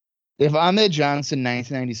 If Ahmed Johnson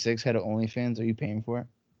 1996 had an OnlyFans, are you paying for it?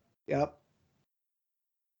 Yep.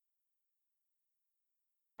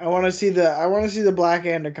 I want to see the Black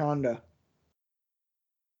Anaconda.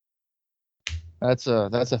 That's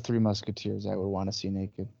a Three Musketeers I would want to see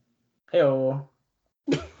naked. Heyo.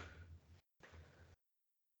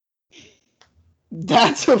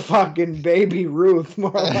 That's a fucking Baby Ruth, more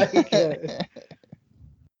like it.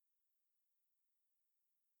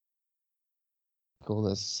 Cool,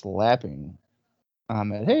 that's slapping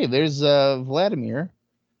Ahmed. Hey, there's Vladimir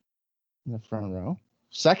in the front row.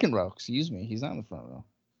 Second row, excuse me. He's not in the front row.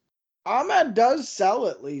 Ahmed does sell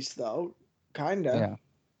at least, though. Kinda. Yeah.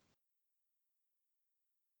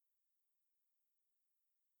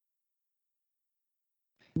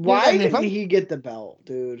 Why I mean, if didn't I'm- he get the belt,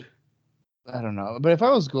 dude? I don't know. But if I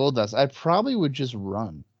was Goldust, I probably would just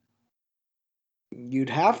run. You'd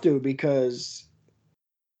have to because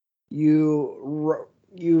you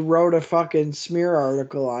wrote a fucking smear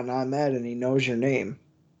article on Ahmed and he knows your name.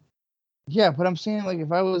 Yeah, but I'm saying, like,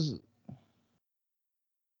 if I was...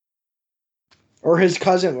 Or his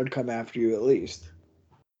cousin would come after you at least.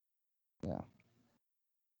 Yeah.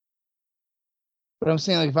 But I'm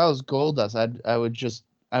saying, like, if I was Goldust,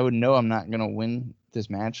 I would know I'm not going to win this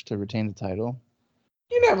match to retain the title.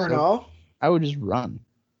 You never So- know. I would just run.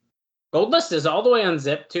 Goldust is all the way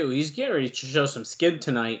unzipped too. He's getting ready to show some skid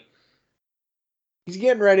tonight. He's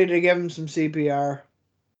getting ready to give him some CPR.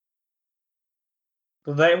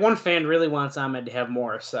 But that one fan really wants Ahmed to have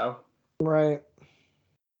more, so Right.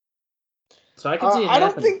 I can see it I don't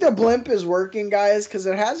happen. think the blimp is working, guys, because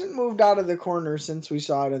it hasn't moved out of the corner since we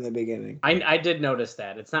saw it in the beginning. I did notice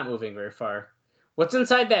that. It's not moving very far. What's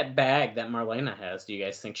inside that bag that Marlena has, do you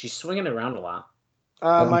guys think? She's swinging it around a lot.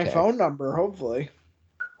 My Thumbtacks. phone number, hopefully.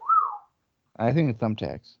 I think the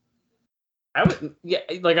thumbtacks.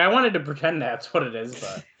 I wanted to pretend that's what it is,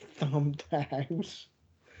 but Thumbtacks.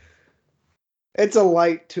 It's a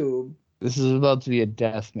light tube. This is about to be a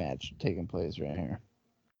death match taking place right here.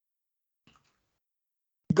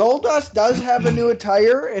 Goldust does have a new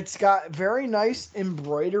attire. It's got very nice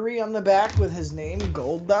embroidery on the back with his name,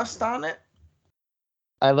 Goldust, on it.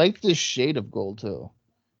 I like this shade of gold too.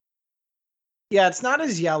 Yeah, it's not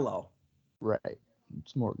as yellow. Right.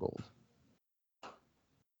 It's more gold.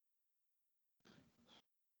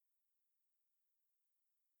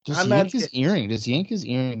 Just I'm yank at his it. earring. Just yank his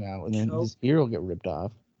earring out, and then Nope. his ear will get ripped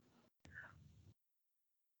off.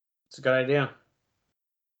 it's a good idea.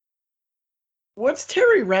 What's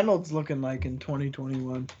Terry Reynolds looking like in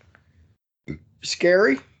 2021?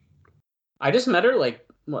 Scary? I just met her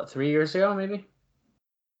 3 years ago, maybe.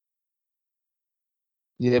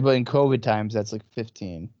 Yeah, but in COVID times, that's like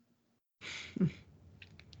 15.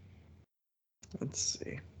 Let's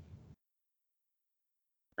see.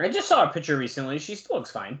 I just saw a picture recently. She still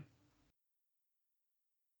looks fine.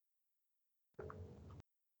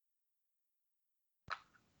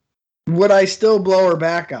 Would I still blow her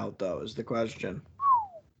back out, though, is the question.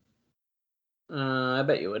 I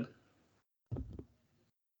bet you would.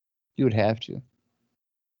 You would have to.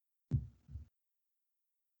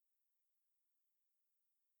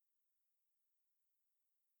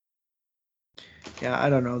 Yeah,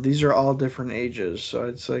 I don't know. These are all different ages, so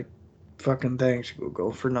it's like, fucking thanks,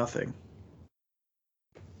 Google, for nothing.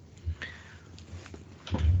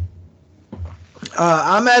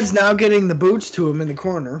 Ahmed's now getting the boots to him in the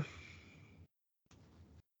corner.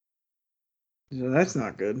 So that's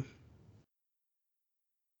not good.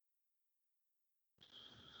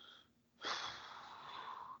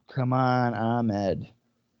 Come on, Ahmed.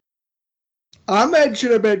 Ahmed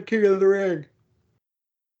should have been king of the ring.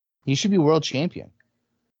 He should be world champion.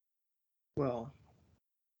 Well,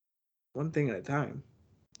 one thing at a time.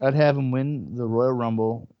 I'd have him win the Royal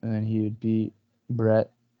Rumble, and then he would beat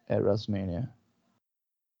Brett at WrestleMania.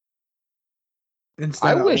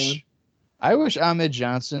 Instead of Owen. I wish Ahmed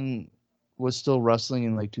Johnson was still wrestling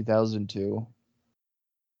in like 2002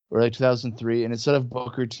 or like 2003, and instead of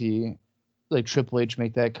Booker T, like Triple H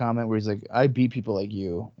make that comment where he's like, "I beat people like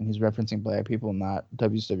you," and he's referencing black people, not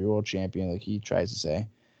WCW World Champion, like he tries to say.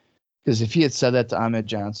 Because if he had said that to Ahmed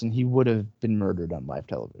Johnson, he would have been murdered on live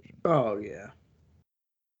television. Oh, yeah.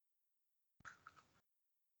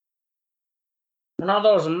 When all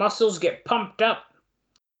those muscles get pumped up,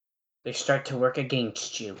 they start to work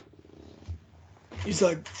against you. He's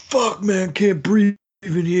like, fuck, man, can't breathe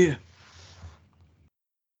in here.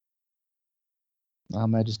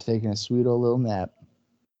 Ahmed just taking a sweet old little nap.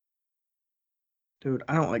 Dude,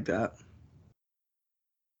 I don't like that.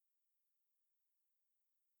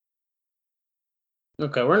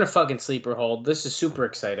 Okay, we're in a fucking sleeper hold. This is super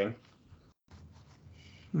exciting.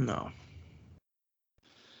 No.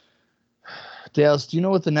 Dallas, do you know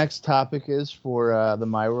what the next topic is for the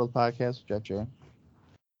My World podcast with Jeff Jarrett?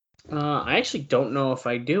 I actually don't know if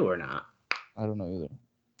I do or not. I don't know either.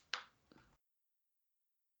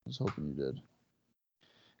 I was hoping you did.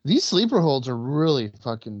 These sleeper holds are really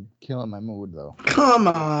fucking killing my mood, though. Come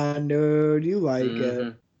on, dude. You like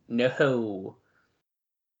it. No.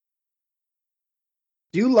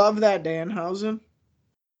 Do you love that Danhausen?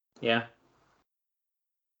 Yeah.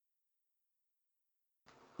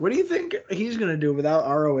 What do you think he's going to do without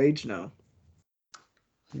ROH now?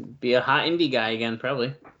 Be a hot indie guy again,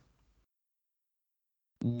 probably.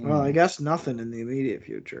 Well, I guess nothing in the immediate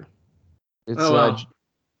future. It's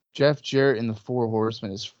Jeff Jarrett in the Four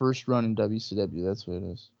Horsemen, his first run in WCW. That's what it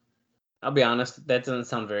is. I'll be honest, that doesn't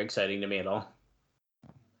sound very exciting to me at all.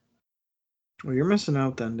 Well, you're missing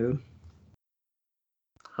out then, dude.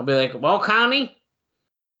 I'll be like, well, Connie,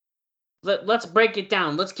 let's break it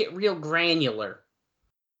down. Let's get real granular.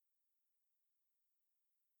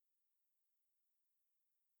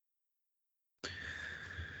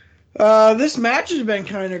 This match has been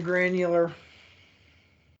kind of granular.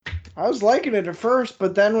 I was liking it at first,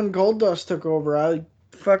 but then when Goldust took over, I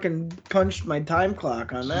fucking punched my time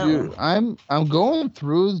clock on that one. I'm going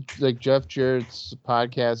through like Jeff Jarrett's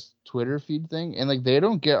podcast Twitter feed thing, and like they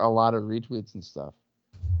don't get a lot of retweets and stuff.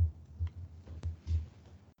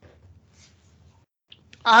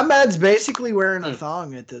 Ahmed's basically wearing a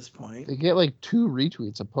thong at this point. They get like 2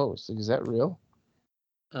 retweets a post. Like, is that real?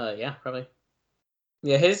 Yeah, probably.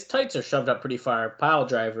 Yeah, his tights are shoved up pretty far. Pile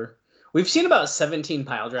driver. We've seen about 17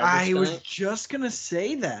 pile drivers I was tonight, just going to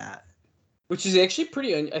say that. which is actually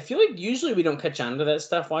pretty... I feel like usually we don't catch on to that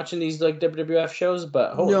stuff watching these like WWF shows,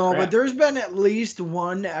 but holy No, crap. but there's been at least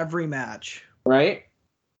one every match. Right?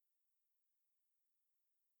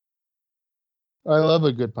 I love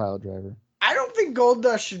a good pile driver. I don't think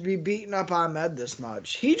Goldust should be beating up Ahmed this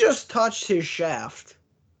much. He just touched his shaft.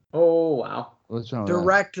 Oh, wow. What's wrong with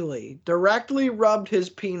that? Directly rubbed his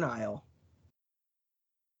penile.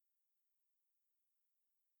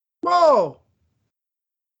 Whoa!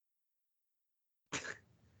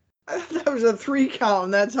 I thought that was a 3 count,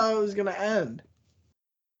 and that's how it was going to end.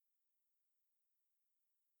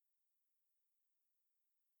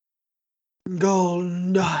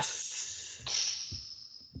 Goldust.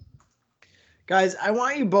 Guys, I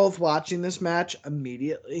want you both watching this match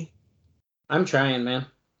immediately. I'm trying, man.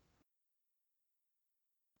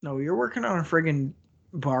 No, you're working on a friggin'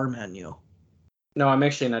 bar menu. No, I'm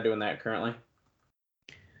actually not doing that currently.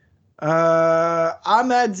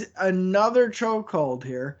 Ahmed's another chokehold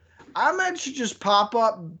here. Ahmed should just pop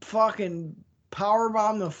up fucking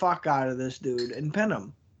powerbomb the fuck out of this dude and pin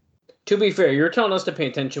him. To be fair, you're telling us to pay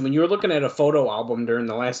attention when you were looking at a photo album during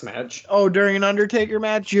the last match. Oh, during an Undertaker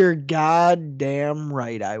match? You're goddamn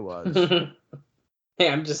right I was. Hey,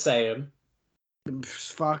 I'm just saying.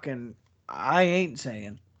 Fucking, I ain't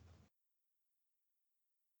saying.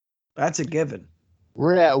 That's a given.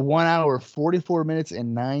 We're at 1 hour, 44 minutes,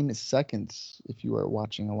 and 9 seconds if you are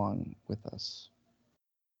watching along with us.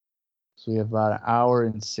 So we have about an hour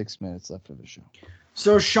and 6 minutes left of the show.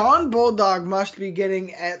 So Sean Bulldog must be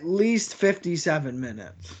getting at least 57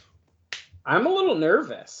 minutes. I'm a little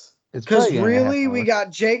nervous. Because really, we got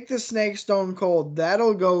Jake the Snake Stone Cold.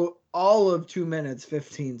 That'll go all of 2 minutes,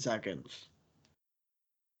 15 seconds.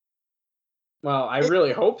 Well, I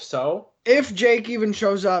really hope so. If Jake even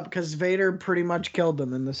shows up, because Vader pretty much killed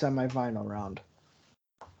him in the semifinal round.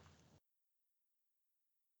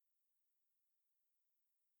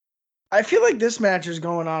 I feel like this match is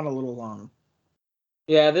going on a little long.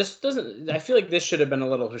 Yeah, this doesn't... I feel like this should have been a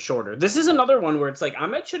little shorter. This is another one where it's like,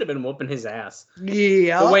 Ahmed should have been whooping his ass.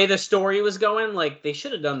 Yeah. The way the story was going, like, they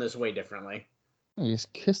should have done this way differently. He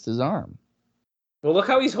just kissed his arm. Well, look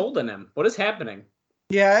how he's holding him. What is happening?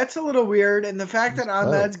 Yeah, it's a little weird. And the fact that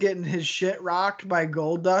Ahmed's getting his shit rocked by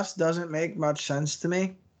Goldust doesn't make much sense to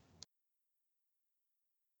me.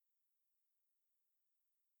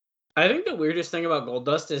 I think the weirdest thing about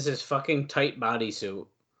Goldust is his fucking tight bodysuit.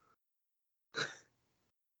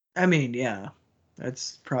 I mean, yeah,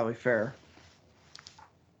 that's probably fair.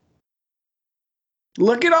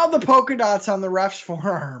 Look at all the polka dots on the ref's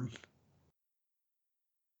forearm.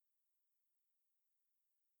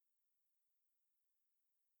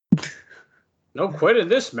 No quitting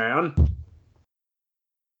this, man.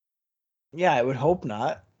 Yeah, I would hope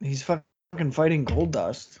not. He's fucking fighting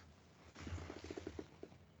Goldust.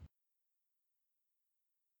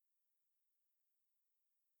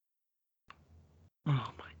 Oh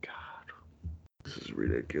my god. This is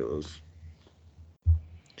ridiculous.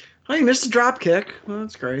 Oh, you missed a drop kick. Well,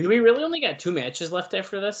 that's great. Do we really only got 2 matches left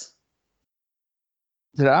after this?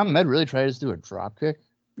 Did Ahmed really try to just do a drop kick?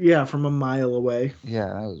 Yeah, from a mile away. Yeah,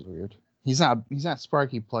 that was weird. He's not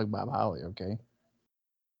Sparky Plug Bob Holly, okay?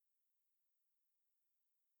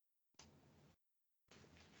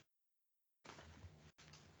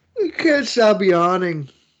 You can't stop yawning.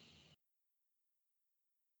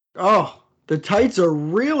 Oh, the tights are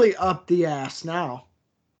really up the ass now.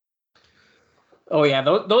 Oh, yeah.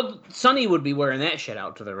 Those Sonny would be wearing that shit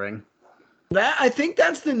out to the ring. I think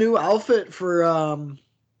that's the new outfit for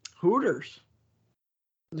Hooters.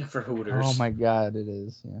 For Hooters. Oh my god, it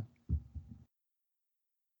is, yeah.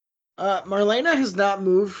 Marlena has not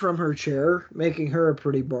moved from her chair, making her a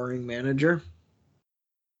pretty boring manager.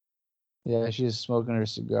 Yeah, she's smoking her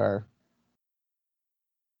cigar.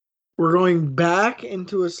 We're going back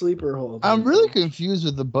into a sleeper hold. I'm really confused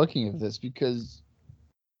with the booking of this because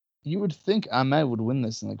you would think Ahmed would win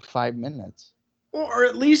this in like 5 minutes. Or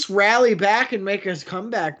at least rally back and make his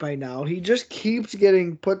comeback by now. He just keeps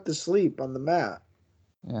getting put to sleep on the mat.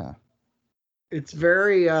 Yeah. It's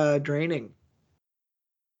very draining.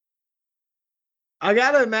 I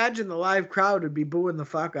gotta imagine the live crowd would be booing the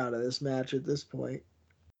fuck out of this match at this point.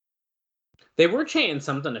 They were chanting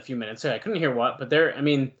something a few minutes ago. I couldn't hear what, but they're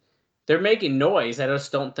making noise. I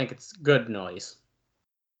just don't think it's good noise.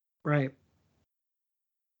 Right.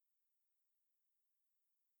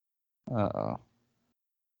 Uh-oh.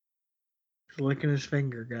 He's licking his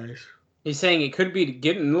finger, guys. He's saying it could be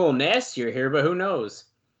getting a little nastier here, but who knows?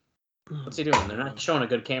 What's he doing? They're not showing a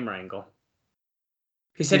good camera angle.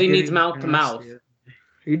 He said he needs mouth to mouth.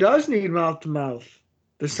 He does need mouth to mouth.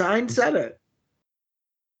 The sign said it.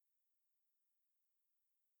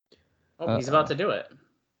 Oh, he's about to do it.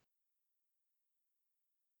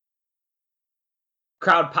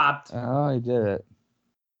 Crowd popped. Oh, he did it.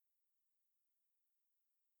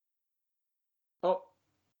 Oh.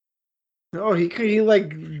 Oh, he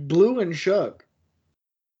like blew and shook.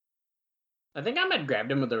 I think Ahmed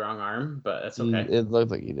grabbed him with the wrong arm, but that's okay. It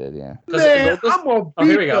looked like he did, yeah. Man, I'm gonna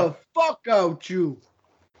beat we go. the fuck out you.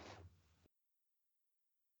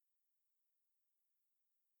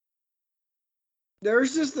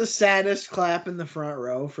 There's just the saddest clap in the front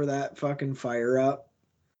row for that fucking fire up.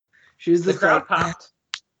 She's The crowd popped.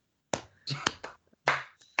 I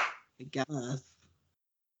guess.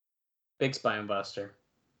 Big spine buster.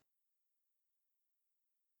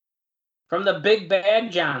 From the Big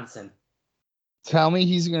Bad Johnson. Tell me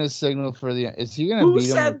he's going to signal for the... Is he going Who to beat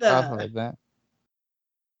him said with stuff that? like that?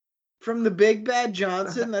 From the Big Bad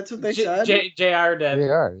Johnson? That's what they said? JR did. They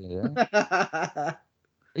are, yeah. Are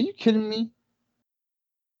you kidding me?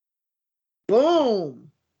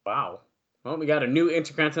 Boom. Wow. Well, we got a new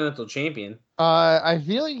Intercontinental Champion. I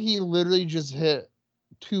feel like he literally just hit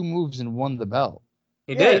 2 moves and won the belt.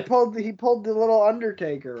 He Yeah, did. he pulled the little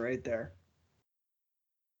Undertaker right there.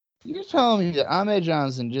 You're telling me that Ahmed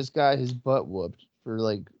Johnson just got his butt whooped for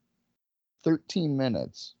like 13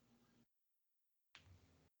 minutes.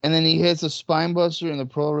 And then he hits a spine buster in the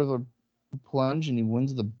Pearl River plunge and he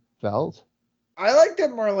wins the belt? I like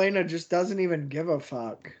that Marlena just doesn't even give a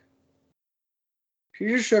fuck. She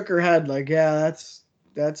just shook her head like, yeah,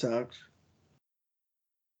 that sucks.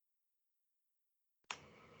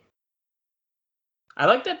 I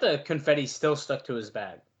like that the confetti still stuck to his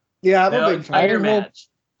bag. Yeah, I'm No, a big fan. entire match.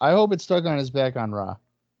 I hope it's stuck on his back on Raw.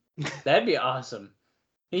 That'd be awesome.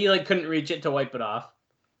 He like couldn't reach it to wipe it off.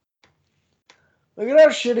 Look at how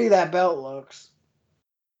shitty that belt looks.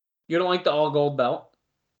 You don't like the all gold belt?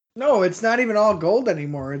 No, it's not even all gold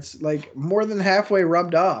anymore. It's like more than halfway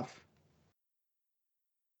rubbed off.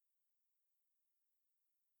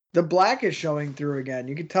 The black is showing through again.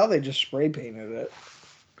 You can tell they just spray painted it.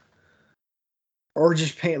 Or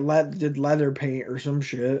just did leather paint or some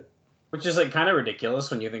shit. Which is like kind of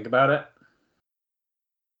ridiculous when you think about it.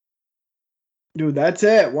 Dude, that's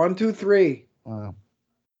it. 1, 2, 3. Wow.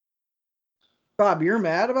 Bob, you're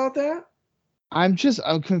mad about that? I'm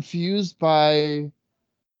confused by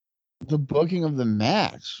the booking of the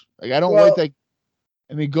match. Like, I don't like that.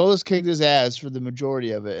 I mean, Goldust kicked his ass for the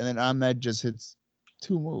majority of it, and then Ahmed just hits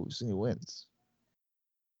 2 moves and he wins.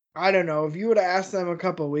 I don't know. If you would have asked them a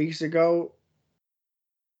couple of weeks ago,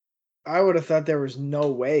 I would have thought there was no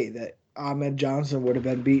way that Ahmed Johnson would have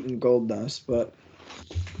been beating Goldust, but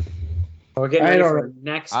We're getting ready for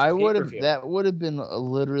next. That would have been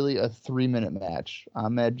literally a 3-minute match.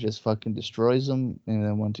 Ahmed just fucking destroys him, and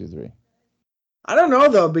then 1, 2, 3. I don't know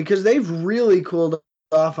though, because they've really cooled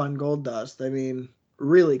off on Goldust. I mean,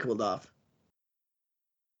 really cooled off.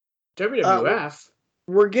 WWF.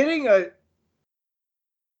 We're getting a.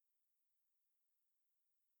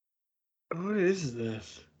 What is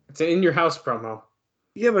this? It's an In Your House promo.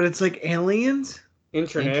 Yeah, but it's like aliens.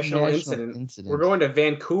 International incident. We're going to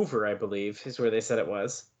Vancouver, I believe, is where they said it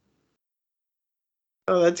was.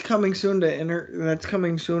 Oh, that's coming soon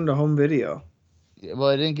to home video. Yeah, well,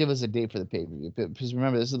 it didn't give us a date for the pay-per-view, because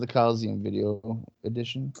remember, this is the Coliseum video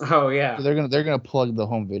edition. Oh yeah. So they're gonna plug the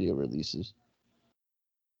home video releases.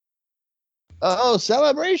 Oh,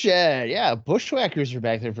 celebration! Yeah, Bushwhackers are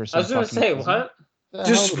back there for some. I was gonna say what?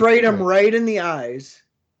 Just sprayed him right in the eyes.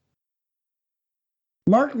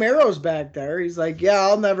 Mark Marrow's back there. He's like, yeah,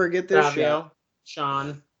 I'll never get this shit.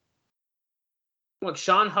 Sean. Look,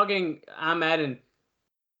 Sean hugging Ahmed and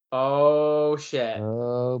oh shit.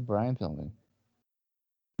 Oh, Brian Pillman.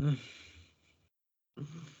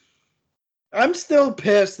 I'm still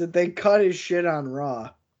pissed that they cut his shit on Raw.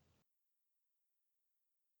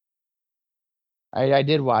 I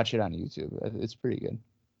did watch it on YouTube. It's pretty good.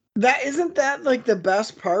 Isn't that like the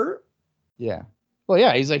best part? Yeah. Well,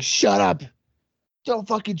 yeah, he's like, shut up. Don't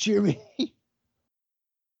fucking cheer me.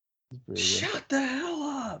 Shut the hell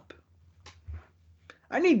up.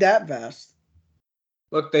 I need that vest.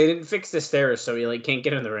 Look, they didn't fix the stairs, so he like can't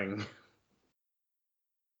get in the ring.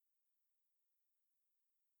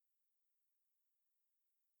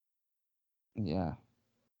 Yeah.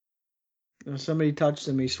 Somebody touched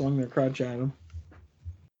him. He swung their crutch at him.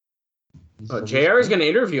 Oh, JR is going to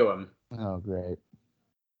interview him. Oh, great.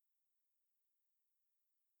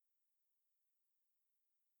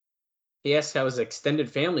 He asked how his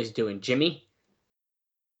extended family's doing, Jimmy.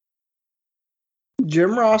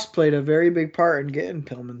 Jim Ross played a very big part in getting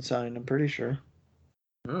Pillman signed, I'm pretty sure.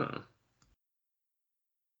 Hmm.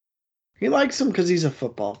 He likes him because he's a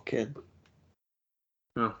football kid.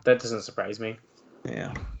 Oh, that doesn't surprise me.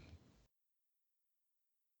 Yeah.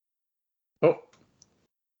 Oh.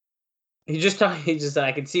 He just said,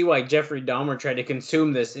 I can see why Jeffrey Dahmer tried to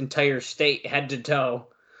consume this entire state head to toe.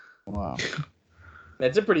 Wow.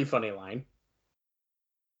 That's a pretty funny line.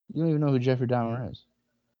 You don't even know who Jeffrey Dahmer is.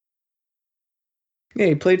 Yeah,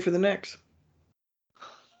 he played for the Knicks.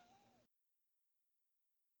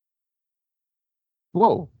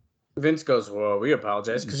 Whoa. Vince goes, whoa, we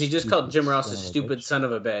apologize, because he just called Jim Ross a stupid son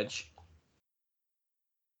of a bitch.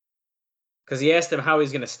 Because he asked him how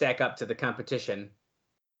he's going to stack up to the competition.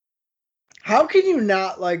 How can you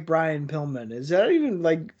not like Brian Pillman? Is that even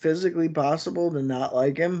like physically possible to not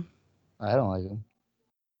like him? I don't like him.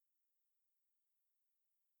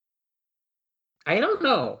 I don't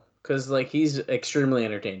know, because like he's extremely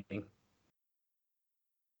entertaining.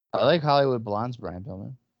 I like Hollywood Blonde's Brian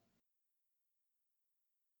Pillman.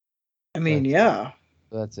 I mean, yeah.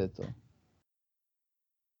 That's it, though.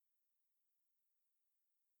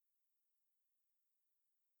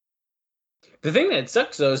 The thing that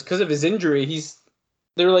sucks though is because of his injury,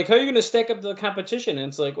 they're like, how are you going to stack up the competition? And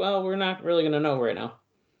it's like, well, we're not really going to know right now.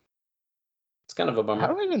 It's kind of a bummer. I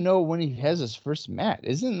don't even know when he has his first match.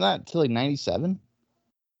 Isn't that till like 97?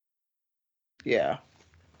 Yeah.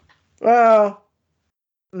 Well,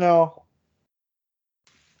 no.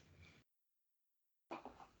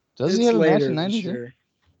 Does he have a match in this 96? year.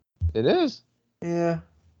 It is. Yeah.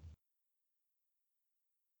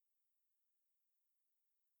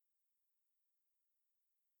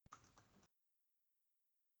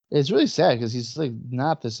 It's really sad because he's like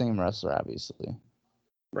not the same wrestler, obviously.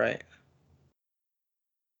 Right.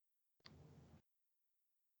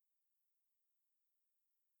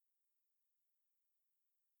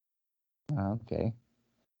 Okay.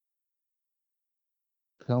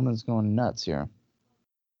 Pillman's going nuts here.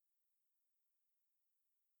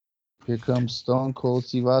 Here comes Stone Cold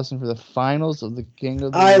Steve Austin for the finals of the King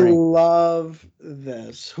of the I Ring. love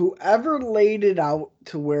this. Whoever laid it out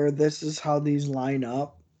to where this is how these line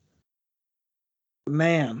up,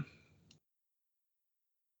 man,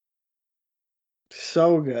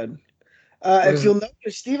 so good. If you'll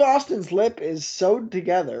notice, Steve Austin's lip is sewed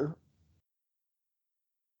together.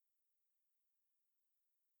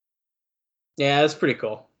 Yeah, that's pretty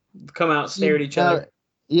cool. Come out, stare at each other.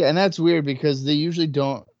 Yeah, and that's weird because they usually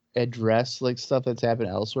don't address like stuff that's happened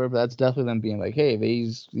elsewhere, but that's definitely them being like, hey,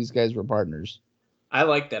 these guys were partners. I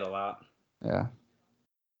like that a lot. Yeah.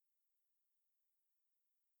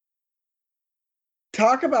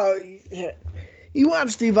 Talk about you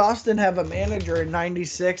want Steve Austin to have a manager in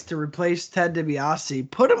 '96 to replace Ted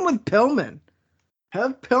DiBiase. Put him with Pillman.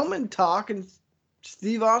 Have Pillman talk and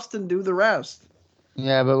Steve Austin do the rest.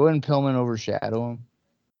 Yeah, but wouldn't Pillman overshadow him?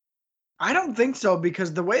 I don't think so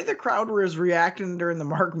because the way the crowd was reacting during the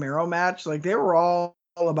Mark Mero match, like they were all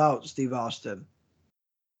about Steve Austin.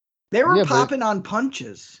 They were popping on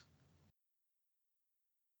punches.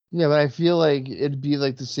 Yeah, but I feel like it'd be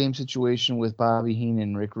like the same situation with Bobby Heenan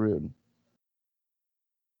and Rick Rude.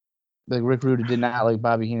 Like Rick Rude did not like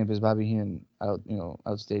Bobby Heenan because Bobby Heenan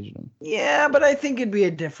outstaged him. Yeah, but I think it'd be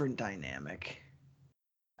a different dynamic.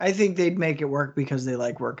 I think they'd make it work because they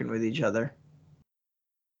like working with each other.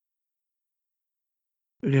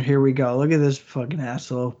 Here we go. Look at this fucking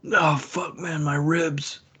asshole. Oh, fuck, man, my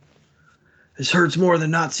ribs. This hurts more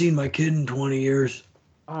than not seeing my kid in 20 years.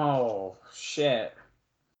 Oh, shit.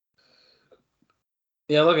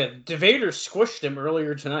 Yeah, look at Vader squished him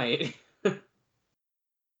earlier tonight.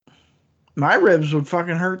 My ribs would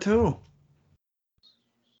fucking hurt too.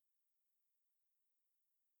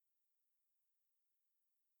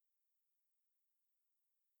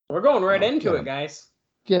 We're going right into it, guys.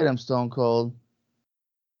 Get him, Stone Cold.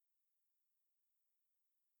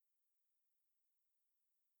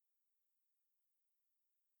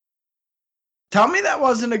 Tell me that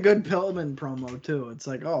wasn't a good Pillman promo too. It's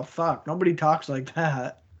like, oh fuck, nobody talks like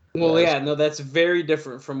that. Well, yeah, no, that's very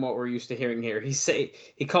different from what we're used to hearing here.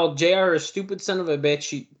 He called JR a stupid son of a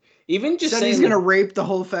bitch. Even just said saying he's gonna rape the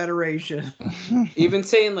whole federation. Even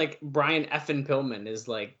saying like Brian effing Pillman is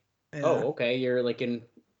like, Yeah. oh, okay, you're like in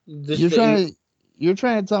this. You're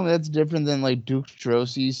trying to tell me that's different than like Duke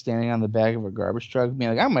Strosey standing on the back of a garbage truck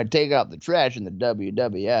being like, I'm gonna take out the trash in the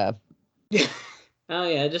WWF. Oh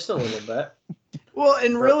yeah, just a little bit. Well,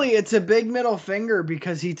 and really, it's a big middle finger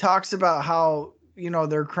because he talks about how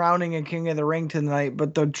they're crowning a king of the ring tonight,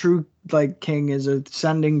 but the true king is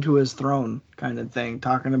ascending to his throne, kind of thing,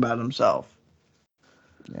 talking about himself.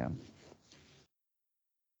 Yeah.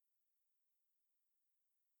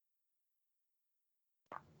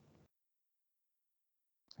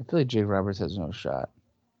 I feel like Jake Roberts has no shot.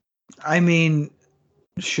 I mean,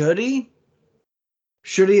 should he?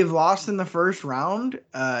 Should he have lost in the first round?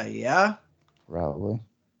 Yeah. Probably.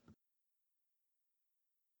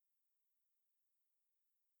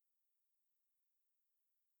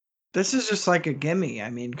 This is just like a gimme. I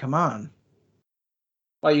mean, come on.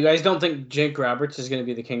 Well, you guys don't think Jake Roberts is going to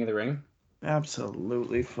be the king of the ring?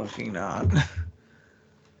 Absolutely fucking not.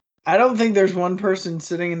 I don't think there's one person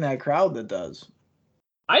sitting in that crowd that does.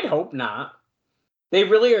 I'd hope not. They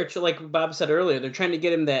really are, like Bob said earlier, they're trying to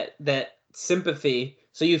get him that sympathy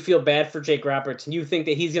so you feel bad for Jake Roberts and you think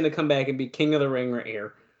that he's going to come back and be king of the ring right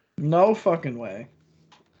here. No fucking way.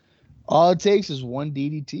 All it takes is one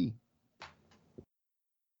DDT.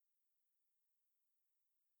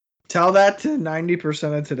 Tell that to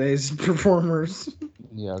 90% of today's performers.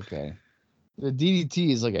 Yeah, okay. The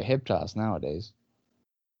DDT is like a hip toss nowadays.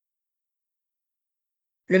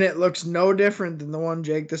 And it looks no different than the one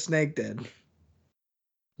Jake the Snake did.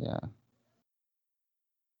 Yeah.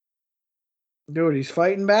 Dude, he's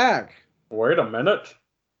fighting back. Wait a minute.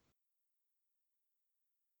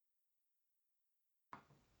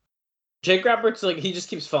 Jake Roberts, like, he just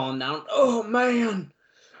keeps falling down. Oh, man.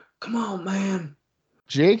 Come on, man.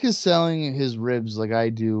 Jake is selling his ribs like I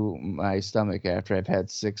do my stomach after I've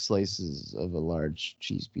had 6 slices of a large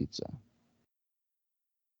cheese pizza.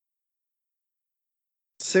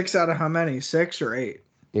 6 out of how many? 6 or 8?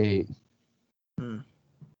 8.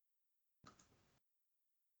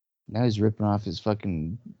 Now he's ripping off his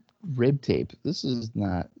fucking rib tape. This is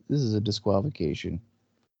a disqualification.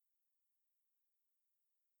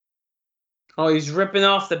 Oh, he's ripping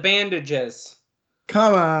off the bandages.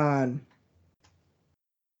 Come on.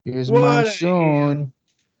 Here's What a Monsoon.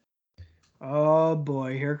 Oh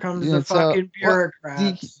boy, here comes Yeah, the fucking what?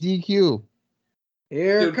 bureaucrats. DQ.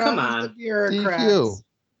 Here Dude, comes come the on. bureaucrats. DQ.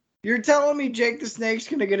 You're telling me Jake the Snake's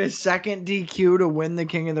gonna get his second DQ to win the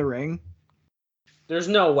King of the Ring? There's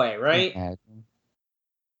no way, right?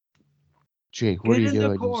 Jake, what Get are you in the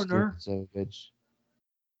doing, you corner. stupid son of a bitch?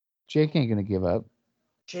 Jake ain't gonna give up.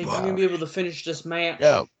 Jake, you're gonna be able to finish this match.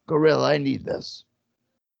 No, Gorilla, I need this.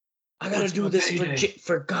 I gotta What's do my this payday?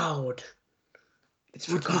 for God. It's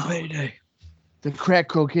for What's my God. payday? The crack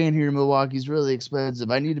cocaine here in Milwaukee is really expensive.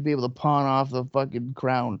 I need to be able to pawn off the fucking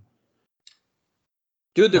crown.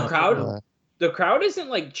 Dude, Oh, the crowd isn't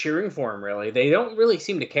like cheering for him really. They don't really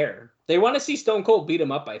seem to care. They want to see Stone Cold beat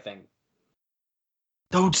him up, I think.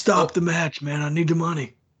 Don't stop the match, man. I need the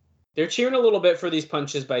money. They're cheering a little bit for these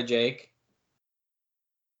punches by Jake.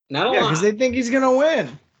 Not a lot. Yeah, because they think he's gonna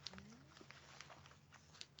win.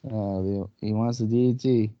 He wants the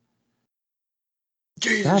DDT.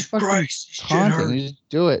 Jesus Christ, shit Taunting. hurt. Just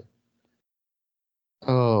do it.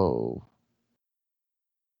 Oh.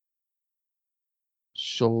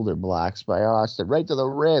 Shoulder blocks by Austin. Right to the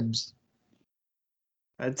ribs.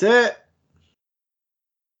 That's it.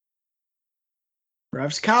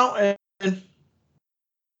 Ref's counting.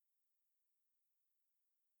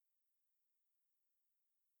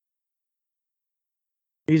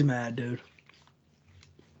 He's mad, dude.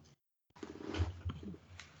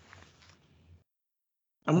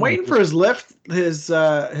 I'm waiting for his list.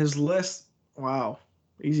 Wow,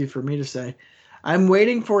 easy for me to say. I'm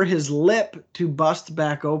waiting for his lip to bust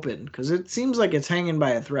back open because it seems like it's hanging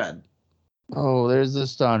by a thread. Oh, there's the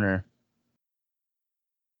stunner.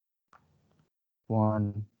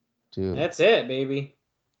 1, 2. That's it, baby.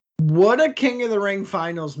 What a King of the Ring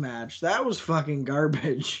finals match. That was fucking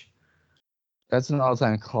garbage. That's an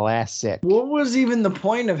all-time classic. What was even the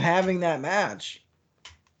point of having that match?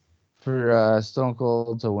 For Stone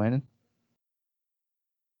Cold to win.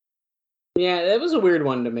 Yeah, that was a weird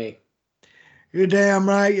one to me. You're damn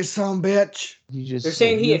right, you son of a bitch. They're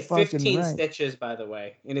saying he had 15 stitches, by the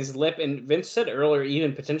way, in his lip, and Vince said earlier,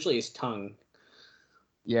 even potentially his tongue.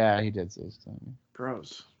 Yeah, he did say his tongue.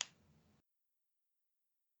 Gross.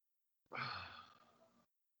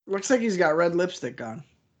 Looks like he's got red lipstick on.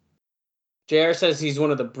 JR says he's one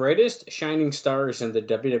of the brightest shining stars in the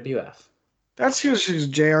WWF. That's because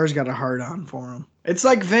JR's got a heart on for him. It's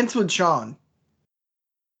like Vince with Shawn.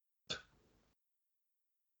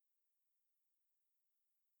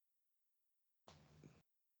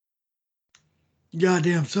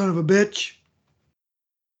 Goddamn son of a bitch.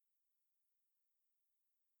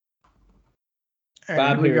 All right,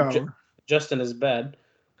 Bob here we here, go. just in his bed.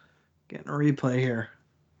 Getting a replay here.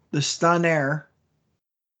 The stun air.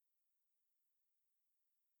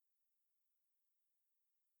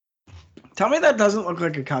 Tell me that doesn't look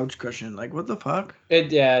like a couch cushion. Like, what the fuck? It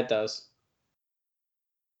does.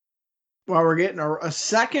 Well, we're getting a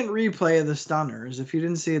second replay of the stunners if you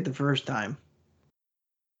didn't see it the first time.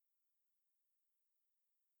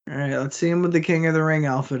 All right, let's see him with the King of the Ring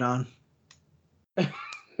outfit on.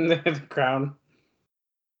 The crown.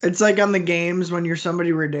 It's like on the games when you're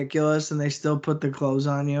somebody ridiculous and they still put the clothes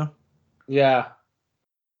on you. Yeah.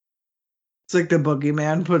 It's like the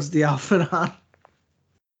boogeyman puts the outfit on.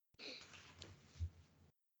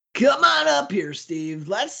 Come on up here, Steve.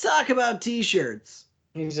 Let's talk about t-shirts.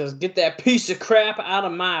 He says, get that piece of crap out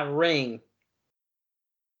of my ring.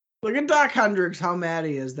 Look at Doc Hendricks, how mad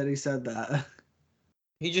he is that he said that.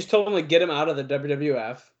 He just told him to get him out of the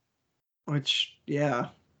WWF. Which, yeah.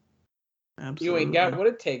 Absolutely. You ain't got what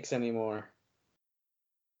it takes anymore.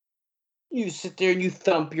 You sit there and you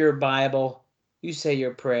thump your Bible. You say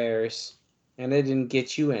your prayers. And it didn't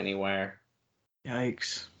get you anywhere.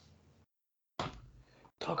 Yikes.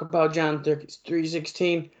 Talk about John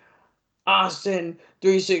 3:16. Austin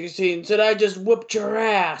 3:16 said, I just whooped your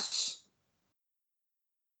ass.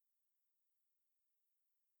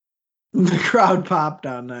 The crowd popped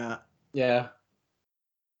on that. Yeah.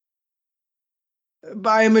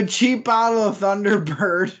 Buy him a cheap bottle of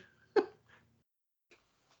Thunderbird.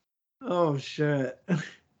 Oh, shit.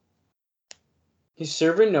 He's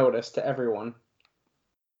serving notice to everyone.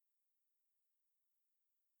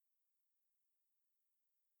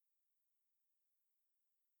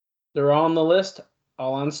 They're all on the list,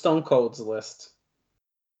 all on Stone Cold's list.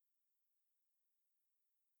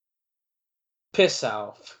 Piss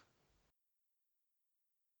off.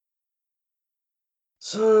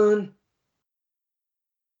 Son.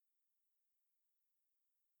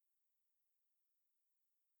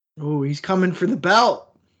 Oh, he's coming for the belt.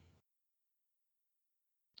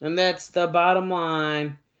 And that's the bottom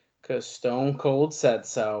line, because Stone Cold said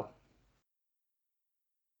so.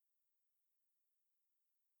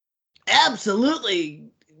 Absolutely.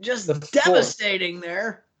 Just The fourth. devastating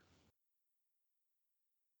there.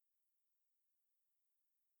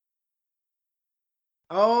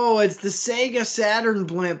 Oh, it's the Sega Saturn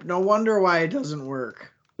blimp. No wonder why it doesn't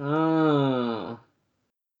work. Ah.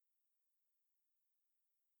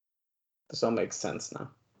 This all makes sense now.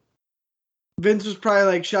 Vince was probably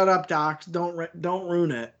like, "Shut up, Doc. Don't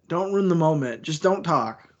ruin it. Don't ruin the moment. Just don't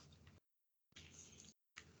talk."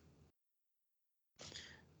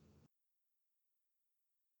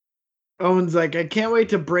 Owen's like, "I can't wait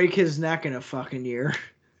to break his neck in a fucking year."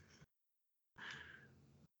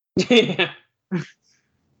 Yeah.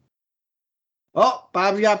 Oh,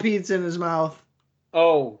 Bob's got pizza in his mouth.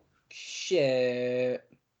 Oh, shit.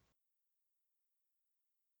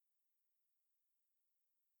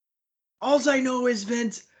 Alls I know is,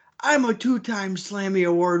 Vince, I'm a 2-time Slammy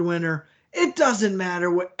Award winner. It doesn't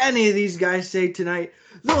matter what any of these guys say tonight.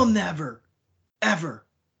 They'll never, ever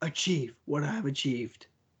achieve what I've achieved.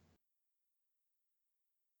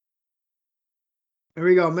 There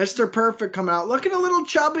we go. Mr. Perfect coming out. Looking a little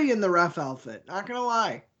chubby in the ref outfit. Not going to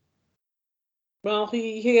lie. Well,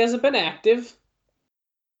 he hasn't been active.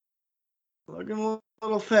 Looking a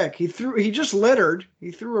little thick. He just littered.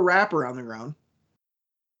 He threw a wrapper on the ground.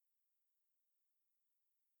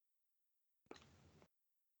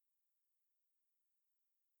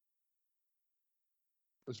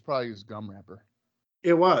 It was probably his gum wrapper.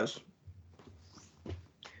 It was.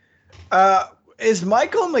 Is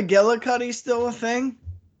Michael McGillicuddy still a thing?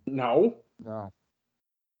 No. No.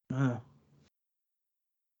 Oh.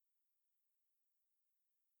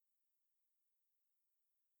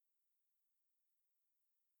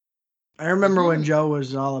 I remember when Joe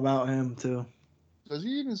was all about him too. Does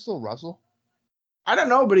he even still wrestle? I don't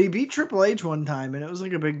know, but he beat Triple H one time, and it was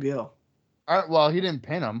like a big deal. Well, he didn't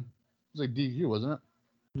pin him. It was like DQ, wasn't it?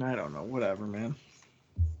 I don't know. Whatever, man.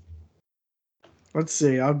 Let's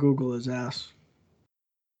see. I'll Google his ass.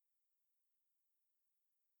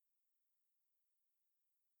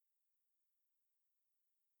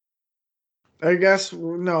 I guess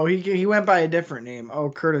no. He went by a different name. Oh,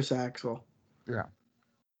 Curtis Axel. Yeah.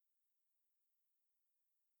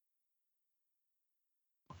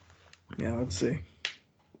 Yeah. Let's see.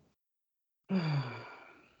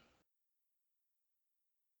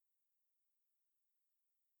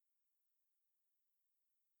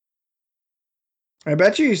 I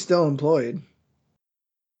bet you he's still employed.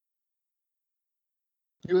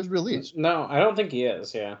 He was released. No, I don't think he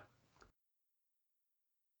is, yeah.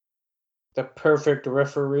 The perfect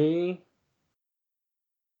referee.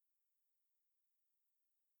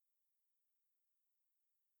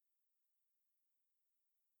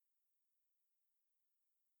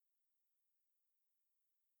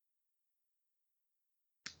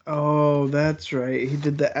 Oh, that's right. He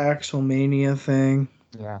did the Axelmania thing.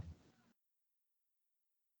 Yeah.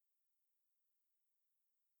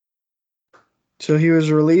 So he was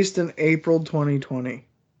released in April 2020.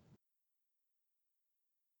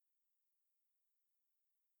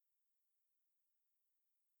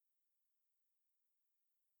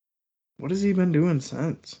 What has he been doing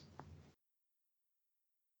since?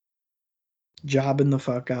 Jobbing the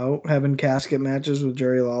fuck out, having casket matches with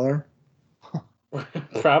Jerry Lawler.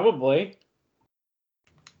 Probably.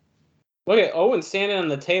 Look at Owen standing on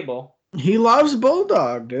the table. He loves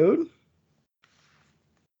Bulldog, dude.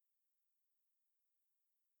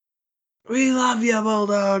 We love you,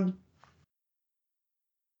 Bulldog.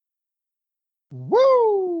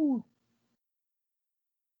 Woo!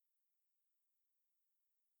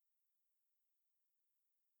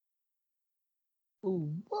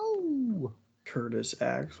 Ooh, whoa! Curtis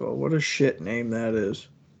Axel. What a shit name that is.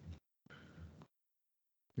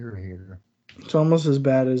 You're a hater. It's almost as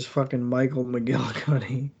bad as fucking Michael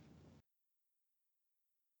McGillicuddy.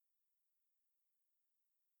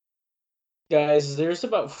 Guys, there's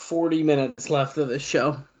about 40 minutes left of the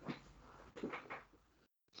show.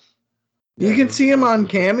 You can see him on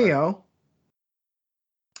Cameo.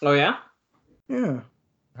 Oh, yeah? Yeah.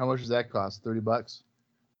 How much does that cost? $30?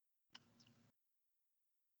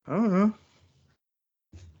 I don't know.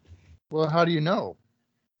 Well, how do you know?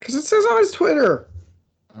 Because it says on his Twitter.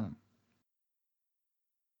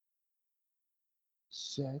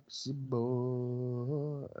 Sexy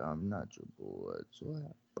boy, I'm not your boy,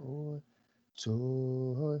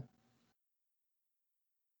 toy.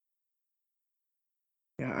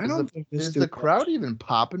 Yeah, I don't think this Is dude the crowd even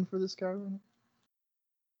popping for this guy right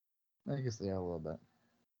now? I guess they are a little bit.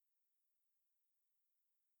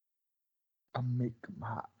 I make him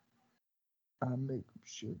hot. I make him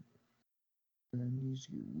shake. And he's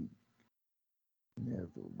get weak.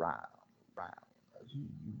 Never round. I hear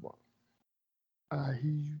you walk. I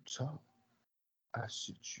hear you talk. I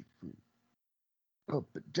set you free. Up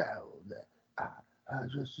and down that. I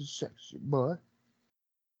just a sexy boy.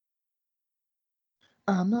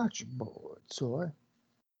 I'm not your boy, toy.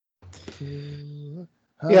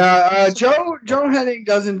 Yeah, Joe Henning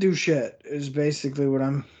doesn't do shit. Is basically what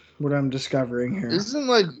I'm discovering here.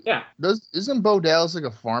 Isn't Bo Dallas like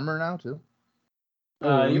a farmer now too?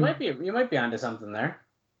 You might be onto something there.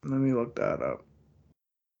 Let me look that up.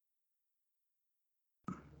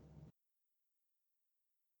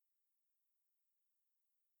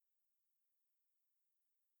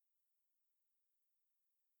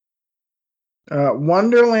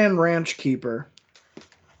 Wonderland Ranch Keeper.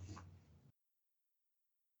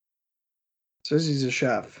 Says he's a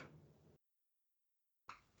chef.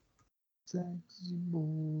 Sexy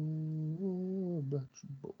boy, but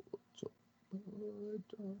your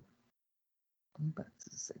boy, I'm back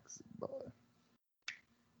to sexy boy.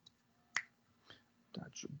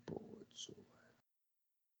 Got your boy, toy.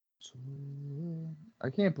 I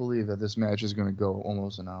can't believe that this match is going to go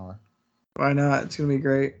almost an hour. Why not? It's gonna be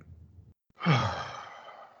great.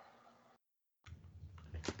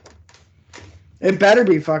 It better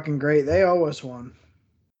be fucking great. They owe us one.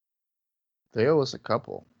 They owe us a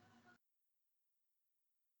couple.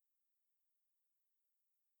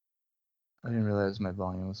 I didn't realize my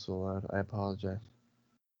volume was so loud. I apologize.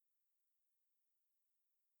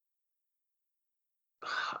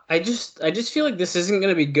 I just feel like this isn't going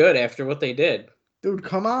to be good after what they did. Dude,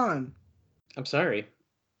 come on. I'm sorry.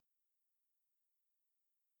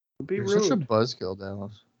 Be You're rude. such a buzzkill,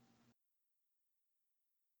 Dallas.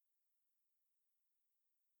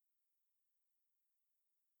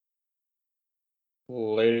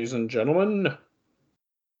 Ladies and gentlemen.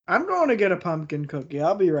 I'm going to get a pumpkin cookie.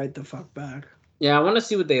 I'll be right the fuck back. Yeah, I want to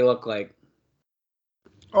see what they look like.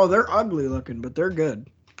 Oh, they're ugly looking, but they're good.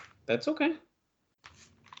 That's okay.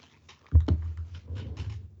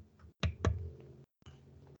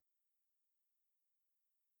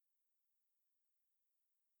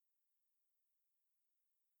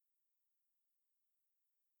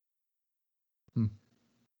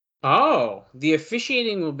 Oh, the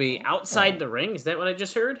officiating will be outside the ring. Is that what I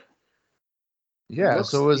just heard? Yeah,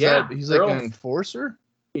 so is that he's like an enforcer?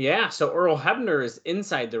 Yeah, so Earl Hebner is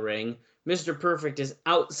inside the ring. Mr. Perfect is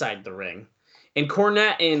outside the ring. And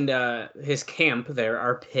Cornette and his camp there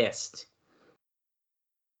are pissed.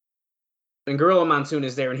 And Gorilla Monsoon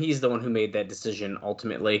is there, and he's the one who made that decision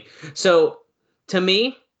ultimately. So, to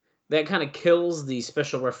me, that kind of kills the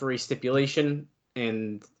special referee stipulation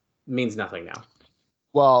and means nothing now.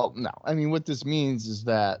 Well, no. I mean, what this means is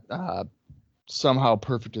that somehow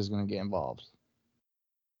Perfect is going to get involved.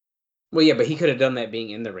 Well, yeah, but he could have done that being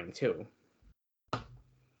in the ring, too.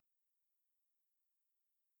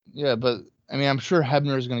 Yeah, but, I mean, I'm sure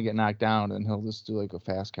Hebner is going to get knocked down, and he'll just do, like, a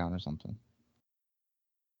fast count or something.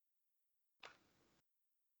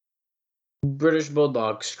 British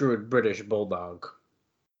Bulldog screwed British Bulldog.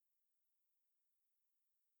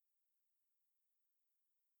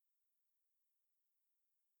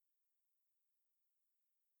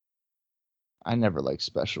 I never like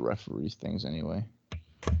special referee things anyway.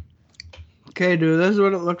 Okay, dude, this is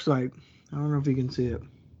what it looks like. I don't know if you can see it.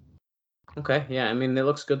 Okay, yeah, I mean, it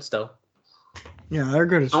looks good still. Yeah, they're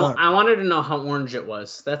good as fuck. I wanted to know how orange it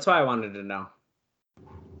was. That's why I wanted to know.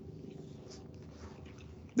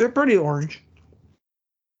 They're pretty orange.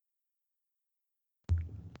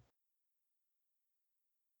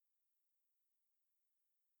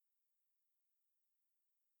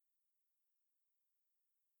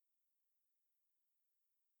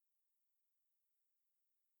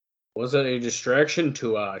 Was it a distraction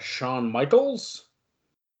to Shawn Michaels?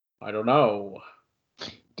 I don't know.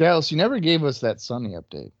 Dallas, you never gave us that Sunny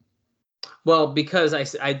update. Well, because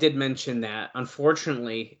I did mention that,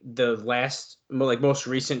 unfortunately, the most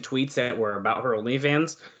recent tweets that were about her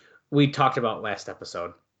OnlyFans, we talked about last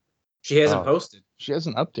episode. She hasn't posted. She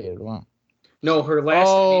hasn't updated. Wow. No, her last.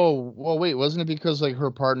 Oh, well, wait, wasn't it because like her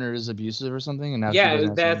partner is abusive or something? And now yeah,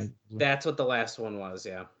 that's what the last one was.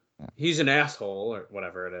 Yeah, yeah. He's an asshole or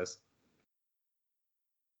whatever it is.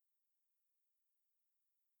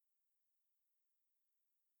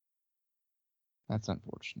 That's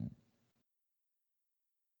unfortunate.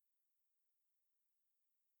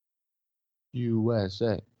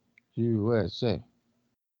 USA. USA.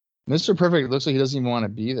 Mr. Perfect looks like he doesn't even want to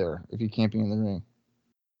be there if he can't be in the ring.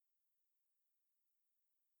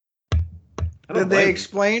 Did they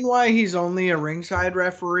explain why he's only a ringside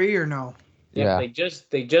referee or no? Yeah, Yeah.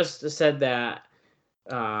 they just said that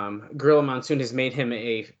Gorilla Monsoon has made him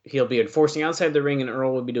he'll be enforcing outside the ring, and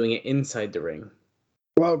Earl will be doing it inside the ring.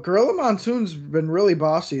 Well, Gorilla Monsoon's been really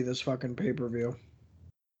bossy this fucking pay-per-view.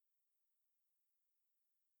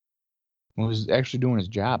 Well, he's actually doing his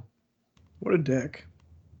job. What a dick.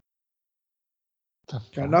 The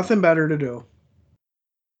Got fuck? nothing better to do.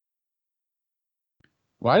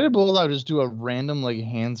 Why did Bulldog just do a random like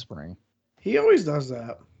handspring? He always does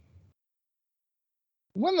that.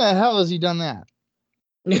 When the hell has he done that?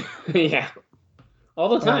 Yeah, all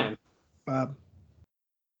the time. Bob.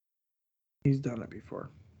 He's done it before.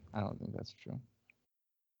 I don't think that's true.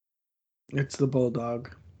 It's the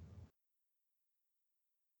Bulldog.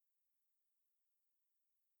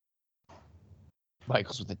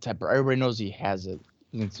 Michaels with a temper. Everybody knows he has it.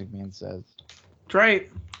 Vince McMahon says. That's right.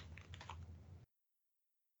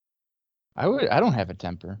 I don't have a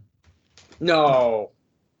temper. No.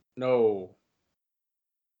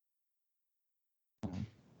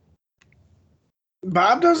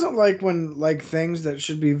 Bob doesn't like when like things that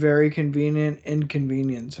should be very convenient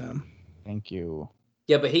inconvenience him. Thank you.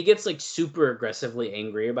 Yeah, but he gets like super aggressively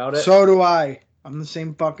angry about it. So do I. I'm the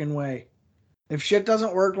same fucking way. If shit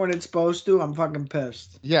doesn't work when it's supposed to, I'm fucking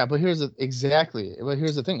pissed. Yeah, but here's the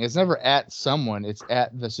thing. It's never at someone. It's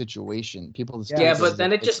at the situation. People. Yeah, but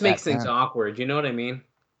then it just makes things awkward. You know what I mean?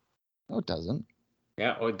 No, it doesn't.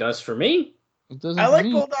 Yeah, well, it does for me. It doesn't. I for like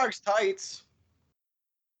me. Bulldog's tights.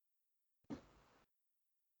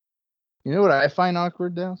 You know what I find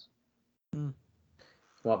awkward, Dallas?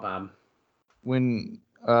 What, Bob? When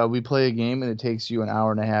we play a game and it takes you an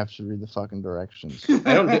hour and a half to read the fucking directions.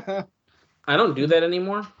 I don't do that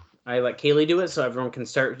anymore. I let Kaylee do it so everyone can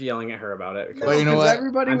start yelling at her about it. But you know what?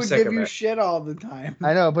 Everybody would give you shit all the time.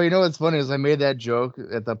 I know, but you know what's funny is I made that joke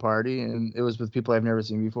at the party and it was with people I've never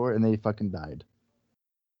seen before and they fucking died.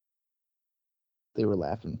 They were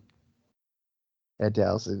laughing at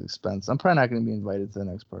Dallas's expense. I'm probably not going to be invited to the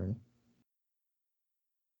next party.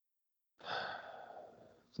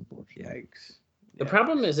 It's unfortunate. Yikes. The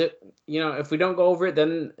problem is if we don't go over it,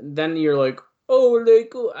 then you're like, oh,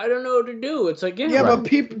 like, I don't know what to do. It's like, yeah, but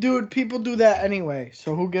people do that anyway.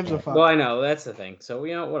 So who gives a fuck? Well, I know that's the thing. So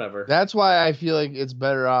whatever. That's why I feel like it's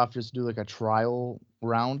better off just to do like a trial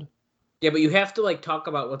round. Yeah, but you have to like talk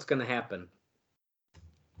about what's gonna happen.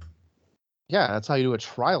 Yeah, that's how you do a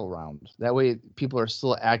trial round. That way, people are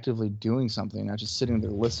still actively doing something, not just sitting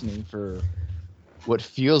there listening for what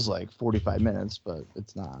feels like 45 minutes, but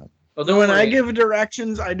it's not. Well, when I give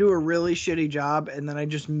directions, I do a really shitty job, and then I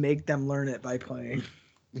just make them learn it by playing.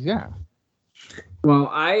 Yeah. Well,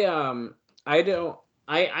 I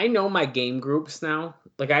know my game groups now.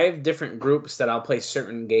 Like I have different groups that I'll play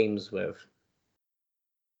certain games with.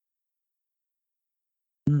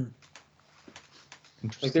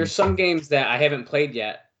 Like there's some games that I haven't played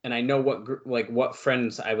yet, and I know what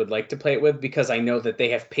friends I would like to play it with because I know that they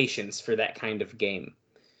have patience for that kind of game.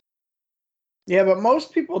 Yeah, but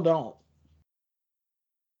most people don't.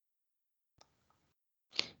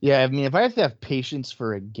 Yeah, I mean, if I have to have patience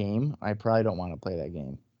for a game, I probably don't want to play that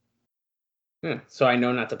game. So I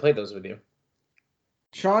know not to play those with you.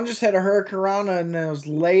 Sean just had a hurricanrana and was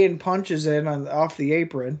laying punches off the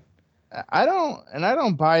apron. I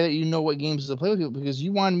don't buy that you know what games to play with people because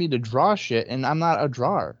you wanted me to draw shit, and I'm not a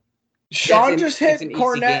drawer. Sean just hit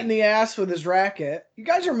Cornette in the ass with his racket. You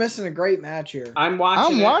guys are missing a great match here. I'm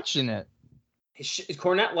watching it.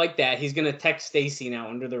 Cornette like that. He's gonna text Stacy now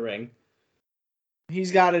under the ring.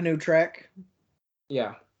 He's got a new trick.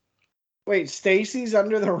 Yeah. Wait, Stacy's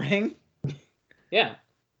under the ring? Yeah.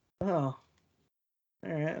 Oh. All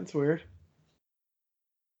right, that's weird.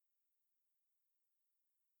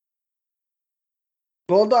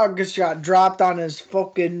 Bulldog just got dropped on his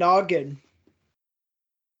fucking noggin.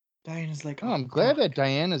 Diana's like, oh, I'm glad that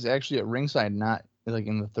Diana's actually at ringside, not like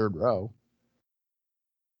in the third row.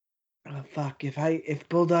 Oh fuck! If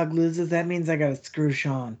Bulldog loses, that means I gotta screw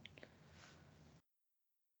Sean.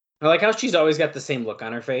 I like how she's always got the same look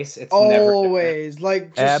on her face. It's always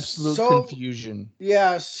like just absolute confusion.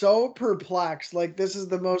 Yeah, so perplexed. Like this is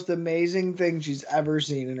the most amazing thing she's ever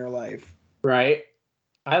seen in her life. Right?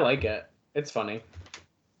 I like it. It's funny.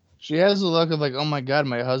 She has a look of like, oh my god,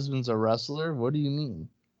 my husband's a wrestler? What do you mean?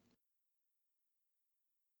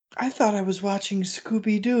 I thought I was watching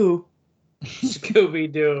Scooby-Doo.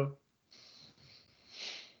 Scooby-Doo.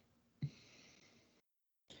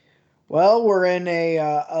 Well, we're in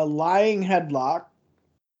a lying headlock.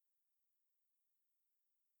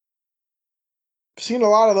 Seen a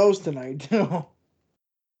lot of those tonight too.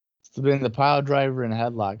 It's been the pile driver and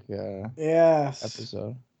headlock Yes.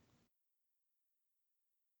 episode.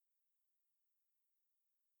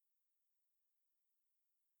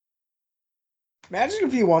 Imagine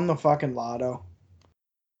if you won the fucking lotto.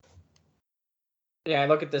 Yeah, I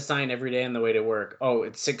look at the sign every day on the way to work. Oh,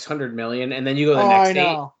 it's 600 million, and then you go to the Oh, next I day,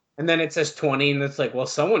 know. and then it says 20, and it's like, well,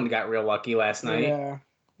 someone got real lucky last night. Yeah.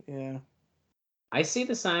 Yeah. I see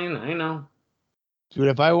the sign. I know. Dude,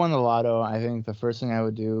 if I won the lotto, I think the first thing I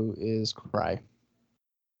would do is cry.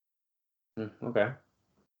 Okay.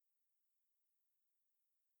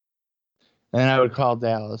 And I would call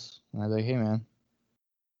Dallas. And I'd be like, hey, man.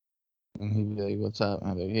 And he'd be like, what's up?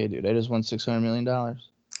 And I'd be like, hey, dude, I just won $600 million.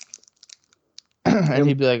 And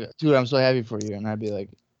he'd be like, dude, I'm so happy for you. And I'd be like,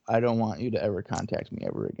 I don't want you to ever contact me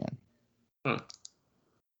ever again.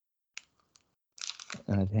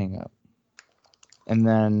 And I'd hang up. And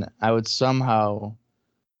then I would somehow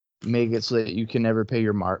make it so that you can never pay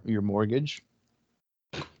your mortgage.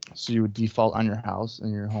 So you would default on your house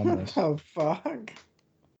and you're homeless. Oh, fuck.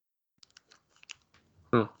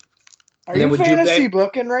 Are And then you would you fantasy pay-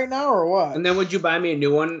 booking right now or what? And then would you buy me a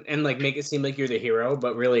new one and like make it seem like you're the hero,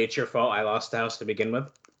 but really it's your fault I lost the house to begin with?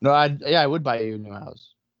 No, I would buy you a new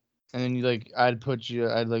house. And then I'd put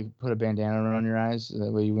a bandana around your eyes so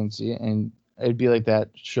that way you wouldn't see it. And it'd be like that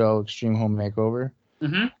show Extreme Home Makeover.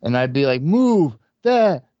 Mm-hmm. And I'd be like, move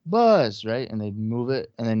that bus, right? And they'd move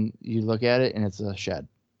it, and then you look at it, and it's a shed.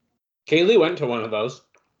 Kaylee went to one of those.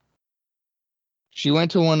 She went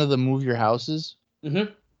to one of the move your houses.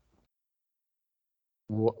 Mm-hmm.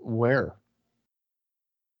 Where?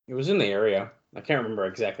 It was in the area. I can't remember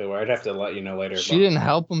exactly where. I'd have to let you know later. She didn't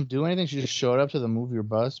help them do anything. She just showed up to the move your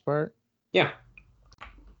bus part. Yeah.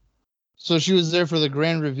 So she was there for the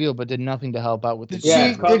grand reveal, but did nothing to help out with the.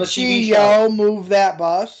 Did she yell, move that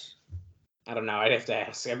bus? I don't know. I'd have to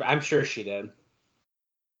ask. I'm sure she did.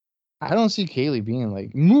 I don't see Kaylee being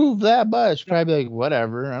like, move that bus. She'd probably be like,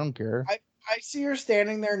 whatever. I don't care. I see her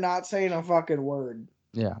standing there not saying a fucking word.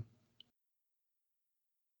 Yeah.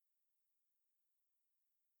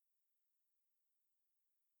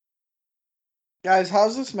 Guys,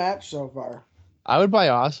 how's this match so far? I would buy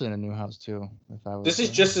Austin a new house too if I was. This is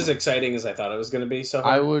just as exciting as I thought it was going to be. So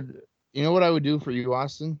far. I would. You know what I would do for you,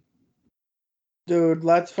 Austin? Dude,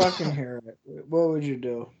 let's fucking hear it. What would you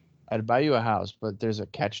do? I'd buy you a house, but there's a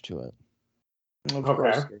catch to it. Of Okay.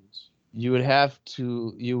 course there is.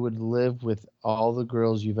 You would live with all the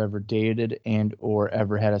girls you've ever dated and or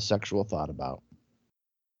ever had a sexual thought about.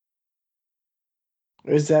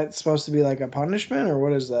 Is that supposed to be like a punishment or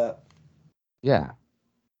what is that? Yeah.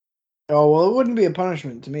 Oh, well, it wouldn't be a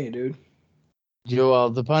punishment to me, dude. Well,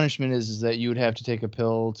 the punishment is that you would have to take a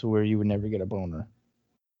pill to where you would never get a boner.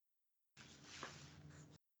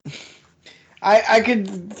 I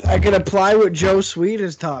could apply what Joe Sweet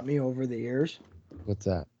has taught me over the years. What's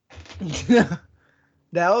that?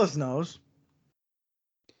 Dallas knows.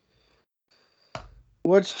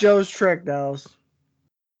 What's Joe's trick, Dallas?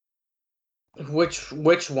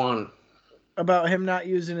 Which one? About him not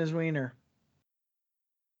using his wiener.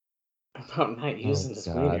 About not using this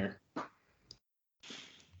wiener.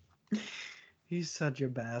 He's such a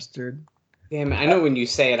bastard. Damn, I know when you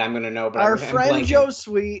say it, I'm gonna know. But Our I'm friend blanking. Joe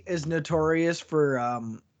Sweet is notorious for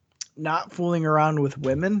not fooling around with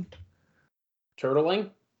women. Turtling.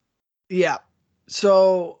 Yeah.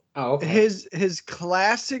 So Oh, okay. his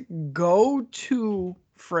classic go-to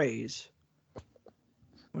phrase,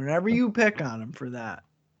 whenever you pick on him for that,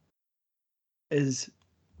 is,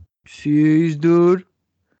 "Jeez, dude,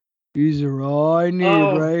 these are all I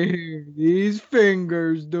need right here. These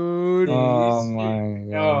fingers, dude." Oh my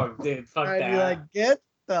god. Oh, dude, fuck I'd that. be like, "Get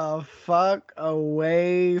the fuck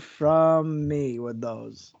away from me with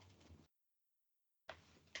those."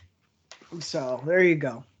 So there you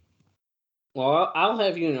go. Well, I'll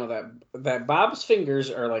have you know that Bob's fingers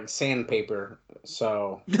are like sandpaper.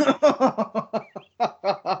 So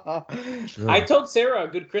I told Sarah a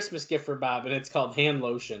good Christmas gift for Bob, and it's called hand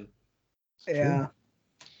lotion. Yeah.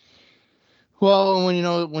 Well,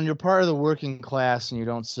 when you're part of the working class and you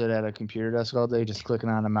don't sit at a computer desk all day just clicking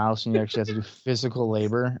on a mouse and you actually have to do physical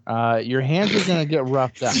labor, your hands are gonna get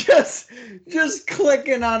roughed up. Just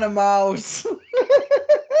clicking on a mouse.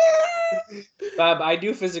 Bob, I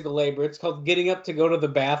do physical labor. It's called getting up to go to the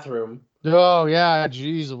bathroom. Oh yeah,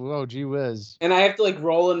 geez, whoa, gee whiz. And I have to like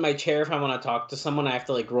roll in my chair if I want to talk to someone. I have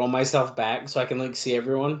to like roll myself back so I can like see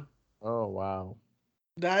everyone. Oh wow,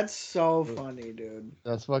 That's so funny, dude.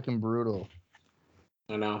 that's fucking brutal.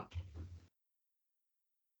 I know.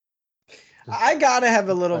 I gotta have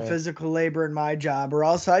a little Right. physical labor in my job, or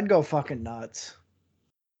else I'd go fucking nuts.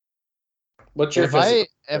 What's your If I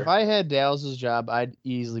physical? if I had Dallas's job, I'd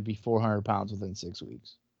easily be 400 pounds within 6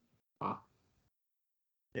 weeks.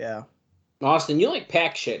 Yeah. Austin, you like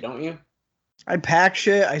pack shit, don't you? I pack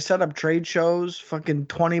shit. I set up trade shows, fucking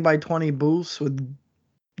 20 by 20 booths with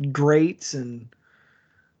grates and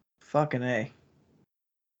fucking A.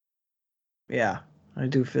 Yeah, I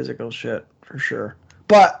do physical shit for sure.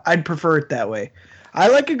 But I'd prefer it that way. I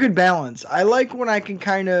like a good balance. I like when I can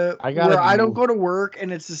kind of I gotta where I don't move. go to work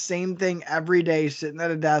and it's the same thing every day, sitting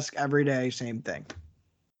at a desk every day, same thing.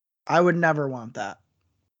 I would never want that.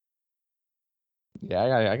 Yeah,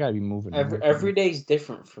 I gotta be moving. Every day's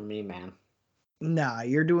different for me, man. Nah,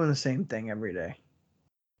 you're doing the same thing every day.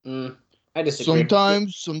 I disagree.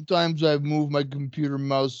 Sometimes I move my computer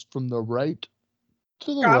mouse from the right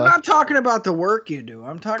to the I'm left. not talking about the work you do.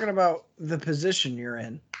 I'm talking about the position you're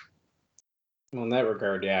in. Well, in that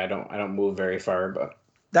regard, yeah, I don't move very far, but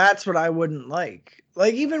That's what I wouldn't like.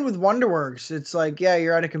 Like even with Wonderworks, it's like, yeah,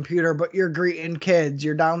 you're at a computer, but you're greeting kids.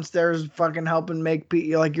 You're downstairs fucking helping make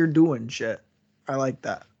you're doing shit. I like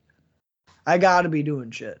that. I gotta be doing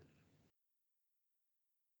shit.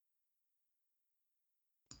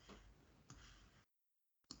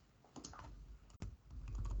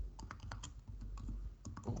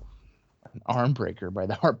 An arm breaker by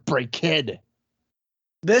the Heartbreak Kid.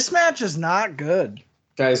 This match is not good.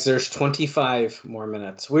 guys, there's 25 more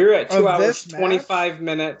minutes. We're at 2 Of hours, this match? 25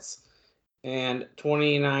 minutes, and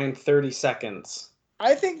 30 seconds.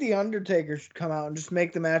 I think the Undertaker should come out and just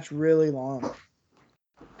make the match really long.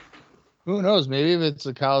 Who knows? Maybe if it's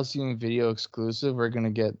a Coliseum video exclusive, we're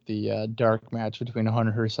gonna get the dark match between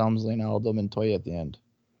Hunter Hearst Helmsley and Aldo Montoya at the end.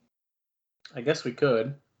 I guess we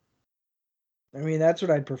could. I mean, that's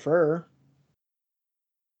what I'd prefer.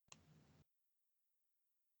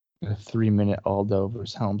 A 3-minute Aldo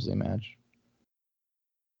versus Helmsley match.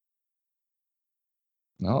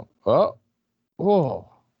 No. Oh.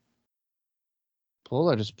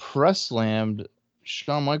 Pola just press slammed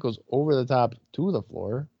Shawn Michaels over the top to the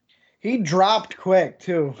floor. He dropped quick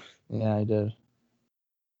too. Yeah, I did.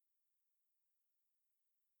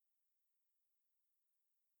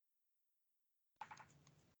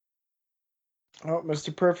 Oh,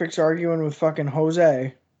 Mr. Perfect's arguing with fucking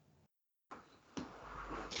Jose.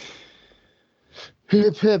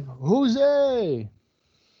 Hip hip Jose.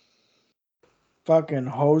 Fucking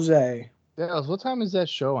Jose. Dallas, what time is that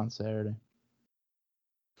show on Saturday?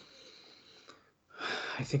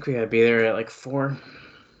 I think we gotta be there at like 4.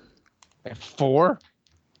 At 4?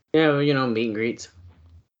 Yeah, you know, meet and greets.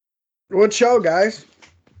 What show, guys?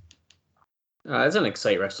 It's an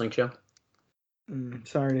Excite Wrestling show.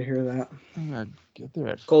 Sorry to hear that. I gotta get there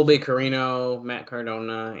at Colby Carino, Matt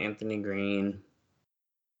Cardona, Anthony Green.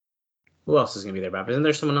 Who else is gonna be there, Bob? Isn't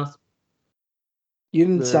there someone else? You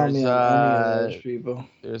didn't sell me There's, on any of those people.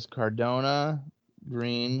 There's Cardona,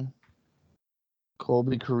 Green,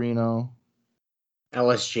 Colby Carino.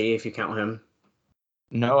 LSG, if you count him.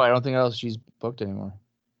 No, I don't think LSG's booked anymore.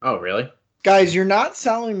 Oh, really? Guys, you're not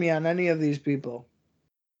selling me on any of these people.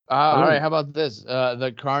 All right, how about this?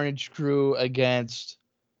 The Carnage Crew against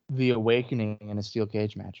The Awakening in a steel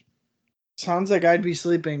cage match. Sounds like I'd be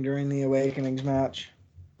sleeping during the Awakenings match.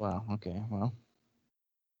 Wow, okay, well.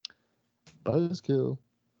 Buzzkill.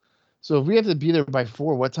 So if we have to be there by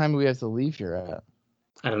 4, what time do we have to leave here at?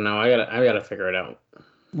 I don't know. I gotta figure it out.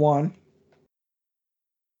 1.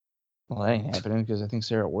 Well, that ain't happening because I think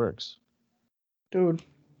Sarah works. Dude,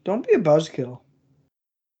 don't be a buzzkill.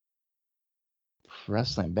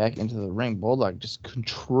 Wrestling back into the ring. Bulldog just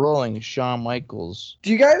controlling Shawn Michaels.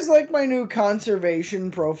 Do you guys like my new conservation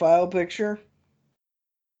profile picture?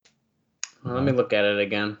 Well, let me look at it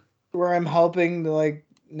again. Where I'm helping the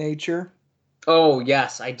nature? Oh,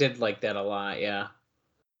 yes, I did like that a lot, yeah.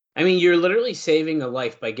 I mean, you're literally saving a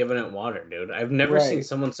life by giving it water, dude. I've never seen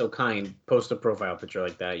someone so kind post a profile picture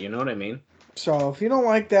like that. You know what I mean? So if you don't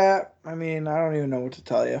like that, I mean, I don't even know what to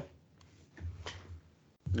tell you.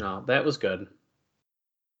 No, that was good.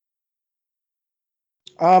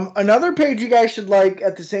 Another page you guys should like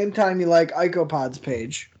at the same time you like IcoPod's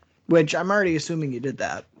page, which I'm already assuming you did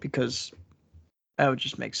that because that would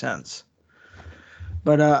just make sense.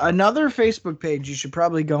 But another Facebook page you should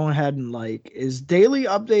probably go ahead and like is daily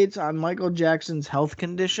updates on Michael Jackson's health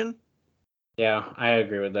condition. Yeah, I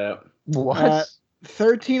agree with that. What?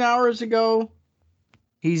 13 hours ago,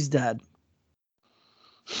 he's dead.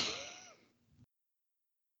 Is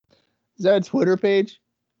that a Twitter page?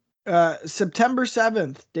 September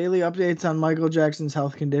 7th, daily updates on Michael Jackson's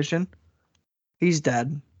health condition. He's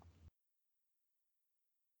dead.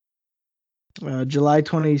 July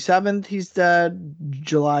 27th, he's dead.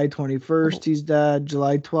 July 21st, he's dead.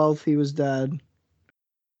 July 12th, he was dead.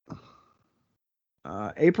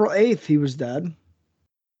 April 8th, he was dead.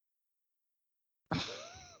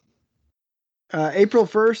 April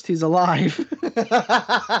 1st, he's alive.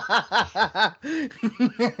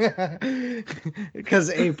 Because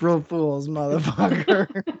April Fools,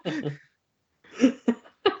 motherfucker.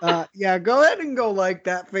 Yeah, go ahead and go like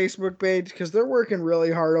that Facebook page because they're working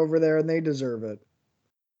really hard over there and they deserve it.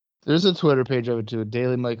 There's a Twitter page of it too.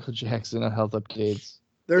 Daily Michael Jackson health updates.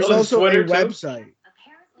 There's Oh, also Twitter a too? website.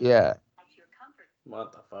 Yeah.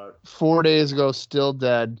 What the fuck? 4 days ago, still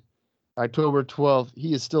dead. October 12th,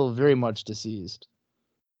 he is still very much deceased.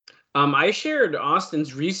 I shared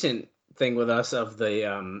Austin's recent thing with us of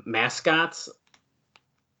the mascots.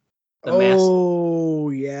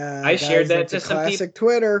 Yeah. I shared that that's to a some classic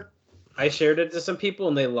Twitter. I shared it to some people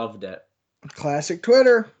and they loved it. Classic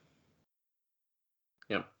Twitter.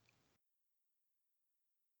 Yep.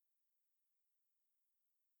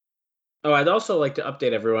 Oh, I'd also like to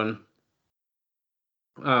update everyone.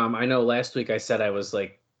 I know last week I said I was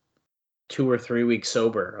like 2 or 3 weeks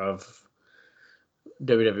sober of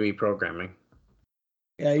WWE programming.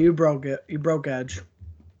 Yeah, you broke it. You broke Edge.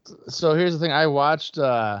 So here's the thing. I watched.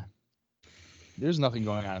 There's nothing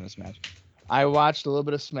going on in this match. I watched a little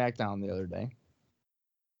bit of SmackDown the other day.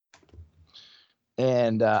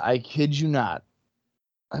 And I kid you not.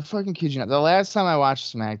 I fucking kid you not. The last time I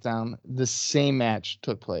watched SmackDown, the same match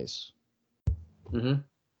took place. Mm-hmm.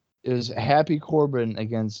 It was Happy Corbin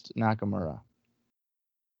against Nakamura.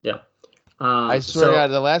 Yeah. I swear to God,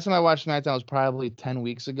 the last time I watched SmackDown was probably 10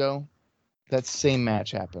 weeks ago. That same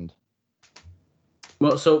match happened.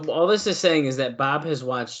 Well, so all this is saying is that Bob has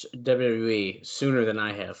watched WWE sooner than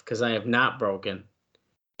I have because I have not broken.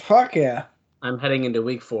 Fuck yeah. I'm heading into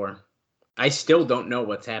week 4. I still don't know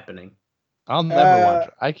what's happening. I'll never watch.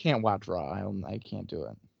 I can't watch Raw. I can't do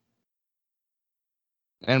it.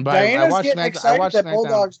 And by I Diana's watched getting SmackDown. excited I watched that SmackDown.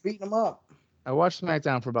 Bulldog's beating him up. I watched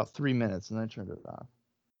SmackDown for about 3 minutes and then I turned it off.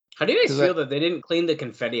 How do you guys 'Cause feel that they didn't clean the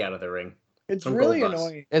confetti out of the ring? It's From really Goldust.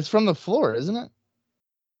 annoying. It's from the floor, isn't it?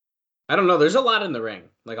 I don't know. There's a lot in the ring,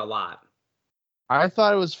 like a lot. I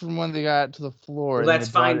thought it was from when they got to the floor. Well, and that's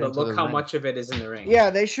they brought fine, it but into look the how ring. much of it is in the ring. Yeah,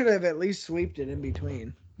 they should have at least sweeped it in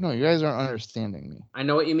between. No, you guys aren't understanding me. I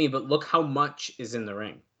know what you mean, but look how much is in the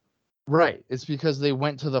ring. Right. It's because they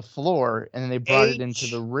went to the floor and then they brought it into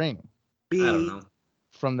the ring I don't know.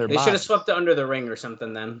 from their They should body. have swept it under the ring or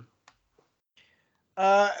something then.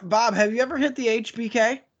 Bob, have you ever hit the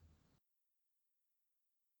HBK?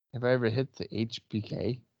 Have I ever hit the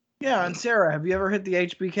HBK? Yeah, and Sarah, have you ever hit the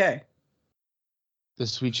HBK? The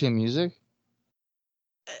Sweet Chin Music?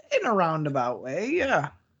 In a roundabout way, yeah.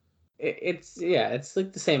 It's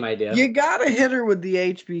like the same idea. You gotta hit her with the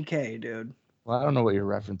HBK, dude. Well, I don't know what you're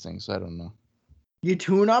referencing, so I don't know. You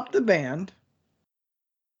tune up the band.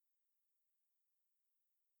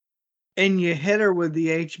 And you hit her with the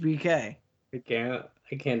HBK.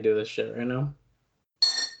 I can't do this shit right now.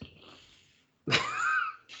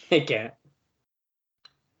 I can't.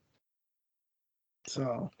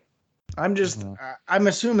 So, I'm just, Mhm. I'm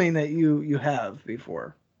assuming that you have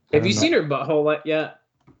before. Have you don't seen her butthole yet?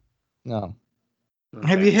 No. Have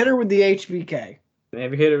Okay. you hit her with the HBK?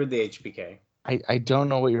 Have you hit her with the HBK? I don't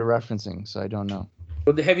know what you're referencing, so I don't know.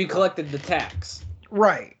 Well, have you collected the tax?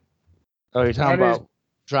 Right. Oh, you're talking That is- about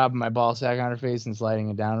dropping my ball sack on her face and sliding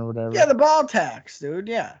it down or whatever? Yeah, the ball tax, dude.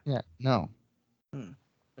 Yeah. Yeah, no.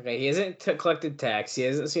 Okay, he hasn't collected tax. He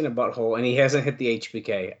hasn't seen a butthole, and he hasn't hit the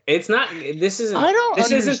HBK. It's not. This isn't. I don't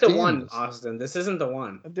This isn't the understand one, this. Austin. This isn't the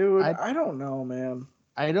one. Dude, I- I don't know, man.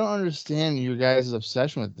 I don't understand you guys'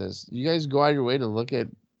 obsession with this. You guys go out of your way to look at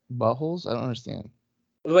buttholes? I don't understand.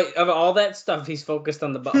 Wait, of all that stuff, he's focused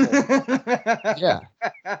on the butthole. Yeah.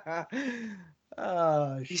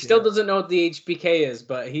 Oh, He shit. still doesn't know what the HBK is,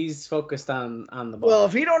 but he's focused on the butthole. Well,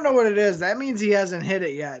 if he don't know what it is, that means he hasn't hit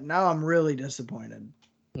it yet. Now I'm really disappointed.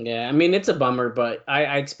 Yeah, I mean, it's a bummer, but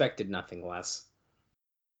I expected nothing less.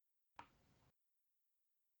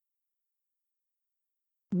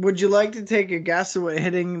 Would you like to take a guess at what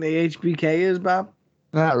hitting the HBK is, Bob?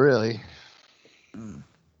 Not really.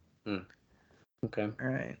 Okay, All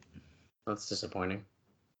right. that's disappointing.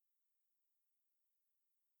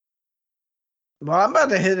 Well, I'm about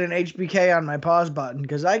to hit an HBK on my pause button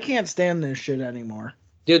because I can't stand this shit anymore.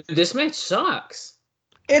 Dude, this match sucks.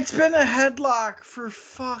 It's been a headlock for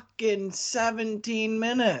fucking 17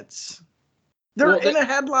 minutes. They're Well, in a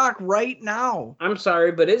headlock right now. I'm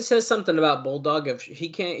sorry, but it says something about Bulldog if he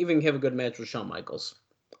can't even have a good match with Shawn Michaels.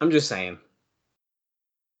 I'm just saying.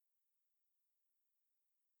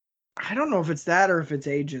 I don't know if it's that or if it's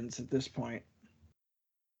agents at this point.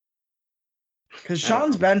 Because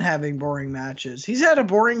Sean's been having boring matches. He's had a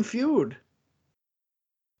boring feud.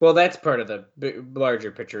 Well, that's part of the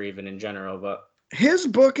larger picture, even in general. But his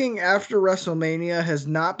booking after WrestleMania has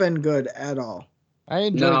not been good at all. I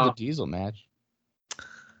enjoyed the Diesel match.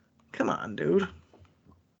 Come on, dude.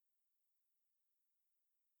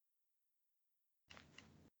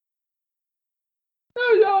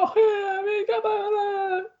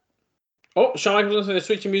 Oh, Shawn Michaels was going to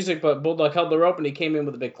switch to music, but Bulldog held the rope and he came in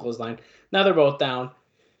with a big clothesline. Now they're both down.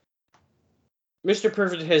 Mr.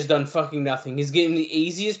 Perfect has done fucking nothing. He's getting the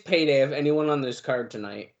easiest payday of anyone on this card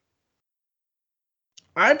tonight.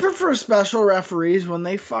 I prefer special referees when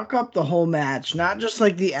they fuck up the whole match, not just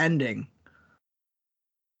like the ending.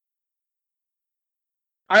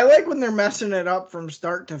 I like when they're messing it up from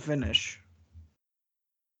start to finish.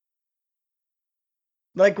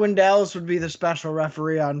 Like when Dallas would be the special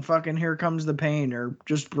referee on fucking Here Comes the Pain or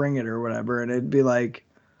Just Bring It or whatever, and it'd be like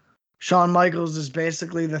Shawn Michaels is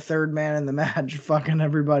basically the third man in the match, fucking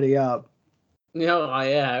everybody up.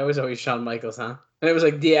 Yeah, it was always Shawn Michaels, huh? And it was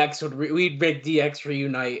like DX we'd make DX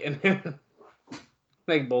reunite and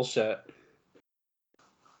like bullshit.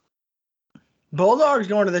 Bulldog's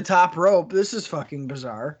going to the top rope. This is fucking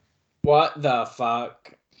bizarre. What the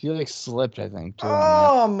fuck? He like slipped, I think. Too,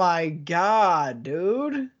 oh my god,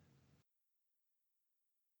 dude.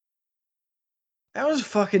 That was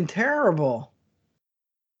fucking terrible.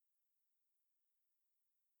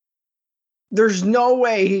 There's no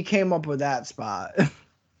way he came up with that spot.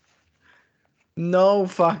 No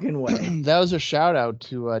fucking way. That was a shout out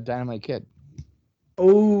to Dynamite Kid.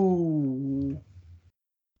 Oh.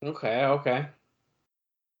 Okay.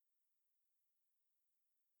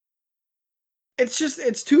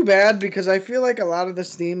 It's too bad because I feel like a lot of the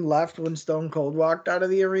steam left when Stone Cold walked out of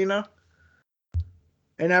the arena.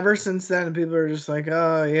 And ever since then, people are just like,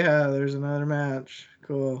 oh, yeah, there's another match.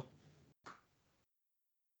 Cool.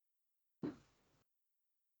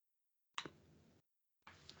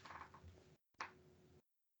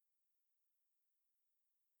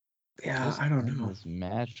 Yeah, I don't know. This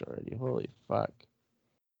match already. Holy fuck.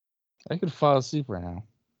 I could fall asleep right now.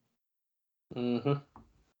 Mm-hmm.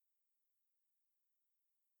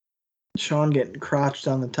 Sean getting crotched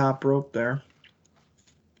on the top rope there.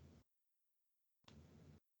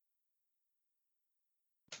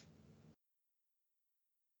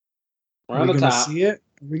 We're on the top. See it?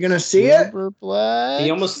 Are we gonna see it? Superplex.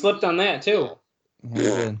 He almost slipped on that too. Yeah, he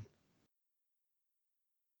did.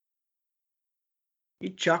 He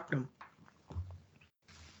chucked him.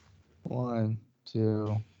 1,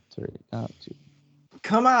 2, 3. Out 2.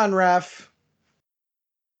 Come on, ref.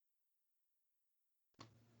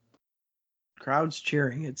 Crowd's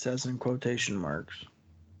cheering, it says in quotation marks.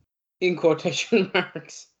 In quotation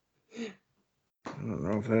marks. I don't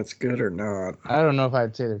know if that's good or not. I don't know if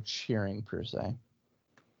I'd say they're cheering per se.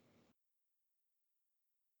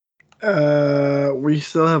 We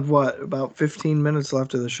still have what, about 15 minutes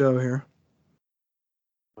left of the show here.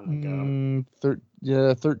 Oh my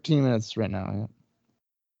God. 13 minutes right now.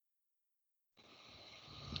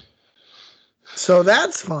 Yeah. So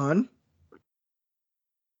that's fun.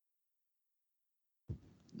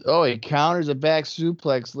 Oh, he counters a back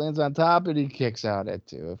suplex, lands on top, and he kicks out at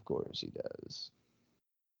 2. Of course he does.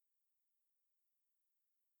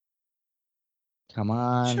 Come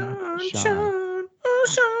on, Sean. Oh,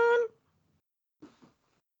 Sean.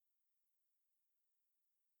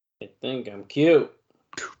 I think I'm cute.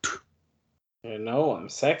 I know I'm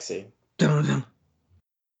sexy. Dun-dun.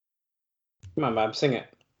 Come on, Bob, sing it.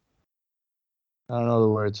 I don't know the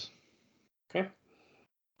words. Okay.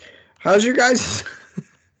 How's your guys'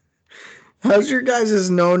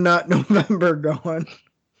 No Nut November going?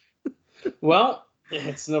 Well,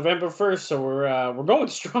 it's November 1st, so we're going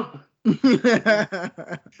strong.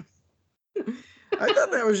 I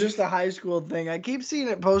thought that was just a high school thing. I keep seeing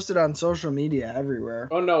it posted on social media everywhere.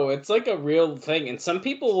 Oh no, it's like a real thing, and some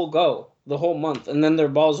people will go the whole month, and then their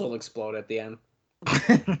balls will explode at the end.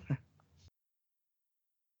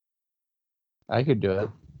 I could do it.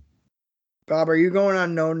 Bob, are you going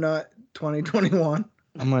on No Nut 2021?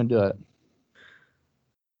 I'm going to do it.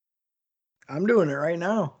 I'm doing it right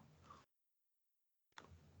now.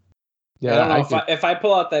 Yeah, I don't know if I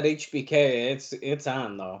pull out that HBK, it's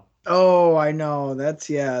on though. Oh, I know.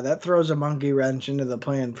 That throws a monkey wrench into the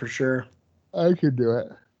plan for sure. I could do it.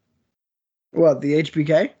 What, the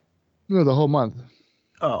HBK? No, the whole month.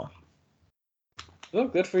 Oh. Oh,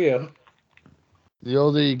 good for you. The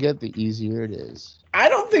older you get, the easier it is. I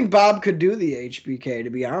don't think Bob could do the HBK,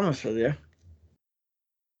 to be honest with you.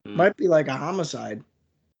 Might be like a homicide.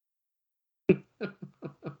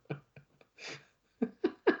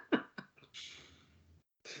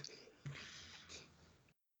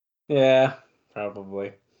 Yeah, probably.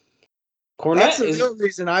 That's Cornette the is real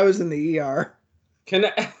reason I was in the ER.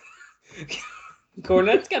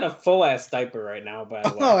 Cornette's got a full ass diaper right now, by the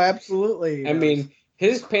way. Oh, absolutely. I mean,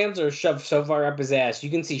 his pants are shoved so far up his ass, you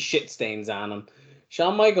can see shit stains on him.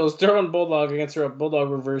 Shawn Michaels throwing Bulldog against her Bulldog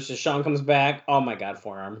reverses. Shawn comes back. Oh my god,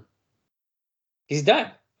 forearm. He's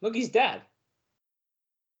dead. Look, he's dead.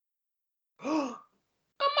 Oh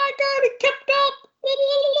my god, he kept up.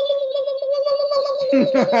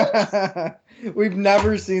 We've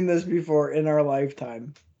never seen this before in our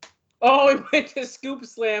lifetime. Oh, he went to scoop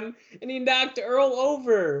slam and he knocked Earl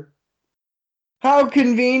over. How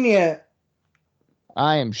convenient.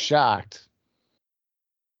 I am shocked.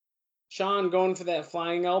 Shawn going for that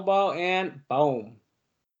flying elbow and boom.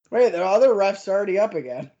 Wait, the other ref's already up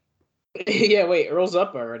again. Yeah, wait, Earl's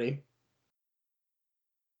up already.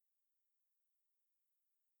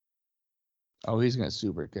 Oh, he's going to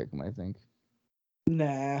super kick him, I think.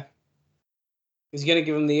 Nah. He's gonna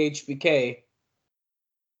give him the HBK.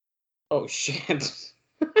 Oh shit.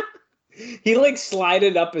 He like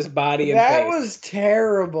slided up his body and That face. was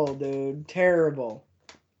terrible, dude. Terrible.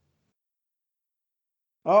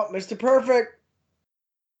 Oh, Mr. Perfect.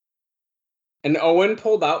 And Owen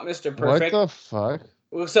pulled out Mr. Perfect. What the fuck?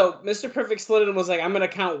 So Mr. Perfect slid in and was like, I'm gonna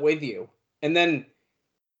count with you. And then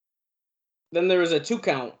there was a 2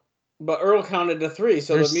 count. But Earl counted to 3,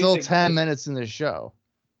 so There's the music still 10 minutes in the show.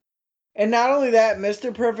 And not only that,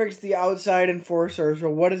 Mr. Perfect's the outside enforcer, so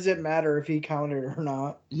what does it matter if he counted or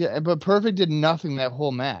not? Yeah, but Perfect did nothing that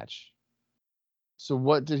whole match. So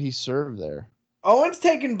what did he serve there? Owen's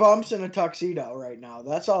taking bumps in a tuxedo right now.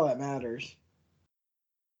 That's all that matters.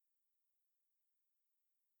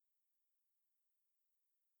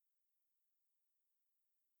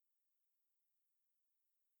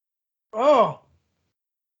 Oh.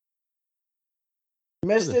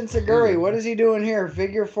 Missed Insaguri. What is he doing here?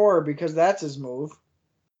 Figure 4, because that's his move.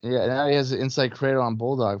 Yeah, now he has an inside cradle on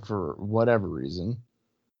Bulldog for whatever reason.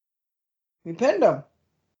 He pinned him.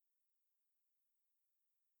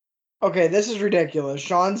 Okay, this is ridiculous.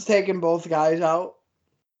 Shawn's taking both guys out.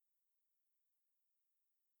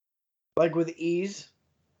 Like with ease.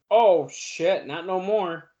 Oh shit, not no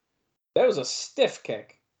more. That was a stiff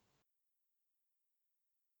kick.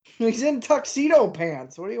 He's in tuxedo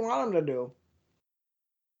pants. What do you want him to do?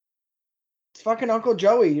 It's fucking Uncle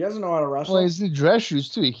Joey. He doesn't know how to wrestle. Well, he's in dress shoes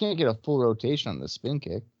too. He can't get a full rotation on the spin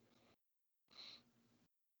kick.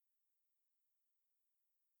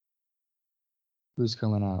 Who's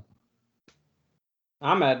coming out?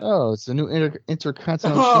 Ahmed. Oh, it's the new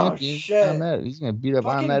Intercontinental Champion. Shit. Ahmed. He's gonna beat up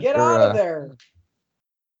Fucking Ahmed. get out of there.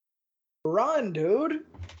 Run, dude.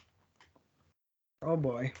 Oh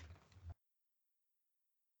boy.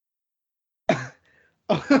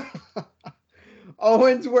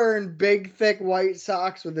 Owen's wearing big, thick white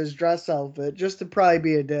socks with his dress outfit just to probably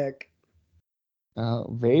be a dick.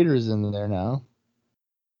 Vader's in there now.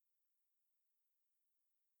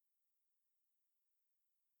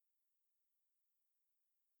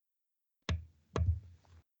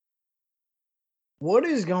 What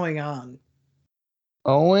is going on?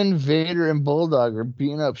 Owen, Vader, and Bulldog are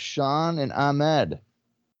beating up Shawn and Ahmed.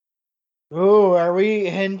 Ooh, are we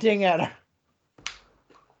hinting at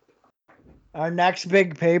our next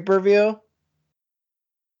big pay-per-view?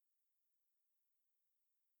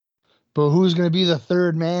 But who's going to be the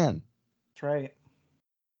third man? That's right.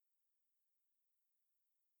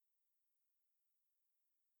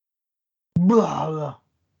 Blah, blah.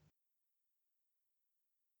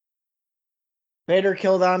 Vader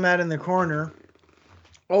killed Ahmed in the corner.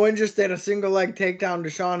 Owen just did a single leg takedown to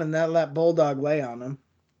Shawn and that let Bulldog lay on him.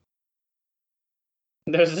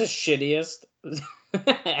 That was the shittiest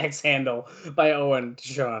X handle by Owen to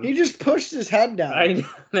Shawn. He just pushed his head down. I know,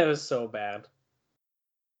 that was so bad.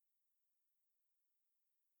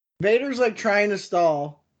 Vader's like trying to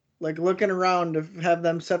stall, like looking around to have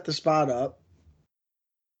them set the spot up.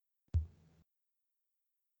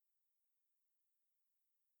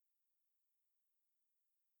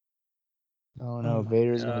 Oh no, Oh my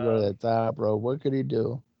Vader's going to go to the top rope. What could he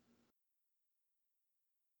do?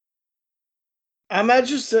 Ahmed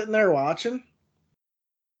just sitting there watching.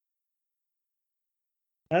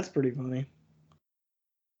 That's pretty funny.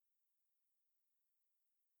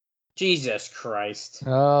 Jesus Christ.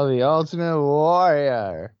 Oh, the Ultimate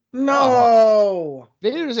Warrior. No!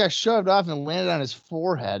 Vader just got shoved off and landed on his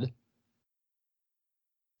forehead.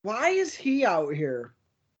 Why is he out here?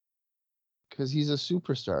 Because he's a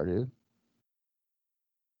superstar, dude.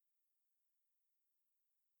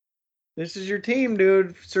 This is your team,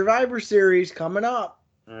 dude. Survivor Series coming up.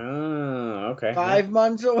 Oh, okay. 5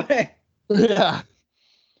 months away. Yeah.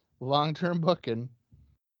 Long-term booking.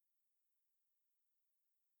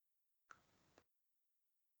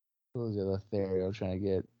 What was the Lothario trying to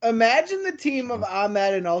get? Imagine the team of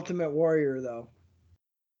Ahmed and Ultimate Warrior, though.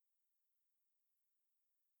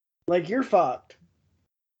 Like, you're fucked.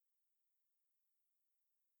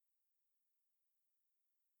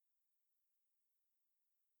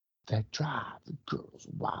 That drive the girls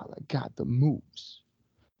wild. I got the moves.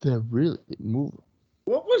 They're really moving.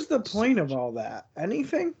 What was the point of all that?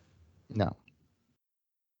 Anything? No.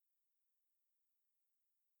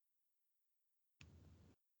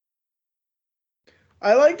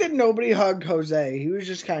 I like that nobody hugged Jose. He was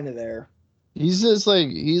just kind of there. He's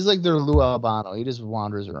like their Lou Albano. He just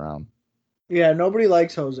wanders around. Yeah, nobody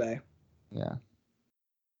likes Jose. Yeah.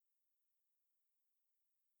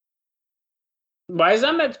 Why is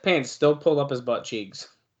Ahmed's pants still pulled up his butt cheeks?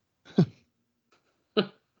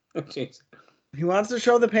 Jeez. He wants to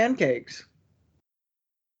show the pancakes.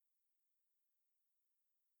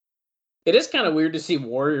 It is kind of weird to see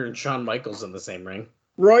Warrior and Shawn Michaels in the same ring.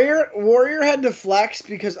 Warrior had to flex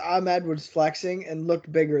because Ahmed was flexing and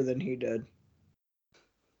looked bigger than he did.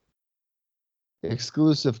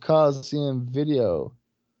 Exclusive Coliseum video.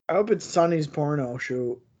 I hope it's Sonny's porno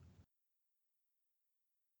shoot.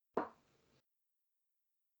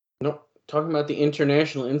 Nope. Talking about the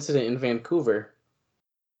international incident in Vancouver.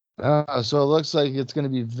 So it looks like it's going to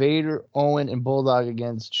be Vader, Owen, and Bulldog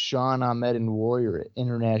against Sean, Ahmed, and Warrior at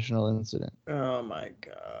International Incident. Oh my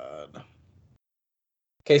god.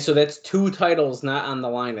 Okay, so that's 2 titles not on the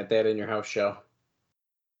line at that In Your House show.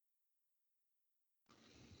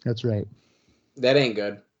 That's right. That ain't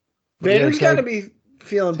good. Vader's Yeah, got to be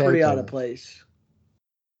feeling tag pretty out of titles. place.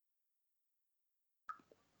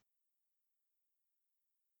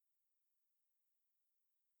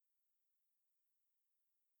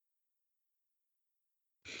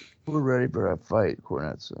 We're ready for a fight,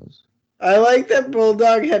 Cornette says. I like that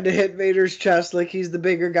Bulldog had to hit Vader's chest like he's the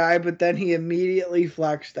bigger guy, but then he immediately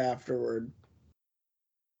flexed afterward.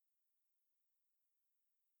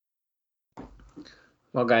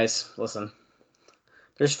 Well, guys, listen.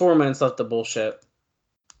 There's 4 minutes left of bullshit.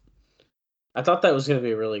 I thought that was going to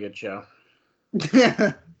be a really good show.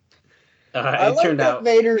 I It like turned that out.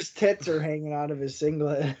 Vader's tits are hanging out of his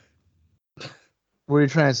singlet. What are you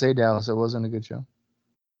trying to say, Dallas? It wasn't a good show.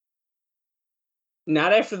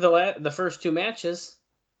 Not after the first 2 matches.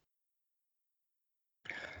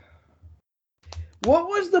 What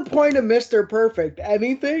was the point of Mr. Perfect?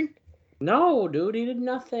 Anything? No, dude, he did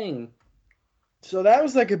nothing. So that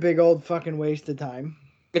was like a big old fucking waste of time.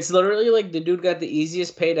 It's literally like the dude got the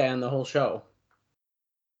easiest payday on the whole show.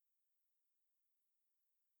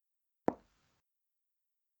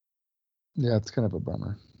 Yeah, it's kind of a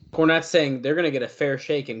bummer. Cornette's saying they're going to get a fair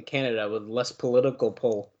shake in Canada with less political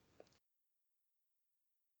pull.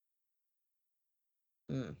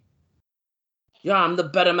 Yeah, I'm the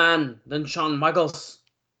better man than Shawn Michaels.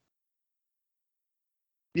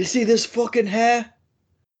 You see this fucking hair?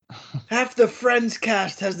 Half the Friends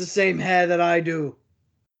cast has the same hair that I do.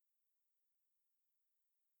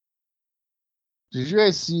 Did you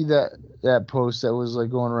guys see that post that was like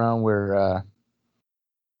going around where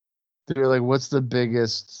they're like, what's the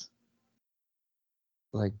biggest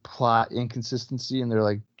like plot inconsistency? And they're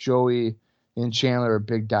like, Joey and Chandler are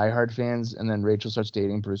big Die Hard fans, and then Rachel starts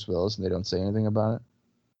dating Bruce Willis, and they don't say anything about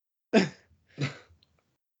it.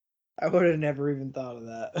 I would have never even thought of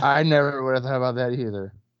that. I never would have thought about that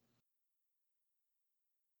either.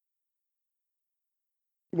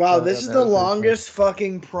 Wow, So, this yeah, is that the was pretty longest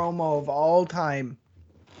fucking promo of all time.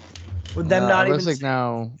 With them not it even. looks like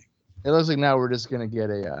now. It looks like now we're just gonna get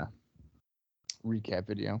a recap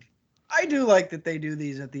video. I do like that they do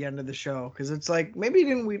these at the end of the show because it's like maybe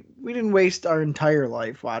we didn't waste our entire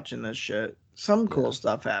life watching this shit. Some cool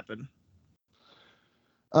stuff happened.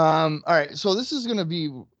 All right, so this is gonna be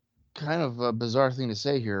kind of a bizarre thing to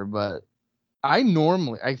say here, but I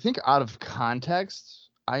think out of context,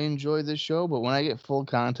 I enjoy this show, but when I get full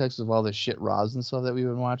context of all the shit Raws and stuff that we've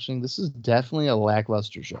been watching, this is definitely a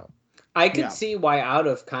lackluster show. I could see why out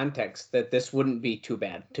of context that this wouldn't be too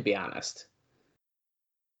bad, to be honest.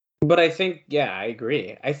 But I think, yeah, I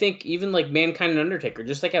agree. I think even like Mankind and Undertaker,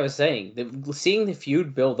 just like I was saying, seeing the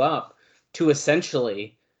feud build up to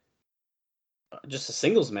essentially just a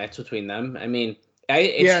singles match between them. I mean,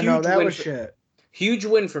 that was shit. Huge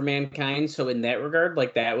win for Mankind. So in that regard,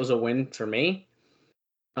 like that was a win for me.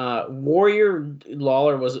 Warrior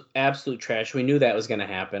Lawler was absolute trash. We knew that was going to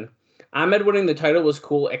happen. Ahmed winning the title was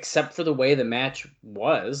cool, except for the way the match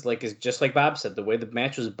was. Like, it's just like Bob said, the way the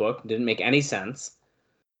match was booked didn't make any sense.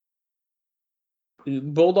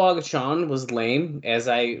 Bulldog Shawn was lame, as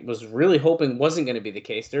I was really hoping wasn't going to be the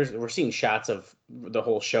case. We're seeing shots of the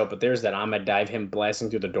whole show, but there's that Ahmed dive, him blasting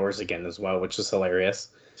through the doors again as well, which is hilarious.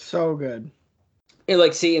 So good. And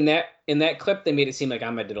like, see, in that clip, they made it seem like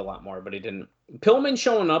Ahmed did a lot more, but he didn't. Pillman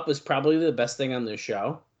showing up was probably the best thing on this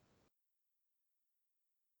show.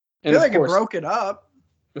 I And feel like it broke it up.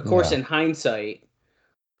 of course, Yeah. in hindsight,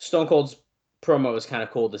 Stone Cold's promo is kind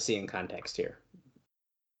of cool to see in context here,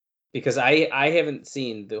 because I haven't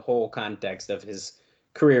seen the whole context of his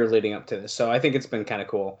career leading up to this, so I think it's been kind of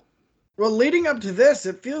cool. Well, leading up to this,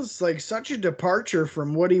 it feels like such a departure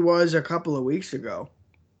from what he was a couple of weeks ago.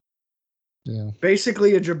 Yeah.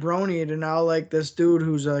 Basically a jabroni to now like this dude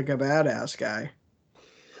who's like a badass guy.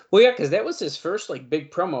 Well, yeah, because that was his first like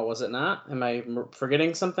big promo, was it not? Am I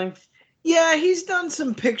forgetting something? Yeah, he's done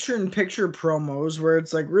some picture-in-picture promos where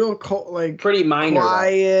it's like real like Pretty minor,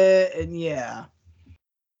 quiet and yeah.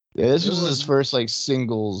 Yeah, this It was his wasn't- first like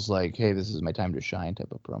singles, like, hey, this is my time to shine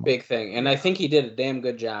type of promo. big thing, and I think he did a damn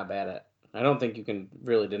good job at it. I don't think you can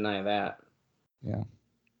really deny that. Yeah.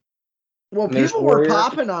 Well, And there's people were Warrior.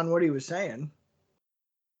 popping on what he was saying.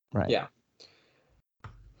 Right. Yeah.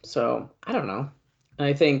 So I don't know.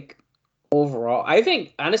 I think overall, I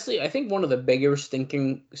think one of the bigger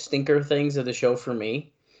stinker things of the show for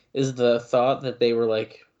me is the thought that they were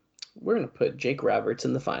like, we're gonna put Jake Roberts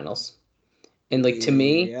in the finals, and like to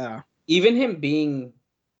me, Yeah. even him being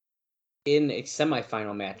in a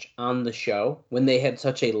semifinal match on the show when they had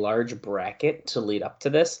such a large bracket to lead up to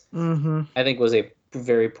this, Mm-hmm. I think was a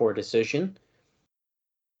very poor decision.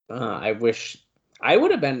 I wish I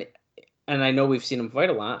would have been, and I know we've seen him fight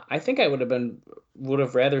a lot. I think I would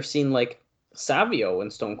have rather seen like Savio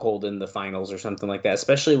and Stone Cold in the finals or something like that,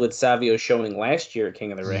 especially with Savio showing last year at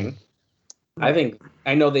King of the Ring. Right.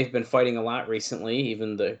 I know they've been fighting a lot recently,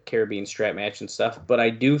 even the Caribbean strap match and stuff, but I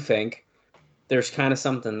do think there's kind of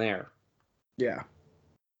something there. Yeah.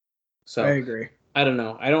 So I agree. I don't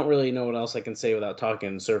know. I don't really know what else I can say without talking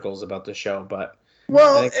in circles about the show, but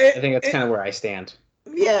Well, I think that's kind of where I stand.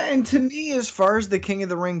 yeah, and to me, as far as the King of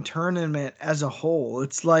the Ring tournament as a whole,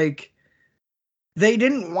 it's like they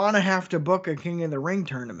didn't want to have to book a King of the Ring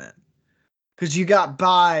tournament because you got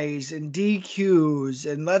buys and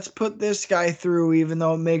DQs, and let's put this guy through even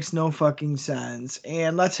though it makes no fucking sense,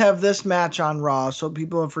 and let's have this match on Raw so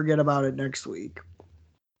people will forget about it next week.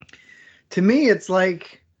 To me, it's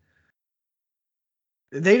like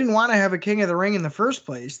they didn't want to have a King of the Ring in the first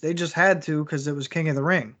place. They just had to because it was King of the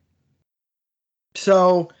Ring.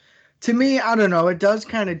 So, to me, I don't know. It does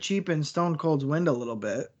kind of cheapen Stone Cold's win a little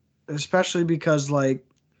bit, especially because, like,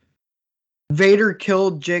 Vader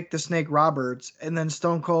killed Jake the Snake Roberts, and then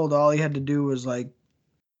Stone Cold, all he had to do was, like,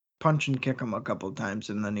 punch and kick him a couple of times,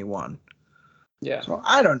 and then he won. Yeah. So,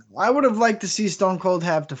 I don't know. I would have liked to see Stone Cold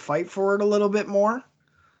have to fight for it a little bit more.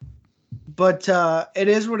 But it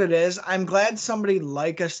is what it is. I'm glad somebody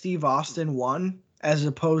like a Steve Austin won as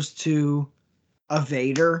opposed to a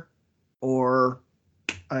Vader or,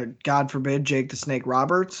 God forbid, Jake the Snake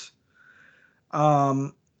Roberts.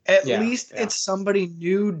 At least it's somebody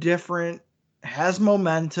new, different, has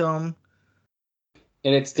momentum.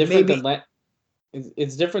 And it's different Maybe- than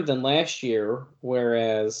it's different than last year,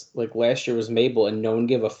 whereas like last year was Mabel and no one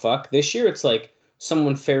gave a fuck. This year it's like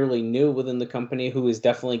someone fairly new within the company who is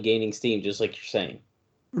definitely gaining steam, just like you're saying.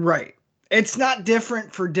 Right. It's not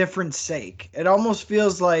different for different sake. It almost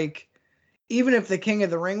feels like even if the King of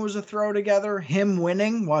the Ring was a throw together, him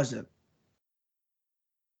winning wasn't.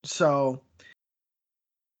 So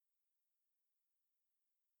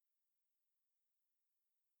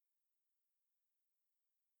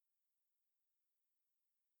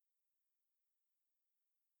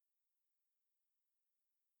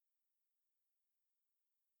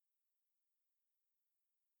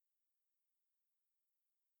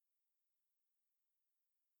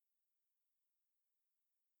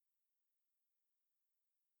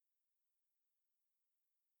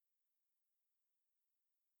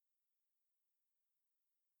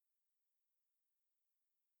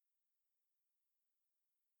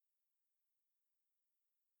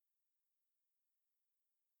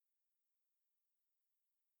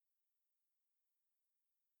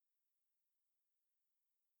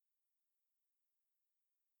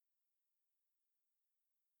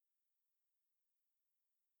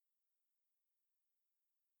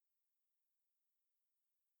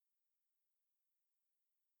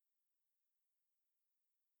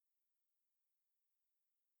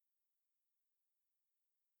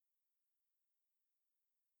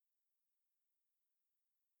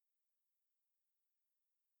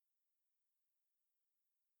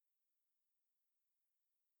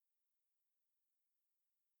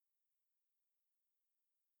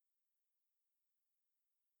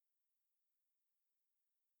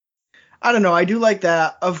I don't know. I do like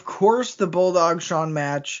that. Of course, the Bulldog Shawn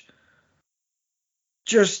match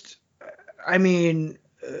just, I mean,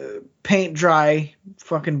 paint dry,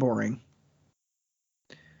 fucking boring.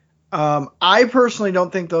 I personally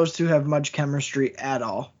don't think those two have much chemistry at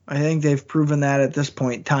all. I think they've proven that at this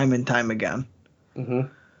point time and time again. Mm-hmm.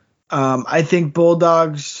 I think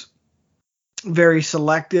Bulldog's very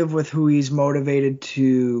selective with who he's motivated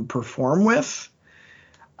to perform with.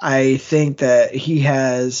 I think that he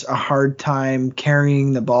has a hard time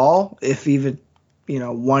carrying the ball, if even,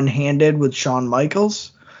 one-handed with Shawn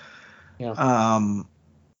Michaels. Yeah.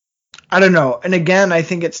 I don't know. And again, I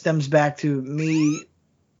think it stems back to me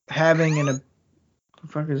having the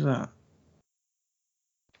fuck is that?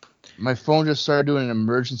 My phone just started doing an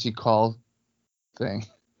emergency call thing.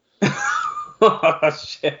 Oh,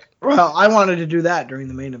 shit. Well, I wanted to do that during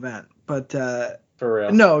the main event, but For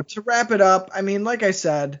real. no, to wrap it up, I mean, like I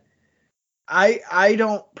said, I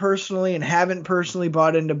don't personally and haven't personally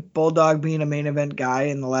bought into Bulldog being a main event guy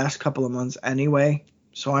in the last couple of months anyway,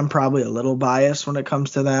 so I'm probably a little biased when it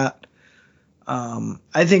comes to that.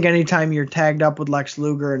 I think anytime you're tagged up with Lex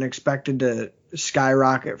Luger and expected to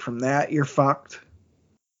skyrocket from that, you're fucked.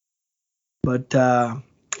 But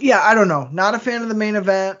yeah, I don't know. Not a fan of the main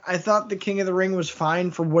event. I thought the King of the Ring was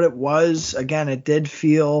fine for what it was. Again, it did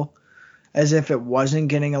feel as if it wasn't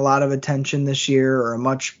getting a lot of attention this year or a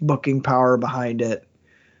much booking power behind it.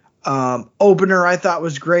 Opener I thought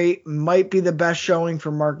was great. Might be the best showing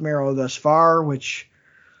for Mark Merrow thus far, which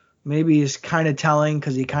maybe is kind of telling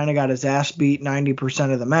because he kind of got his ass beat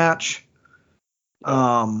 90% of the match.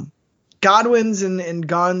 Godwin's and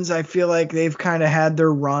Guns, I feel like they've kind of had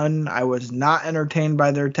their run. I was not entertained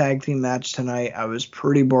by their tag team match tonight. I was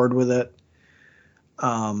pretty bored with it.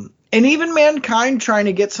 And even Mankind trying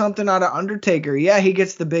to get something out of Undertaker. Yeah, he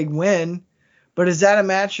gets the big win, but is that a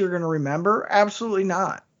match you're going to remember? Absolutely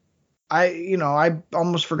not. I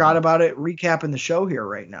almost forgot about it recapping the show here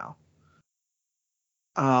right now.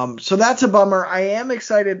 So that's a bummer. I am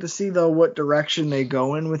excited to see, though, what direction they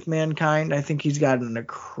go in with Mankind. I think he's got an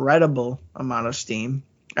incredible amount of steam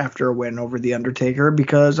after a win over The Undertaker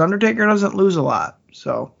because Undertaker doesn't lose a lot.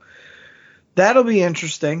 So that'll be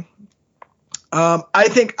interesting. I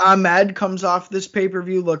think Ahmed comes off this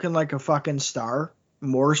pay-per-view looking like a fucking star,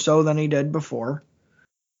 more so than he did before.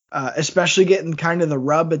 Especially getting kind of the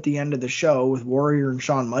rub at the end of the show with Warrior and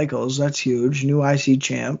Shawn Michaels. That's huge. New IC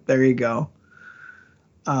champ. There you go.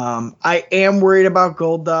 I am worried about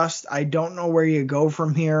Goldust. I don't know where you go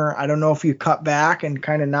from here. I don't know if you cut back and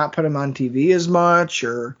kind of not put him on TV as much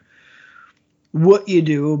or what you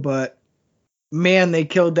do, but man, they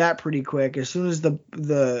killed that pretty quick. As soon as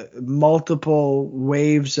the multiple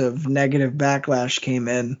waves of negative backlash came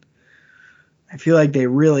in, I feel like they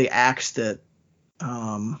really axed it.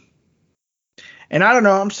 And I don't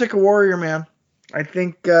know. I'm sick of Warrior, man. I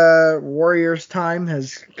think Warrior's time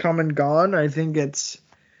has come and gone. I think it's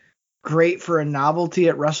great for a novelty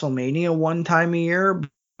at WrestleMania one time a year,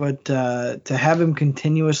 but to have him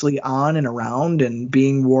continuously on and around and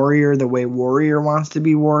being Warrior the way Warrior wants to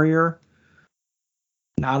be Warrior,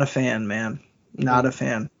 not a fan, man. Not a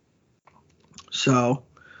fan. So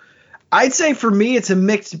I'd say for me, it's a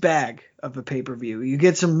mixed bag of a pay-per-view. You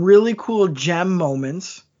get some really cool gem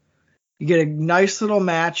moments. You get a nice little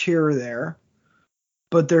match here or there,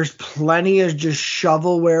 but there's plenty of just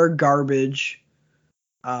shovelware garbage.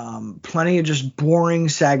 Plenty of just boring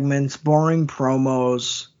segments, boring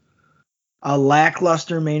promos, a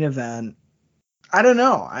lackluster main event. I don't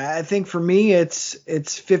know. I think for me, it's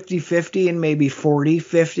 50-50 and maybe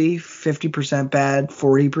 40-50, 50% bad,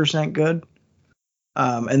 40% good.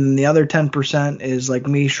 And then the other 10% is like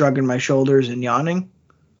me shrugging my shoulders and yawning.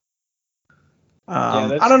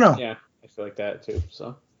 I don't know. Yeah, I feel like that too.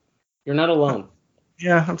 So you're not alone.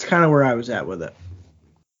 Yeah, that's kind of where I was at with it.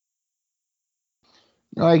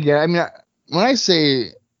 No, I get it. I mean, when I say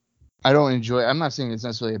I don't enjoy it, I'm not saying it's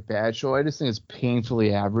necessarily a bad show. I just think it's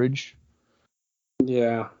painfully average.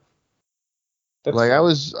 Yeah. I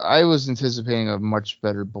was anticipating a much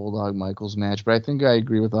better Bulldog Michaels match, but I think I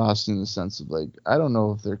agree with Austin in the sense of like I don't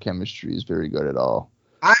know if their chemistry is very good at all.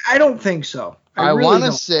 I don't think so. I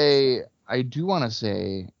do want to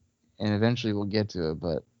say, and eventually we'll get to it,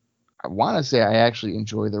 but I want to say I actually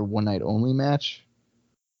enjoy their one night only match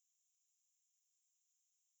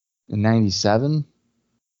in '97.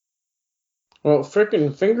 Well,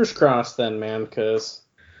 freaking fingers crossed then, man, because.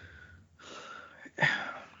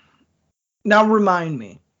 Now remind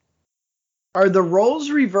me, are the roles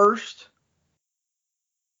reversed?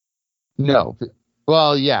 No.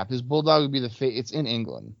 Well, yeah, because Bulldog would be the face. It's in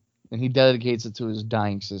England, and he dedicates it to his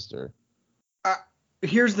dying sister.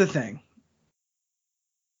 Here's the thing.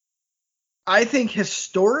 I think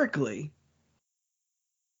historically,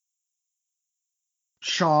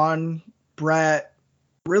 Sean, Brett,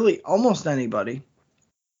 really almost anybody.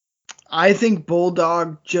 I think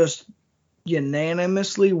Bulldog just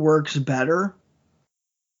unanimously works better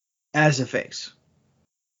as a face.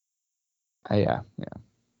 Yeah.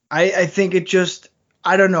 I think it just,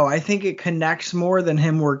 I don't know. I think it connects more than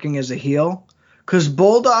him working as a heel. Because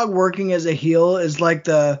Bulldog working as a heel is like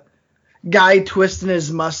the guy twisting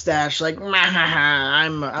his mustache, like,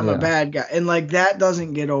 I'm a bad guy. And like that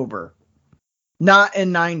doesn't get over. Not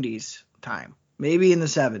in 90s time. Maybe in the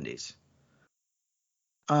 70s.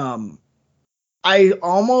 I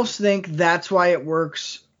almost think that's why it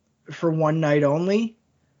works for one night only.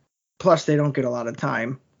 Plus, they don't get a lot of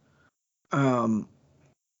time.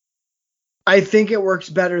 I think it works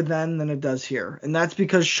better then than it does here. And that's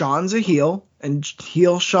because Sean's a heel. And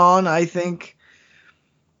heel Sean, I think,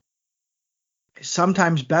 is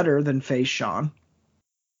sometimes better than face Sean.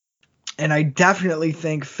 And I definitely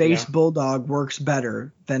think face Bulldog works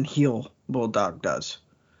better than heel Bulldog does.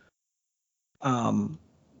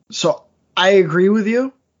 So I agree with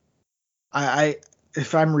you. I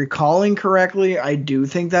if I'm recalling correctly, I do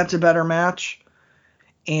think that's a better match.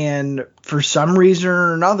 And for some reason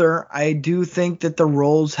or another, I do think that the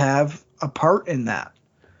roles have a part in that.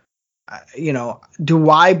 Do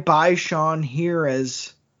I buy Sean here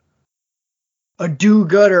as a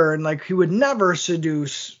do-gooder and like he would never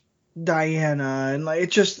seduce Diana and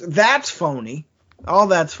like that's phony. All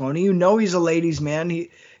that's phony. He's a ladies' man.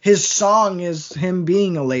 His song is him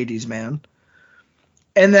being a ladies' man.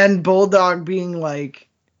 And then Bulldog being like,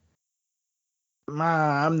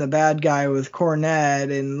 I'm the bad guy with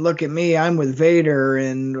Cornette, and look at me, I'm with Vader,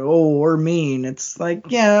 and we're mean. It's like,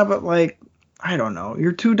 yeah, but like, I don't know.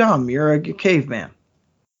 You're too dumb. You're a caveman.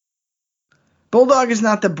 Bulldog is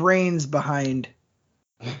not the brains behind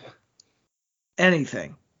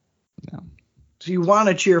anything. No. So you want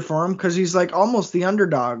to cheer for him because he's like almost the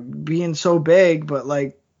underdog, being so big, but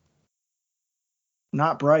like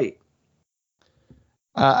not bright.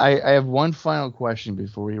 I have one final question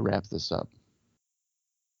before we wrap this up.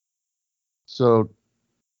 So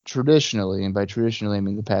traditionally, and by traditionally I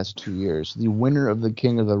mean the past 2 years, the winner of the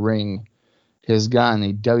King of the Ring has gotten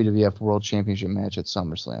a WWF World Championship match at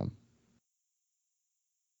SummerSlam.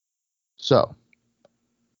 So,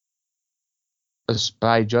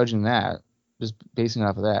 by judging that, just basing it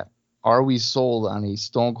off of that, are we sold on a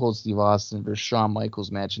Stone Cold Steve Austin versus Shawn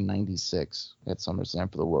Michaels match in '96 at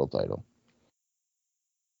SummerSlam for the world title?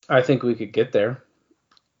 I think we could get there.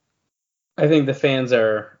 I think the fans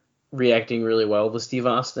are reacting really well to Steve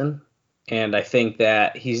Austin, and I think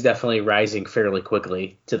that he's definitely rising fairly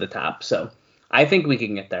quickly to the top. So I think we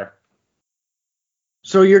can get there.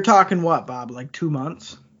 So you're talking what, Bob? Like 2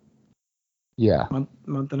 months? Yeah.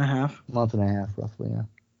 Month and a half? Month and a half, roughly, yeah.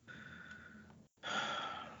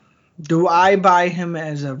 Do I buy him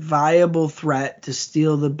as a viable threat to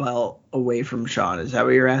steal the belt away from Shawn? Is that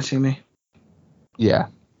what you're asking me? Yeah.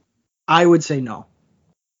 I would say no.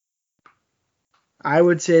 I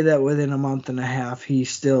would say that within a month and a half,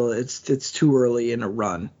 it's too early in a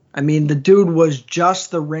run. I mean, the dude was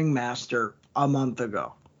just the ringmaster a month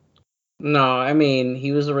ago. No, I mean,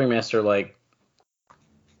 he was the ringmaster like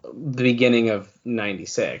the beginning of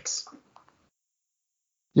 96.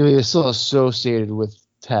 Yeah, he was still associated with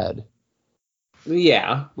Ted.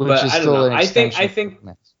 Yeah, Which but is I don't still know. an I think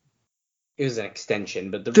extension. it was an extension,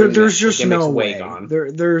 but There's just no way way. gone.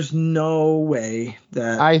 There's no way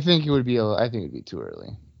that I think it'd be too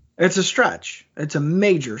early. it's a stretch. It's a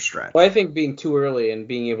major stretch. Well, I think being too early and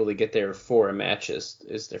being able to get there for a match is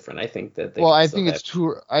different. I think that. I think it's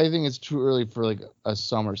too early for like a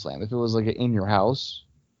SummerSlam. If it was like in your house.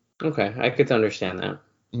 Okay, I could understand that.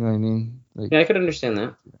 You know what I mean? Like, Yeah, I could understand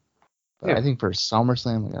that. Yeah. I think for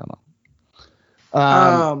SummerSlam, like,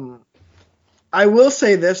 I don't know. I will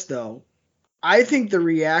say this though. I think the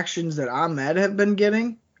reactions that Ahmed have been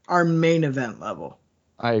getting are main event level.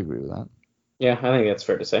 I agree with that. Yeah, I think that's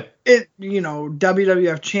fair to say.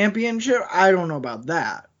 WWF Championship, I don't know about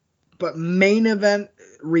that. But main event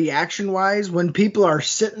reaction wise, when people are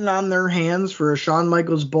sitting on their hands for a Shawn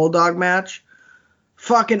Michaels Bulldog match,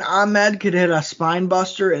 fucking Ahmed could hit a spine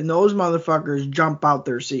buster and those motherfuckers jump out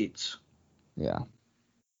their seats. Yeah.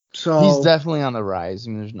 So he's definitely on the rise.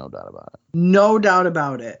 I mean, there's no doubt about it. No doubt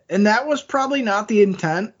about it. And that was probably not the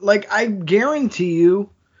intent. Like, I guarantee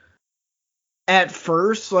you, at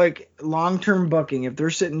first, like, long-term booking, if they're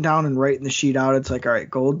sitting down and writing the sheet out, it's like, all right,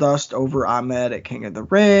 Goldust over Ahmed at King of the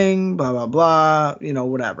Ring, blah, blah, blah,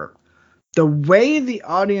 whatever. The way the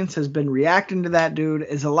audience has been reacting to that dude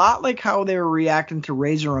is a lot like how they were reacting to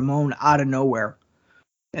Razor Ramon out of nowhere.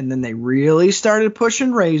 And then they really started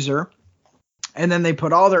pushing Razor. And then they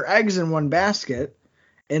put all their eggs in one basket.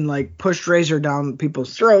 and like pushed Razor down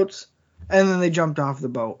people's throats, and then they jumped off the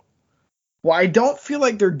boat. Well, I don't feel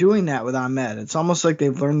like they're doing that with Ahmed. It's almost like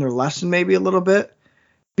they've learned their lesson maybe a little bit,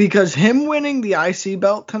 because him winning the IC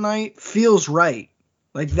belt tonight feels right.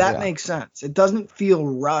 Like, that makes sense. It doesn't feel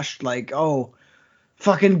rushed, like, oh,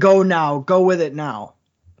 fucking go now, go with it now.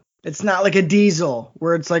 It's not like a Diesel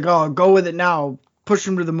where it's like, oh, go with it now, push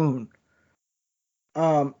him to the moon.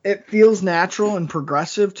 It feels natural and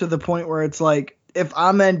progressive to the point where it's like, if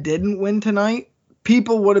Ahmed didn't win tonight,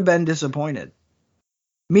 people would have been disappointed.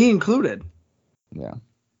 Me included. Yeah.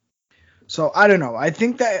 So, I don't know. I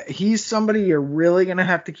think that he's somebody you're really going to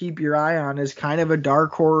have to keep your eye on as kind of a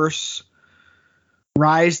dark horse,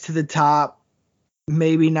 rise to the top,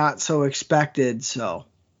 maybe not so expected so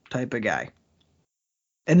type of guy.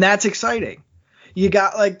 And that's exciting. You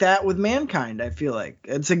got like that with Mankind, I feel like.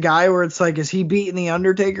 It's a guy where it's like, is he beating The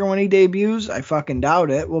Undertaker when he debuts? I fucking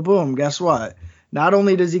doubt it. Well, boom, guess what? Not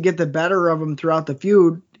only does he get the better of him throughout the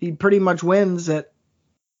feud, he pretty much wins at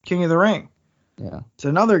King of the Ring. Yeah. It's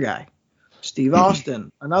another guy. Steve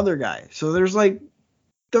Austin, another guy. So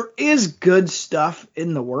there is good stuff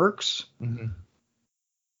in the works. Mm-hmm.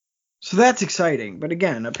 So that's exciting. But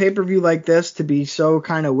again, a pay-per-view like this to be so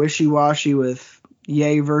kind of wishy-washy with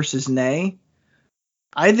yay versus nay,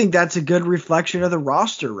 I think that's a good reflection of the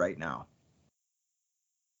roster right now.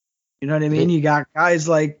 You know what I mean? You got guys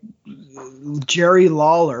like Jerry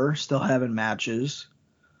Lawler still having matches.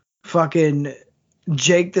 Fucking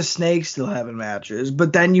Jake the Snake still having matches.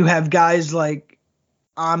 But then you have guys like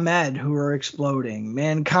Ahmed who are exploding.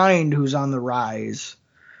 Mankind who's on the rise.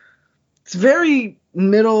 It's very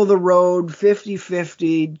middle of the road,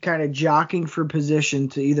 50-50, kind of jockeying for position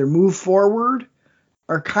to either move forward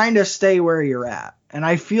or kind of stay where you're at. And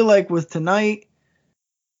I feel like with tonight,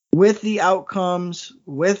 with the outcomes,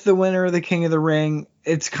 with the winner of the King of the Ring,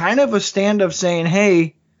 it's kind of a stand of saying,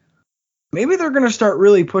 hey, maybe they're going to start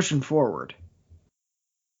really pushing forward.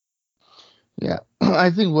 Yeah,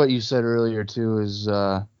 I think what you said earlier, too, is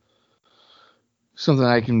something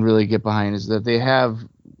I can really get behind, is that they have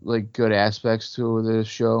like good aspects to the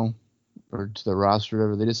show or to the roster or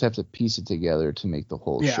whatever. They just have to piece it together to make the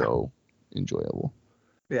whole show enjoyable.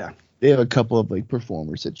 Yeah. They have a couple of like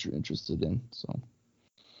performers that you're interested in, so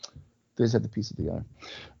they just have to piece it together.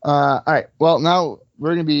 All right. Well, now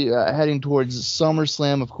we're going to be heading towards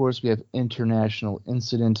SummerSlam. Of course, we have International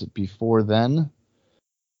Incident before then.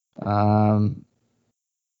 And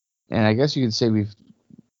I guess you could say we've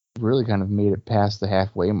really kind of made it past the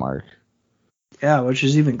halfway mark. Yeah, which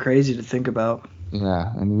is even crazy to think about.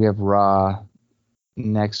 Yeah, and we have Raw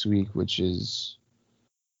next week, which is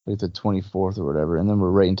like the 24th or whatever, and then we're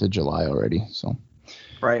right into July already. So,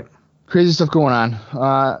 right, crazy stuff going on.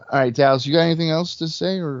 All right, Dallas, you got anything else to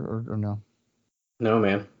say or no? No,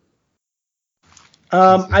 man.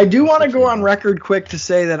 I do want to go on record quick to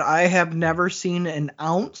say that I have never seen an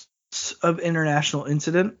ounce of International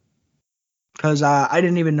Incident because I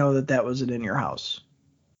didn't even know that was it in your house.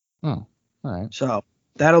 Oh, all right. So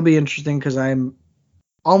that'll be interesting because I'm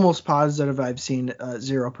almost positive I've seen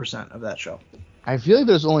 0% of that show. I feel like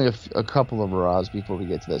there's only a couple of Raws before we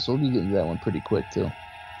get to that, so we'll be getting to that one pretty quick too.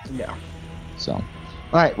 Yeah. So, all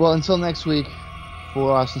right. Well, until next week,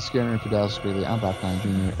 for Austin Skinner and for Dallas Gridley, I'm Bob Klein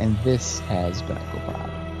Jr., and this has been IcoPod.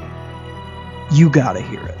 You gotta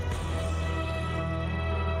hear it.